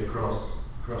agree across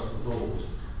the board.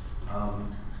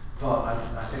 But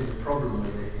I think the problem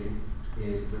with it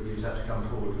is that you'd have to come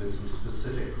forward with some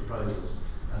specific proposals,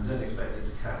 and don't expect it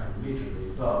to happen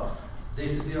immediately. But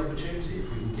this is the opportunity.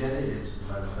 If we can get it into the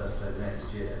manifesto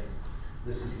next year,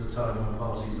 this is the time when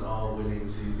parties are willing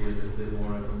to be a little bit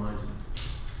more open-minded.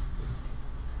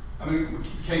 I mean,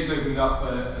 Kate's opened up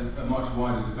a much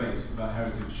wider debate about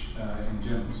heritage in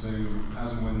general. So,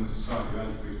 as and when the Society of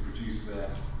Antiquaries produce their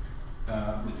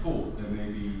report, there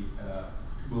may be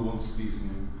we'll want to see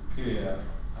some clear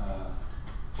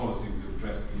policies that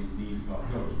address the needs of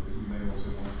archaeology, but you may also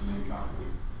want to link up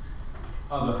with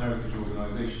other heritage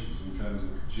organisations in terms of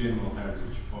general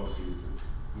heritage policies that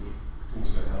would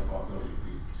also help archaeology, if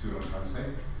you see what I'm trying to say.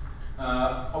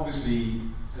 Obviously,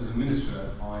 as a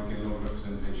minister, I get a lot of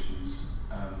representations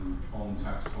on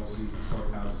tax policy. The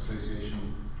Historic Houses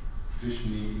Association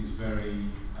traditionally is very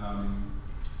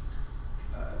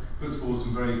puts forward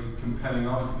some very compelling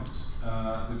arguments.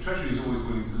 The Treasury is always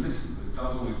willing to listen, but it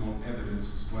does always want evidence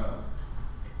as well.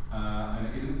 And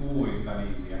it isn't always that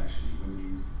easy, actually, when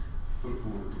you put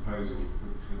forward a proposal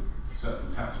for certain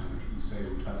tax rules that you say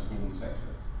will transform the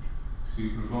sector, to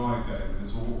provide that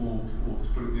evidence, or to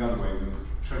put it the other way, when the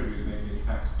Treasury is making a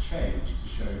tax change to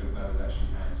show that that has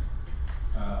actually had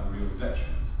a real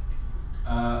detriment.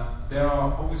 There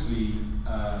are obviously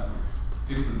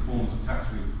different forms of tax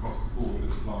relief across the board that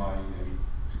apply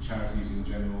to charities in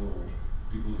general, or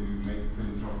people who make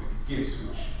philanthropic gifts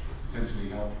which potentially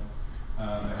help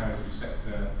the heritage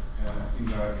sector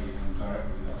indirectly and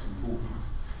directly. That's important.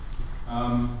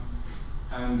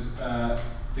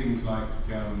 Things like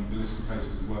the list of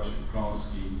places of worship grant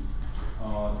scheme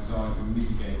are designed to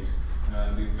mitigate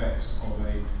the effects of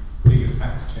a bigger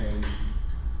tax change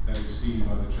that is seen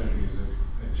by the Treasury as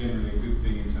generally a good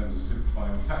thing in terms of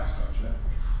simplifying the tax structure.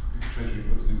 The Treasury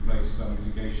puts in place some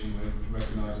mitigation when it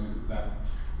recognises that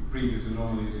the previous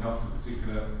anomaly has helped a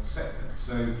particular sector.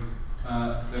 So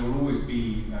there will always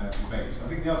be debates. I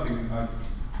think the other thing I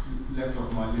left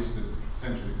off my list of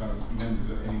potential kind of members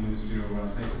of any ministerial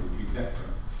round table would be DEFRA.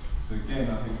 So again,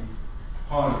 I think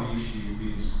part of the issue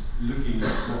is looking at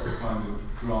what kind of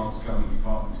grants government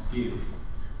departments give,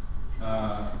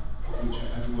 which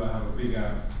as it were have a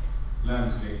bigger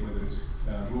landscape, whether it's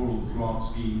rural grant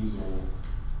schemes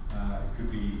or It could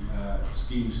be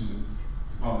schemes from the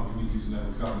Department of Communities and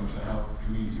Local Government to help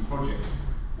community projects,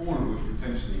 all of which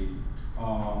potentially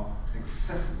are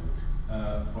accessible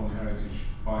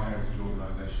by heritage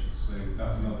organisations. So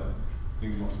that's another thing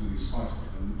we want to lose sight of,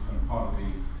 and part of the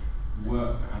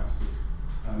work perhaps that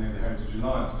I know the Heritage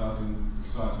Alliance does, and the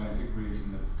Society of Antiquaries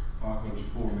and the Archaeology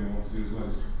Forum may want to do as well,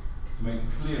 is to make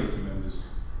clearer to members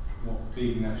what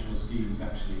big national schemes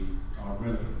actually are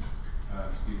relevant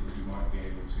to people who might be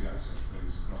able to access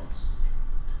those grants.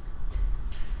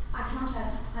 I can't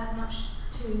add much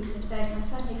to the debate, and I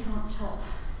certainly can't top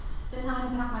the line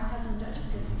about my cousin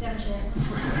Duchess of Devonshire.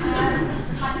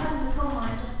 My cousin the coal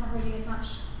miner doesn't have really as much,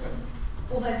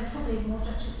 although there's probably more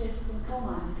duchesses than coal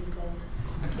miners these days.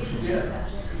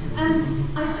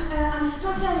 I'm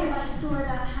struck earlier by the story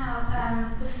about how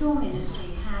the film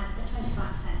industry has a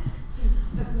 25%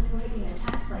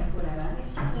 tax break or whatever. And it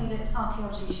struck me that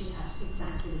archaeology should have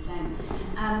exactly the same,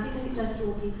 because it does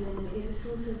draw people in, and it is a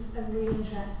source of real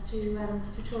interest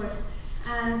to tourists.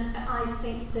 And I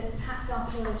think that perhaps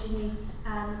archaeology needs,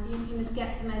 you must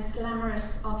get the most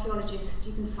glamorous archaeologist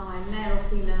you can find, male or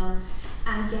female,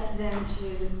 and get them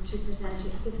to present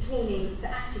it, because clearly the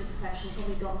acting profession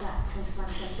probably got that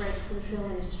 25% break for the film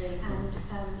industry, and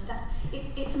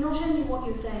it's not only what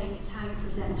you're saying, it's how you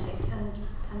present it,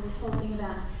 and this whole thing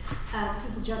about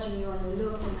people judging you on your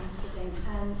look and that sort of thing,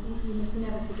 you must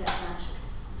never forget that.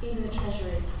 Even the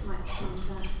Treasury might succumb to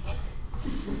that.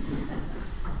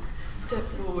 Step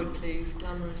forward, please,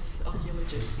 glamorous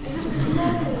archaeologists.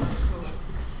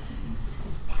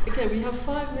 Okay, we have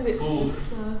 5 minutes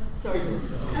of... sorry.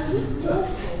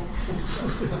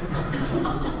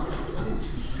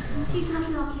 He's not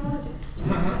an archaeologist.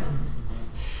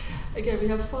 Okay, we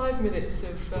have 5 minutes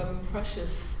of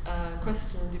precious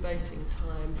question and debating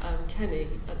time. Kenny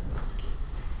at the back.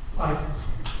 Hi.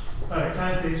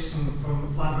 Kenneth Davidson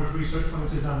from Landbridge Research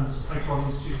Limited and Icon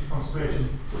Institute for Conservation.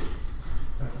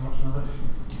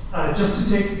 Just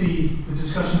to take the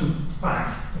discussion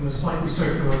back in a slightly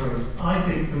circular way, I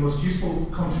think the most useful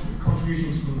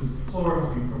contributions from the floor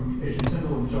have been from Adrian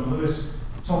Tyndall and John Lewis,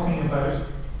 talking about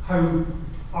how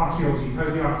archaeology, how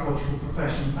the archaeological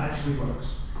profession actually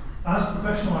works. As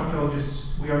professional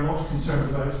archaeologists, we are not concerned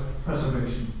about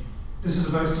preservation. This is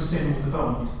about sustainable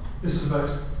development. This is about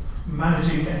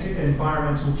managing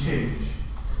environmental change.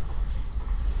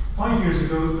 5 years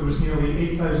ago, there was nearly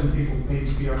 8,000 people paid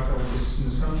to be archaeologists in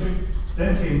this country.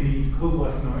 Then came the global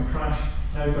economic crash.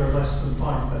 Now there are less than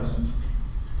 5,000.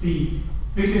 The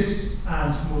biggest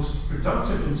and most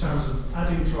productive in terms of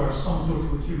adding to our sum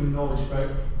total of human knowledge about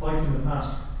life in the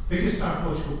past, biggest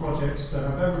archaeological projects that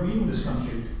have ever been in this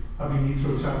country have been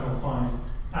Heathrow Terminal 5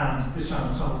 and the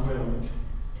Channel Tunnel Railway.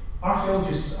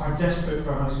 Archaeologists are desperate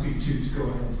for high-speed tube to go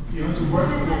ahead. The amount of work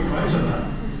that will come out of that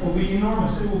will be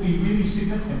enormous. It will be really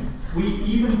significant. We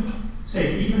even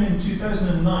in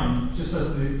 2009, just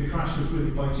as the crash was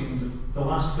really biting, the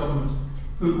last government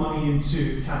put money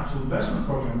into capital investment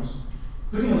programs,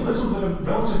 putting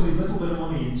relatively little bit of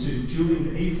money into dueling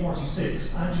the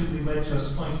A46 actually led to a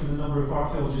spike in the number of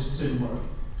archaeologists in work.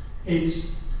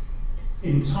 It's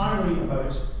entirely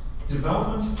about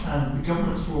development, and the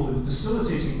government's role in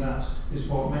facilitating that is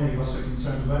what many of us are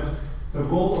concerned about. The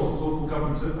role of local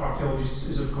government archaeologists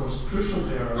is of course crucial.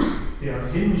 They are a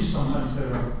hinge, sometimes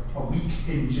they're a weak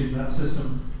hinge in that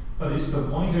system, but it's the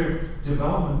wider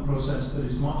development process that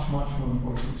is much, much more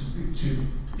important to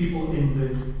people in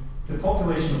the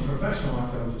population of professional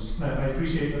archaeologists. Now, I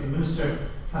appreciate that the Minister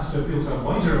has to appeal to a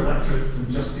wider electorate than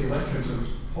just the electorate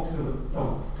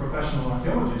of professional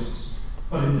archaeologists,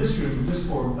 but in this room, in this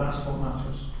forum, that's what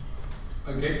matters.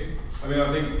 Okay, I mean,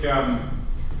 I think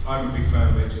I'm a big fan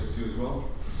of HS2 as well,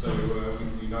 so we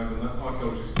can unite on that.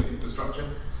 Archaeologists for infrastructure.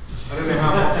 I don't know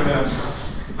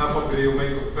how popular you'll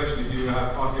make the profession if you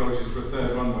have archaeologists for a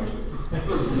third runway. I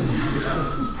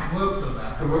worked on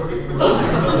that.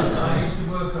 I used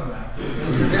to work on that.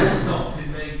 It stopped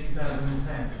in May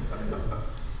 2010.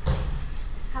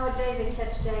 Howard Davis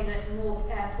said today that more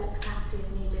airport capacity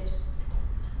is needed.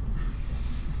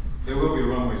 There will be a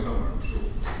runway somewhere, I'm sure.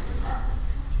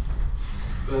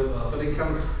 But it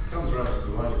comes around to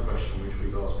the wider question which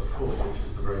we've asked before, which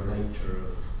is the very nature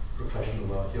of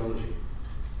professional archaeology.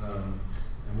 And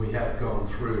we have gone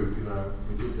through,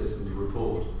 we did this in the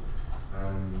report,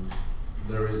 and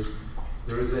there is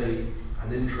an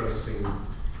interesting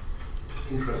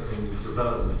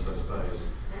development, I suppose,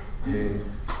 in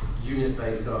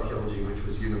unit-based archaeology, which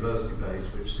was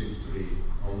university-based, which seems to be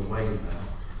on the wane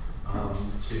now,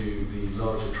 to the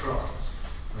larger trusts.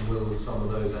 And will some of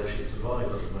those actually survive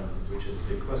at the moment, which is a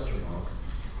big question mark.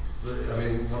 But, I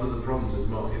mean, one of the problems is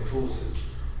market forces.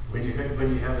 when you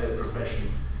have a profession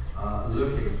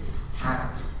looking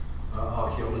at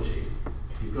archaeology,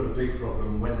 you've got a big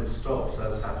problem when it stops,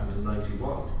 as happened in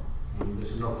 '91. And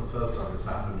this is not the first time it's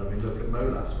happened. I mean, look at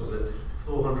Molas. Was it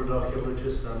 400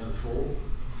 archaeologists down to 4?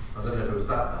 I don't know if it was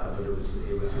that bad, but it was the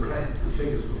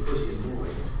figures were pretty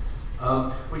appalling,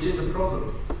 which is a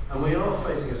problem. And we are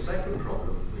facing a second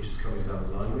problem, which is coming down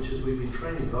the line, which is we've been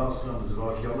training vast numbers of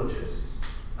archaeologists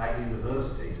at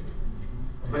university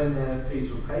when their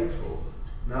fees were paid for.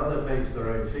 Now they're paid for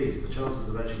their own fees. The chances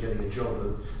of actually getting a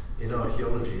job in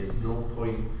archaeology is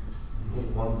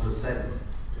 0.1%.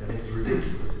 And it's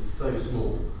ridiculous. It's so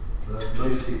small that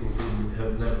most people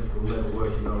will never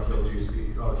work in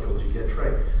archaeology get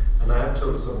trained. And I have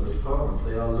told some of the departments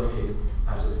they are looking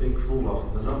at a big fall off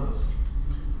in the numbers.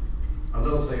 I'm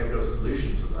not saying I've got a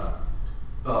solution to that,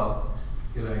 but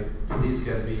you know, it is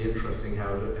going to be interesting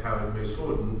how it moves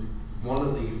forward. And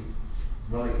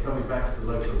coming back to the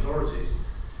local authorities,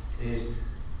 is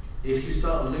if you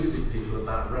start losing people at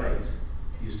that rate,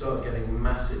 you start getting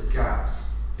massive gaps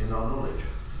in our knowledge.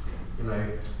 You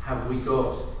know, have we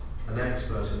got an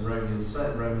expert in Roman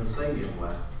Samian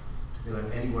ware? You know,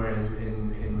 anywhere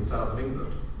in the south of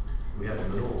England, we have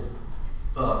in the north.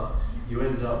 But you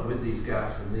end up with these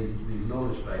gaps and these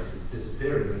knowledge bases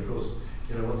disappearing. And of course,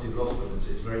 you know, once you've lost them,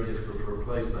 it's very difficult to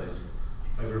replace those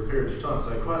over a period of time.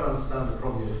 So I quite understand the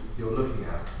problem you're looking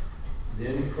at. The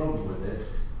only problem with it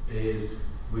is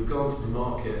we've gone to the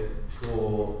market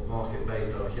for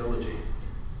market-based archaeology,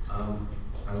 and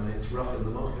it's rough in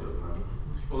the market at the moment.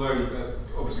 Although,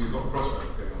 obviously we've got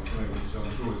Crossroad going on at the moment, which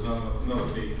I'm sure is another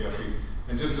big thing.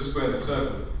 And just to square the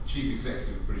circle, Chief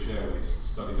Executive of British Airways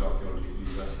studied archaeology at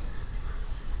university.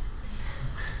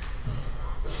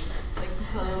 Thank you,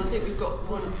 panel. I think we've got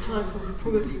time for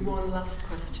probably one last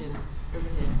question over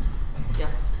here.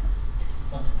 Yeah.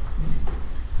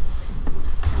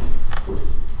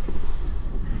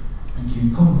 Thank you.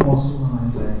 Con Parcel,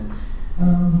 IFA.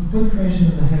 With the creation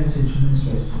of the Heritage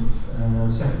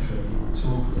Administrative Secretary to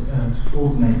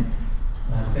coordinate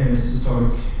various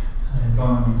historic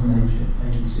environmental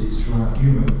agencies throughout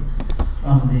Europe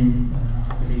under the,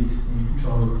 I believe, the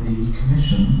control of the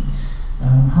Commission,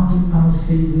 how do the panel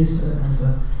see this as a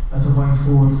way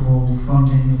forward for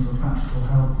funding and for practical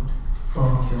help for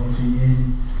archaeology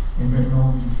in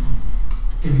Britain,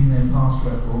 giving their past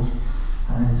records?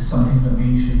 And it's something that we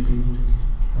should be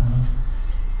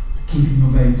keeping a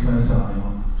very close eye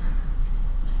on.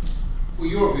 Well,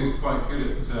 Europe is quite good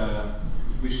at,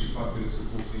 Wish is quite good at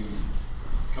supporting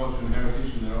culture and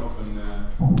heritage, and there are often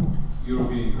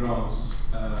European grants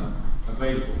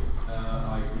available. I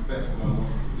confess that I'm not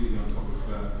completely on top of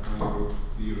how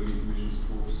the European Commission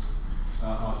supports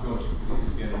archaeology, but it is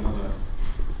again another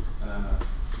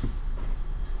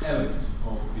element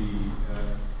of the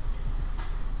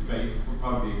debate,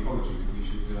 part of the ecology that we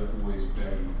should always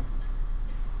bear in mind.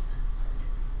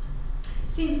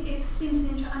 It seems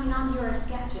interesting. I mean, I'm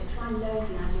Eurosceptic, so I loathe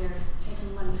the idea of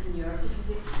taking money from Europe because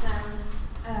it's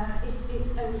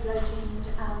overbloating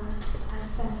and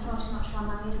spends far too much of our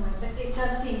money anyway. But it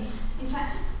does seem, in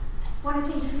fact, one of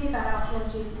the things for me about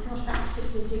archaeology is it's not about a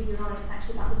particular dig you're on, it's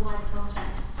actually about the wider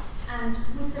context. And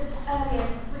with the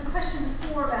question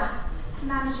before about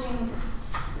managing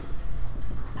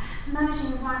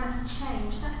environmental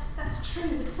change, that's true,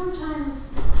 but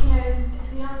sometimes, you know,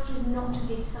 the answer is not to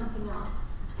dig something up.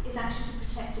 It's actually to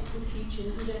protect it for the future,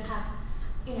 that we don't have,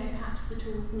 you know, perhaps the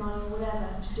tools, the money or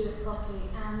whatever to do it properly.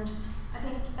 And I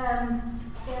think a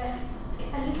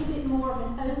little bit more of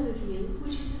an overview,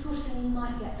 which is the sort of thing you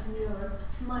might get from Europe,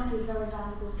 might be a very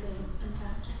valuable thing, in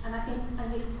fact. And I think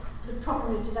the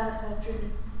problem with developer-driven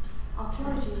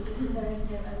archaeology is that there is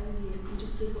no overview. You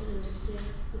just dig what there is to dig,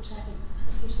 which I think is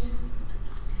a pity.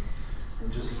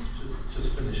 Just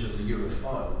finish as a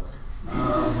Europhile.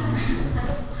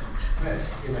 But,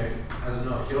 you know, as an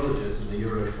archaeologist and a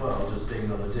Europhile, just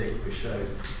being on a dig, we showed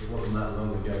it wasn't that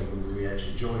long ago when we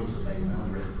actually joined the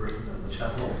mainland Britain, and the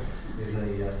Channel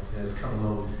has come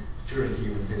along during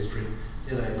human history.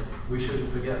 You know, we shouldn't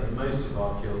forget that most of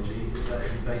archaeology is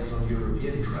actually based on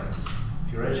European trends.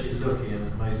 If you're actually looking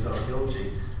at most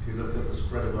archaeology, if you look at the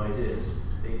spread of ideas,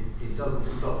 it doesn't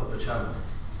stop at the Channel.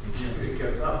 It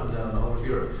goes up and down the whole of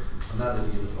Europe, and that is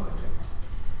a unifying thing.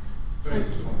 Very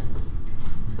good point.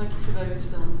 Thank you for those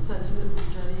sentiments,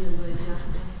 Jenny, and the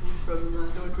lesson from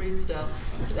Lord Redesdale.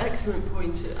 It's an excellent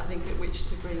point, I think, at which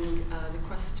to bring the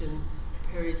question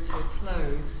period to a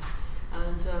close.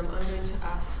 And I'm going to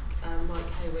ask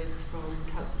Mike Heyworth from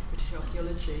Council for British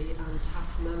Archaeology and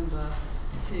TAF member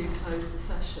to close the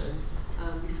session.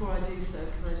 Before I do so,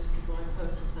 can I just give my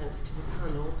personal thanks to the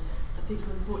panel. I think,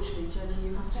 unfortunately, Jenny,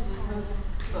 you have to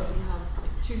but we have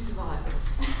 2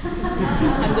 survivors.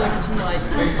 I'm going to Mike.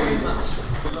 Thanks very much.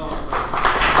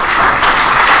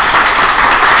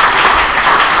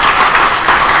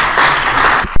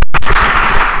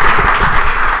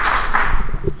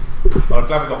 Well, I'm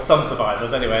glad we've got some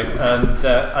survivors anyway, and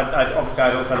I'd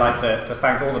also like to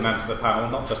thank all the members of the panel,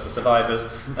 not just the survivors,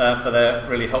 for their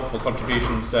really helpful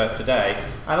contributions today,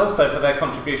 and also for their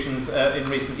contributions in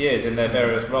recent years in their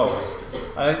various roles.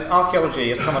 Archaeology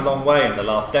has come a long way in the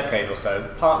last decade or so,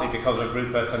 partly because of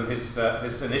Rupert and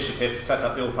his initiative to set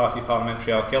up the All-Party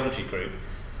Parliamentary Archaeology Group.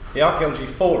 The Archaeology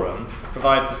Forum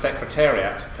provides the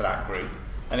secretariat to that group,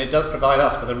 and it does provide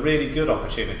us with a really good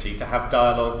opportunity to have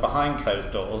dialogue behind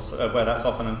closed doors, where that's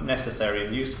often necessary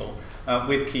and useful,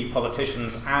 with key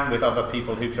politicians and with other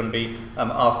people who can be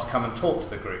asked to come and talk to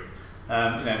the group.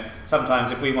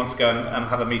 Sometimes if we want to go and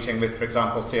have a meeting with, for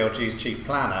example, CLG's chief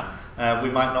planner, we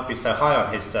might not be so high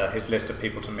on his list of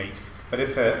people to meet. But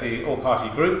if the all-party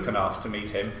group can ask to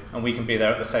meet him, and we can be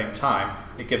there at the same time,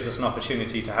 it gives us an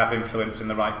opportunity to have influence in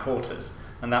the right quarters.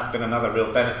 And that's been another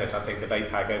real benefit, I think, of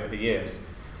APAG over the years.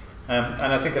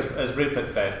 And I think, as Rupert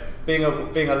said, being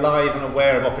alive and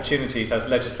aware of opportunities as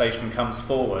legislation comes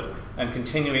forward, and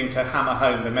continuing to hammer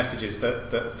home the messages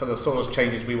that for the sort of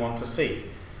changes we want to see,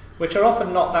 which are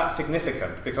often not that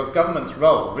significant, because government's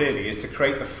role really is to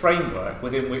create the framework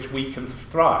within which we can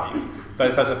thrive,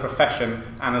 both as a profession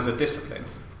and as a discipline.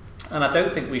 And I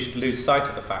don't think we should lose sight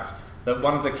of the fact that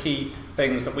one of the key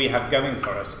things that we have going for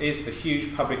us is the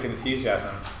huge public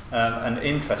enthusiasm and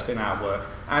interest in our work,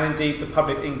 and indeed the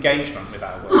public engagement with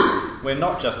our work. We're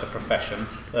not just a profession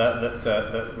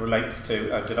that relates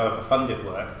to developer funded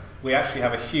work. We actually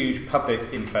have a huge public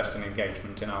interest and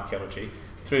engagement in archaeology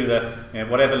through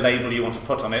whatever label you want to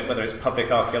put on it, whether it's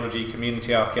public archaeology,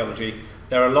 community archaeology.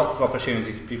 There are lots of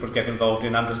opportunities for people to get involved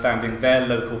in understanding their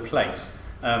local place,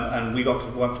 and we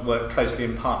want to work closely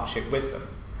in partnership with them.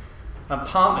 And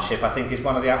partnership, I think, is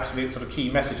one of the absolute sort of key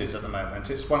messages at the moment.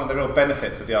 It's one of the real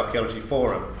benefits of the Archaeology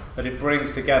Forum, that it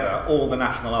brings together all the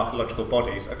national archaeological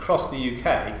bodies across the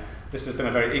UK. This has been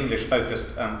a very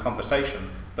English-focused conversation,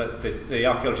 but the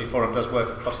Archaeology Forum does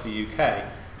work across the UK.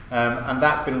 And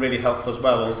that's been really helpful as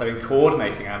well, also in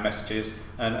coordinating our messages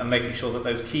and making sure that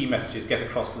those key messages get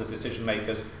across to the decision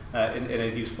makers in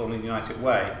a useful and united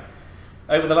way.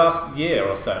 Over the last year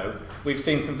or so, we've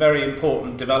seen some very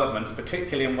important developments,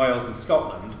 particularly in Wales and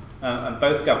Scotland, and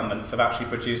both governments have actually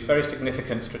produced very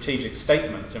significant strategic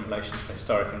statements in relation to the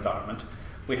historic environment.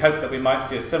 We hope that we might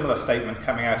see a similar statement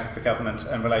coming out of the government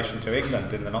in relation to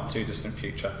England in the not too distant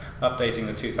future, updating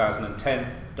the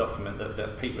 2010 document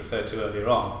that Pete referred to earlier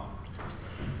on.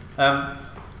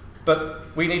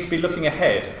 But we need to be looking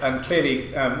ahead, and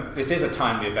clearly this is a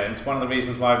timely event. One of the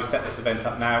reasons why we set this event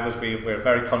up now was we're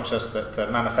very conscious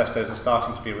that manifestos are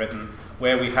starting to be written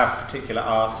where we have particular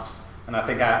asks, and I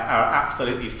think our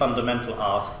absolutely fundamental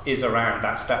ask is around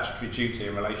that statutory duty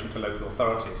in relation to local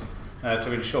authorities,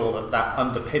 to ensure that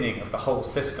underpinning of the whole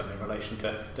system in relation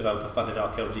to developer-funded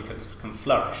archaeology can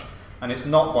flourish. And it's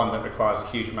not one that requires a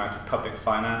huge amount of public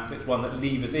finance, it's one that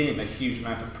levers in a huge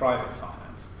amount of private finance.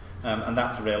 And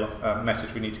that's a real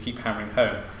message we need to keep hammering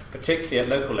home, particularly at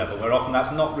local level, where often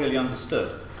that's not really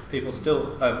understood. People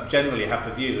still generally have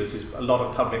the view this is a lot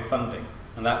of public funding,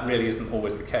 and that really isn't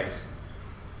always the case.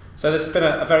 So this has been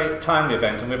a very timely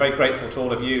event, and we're very grateful to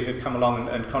all of you who've come along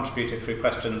and contributed through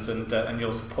questions and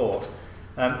your support.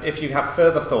 If you have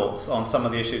further thoughts on some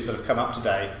of the issues that have come up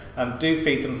today, do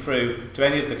feed them through to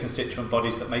any of the constituent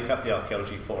bodies that make up the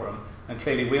Archaeology Forum. And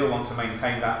clearly we'll want to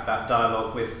maintain that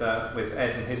dialogue with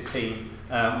Ed and his team,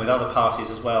 with other parties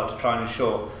as well, to try and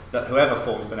ensure that whoever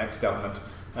forms the next government,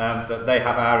 that they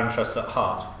have our interests at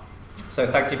heart. So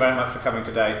thank you very much for coming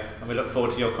today, and we look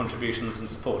forward to your contributions and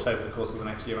support over the course of the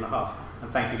next year and a half.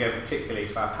 And thank you again particularly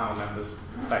to our panel members.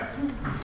 Thanks.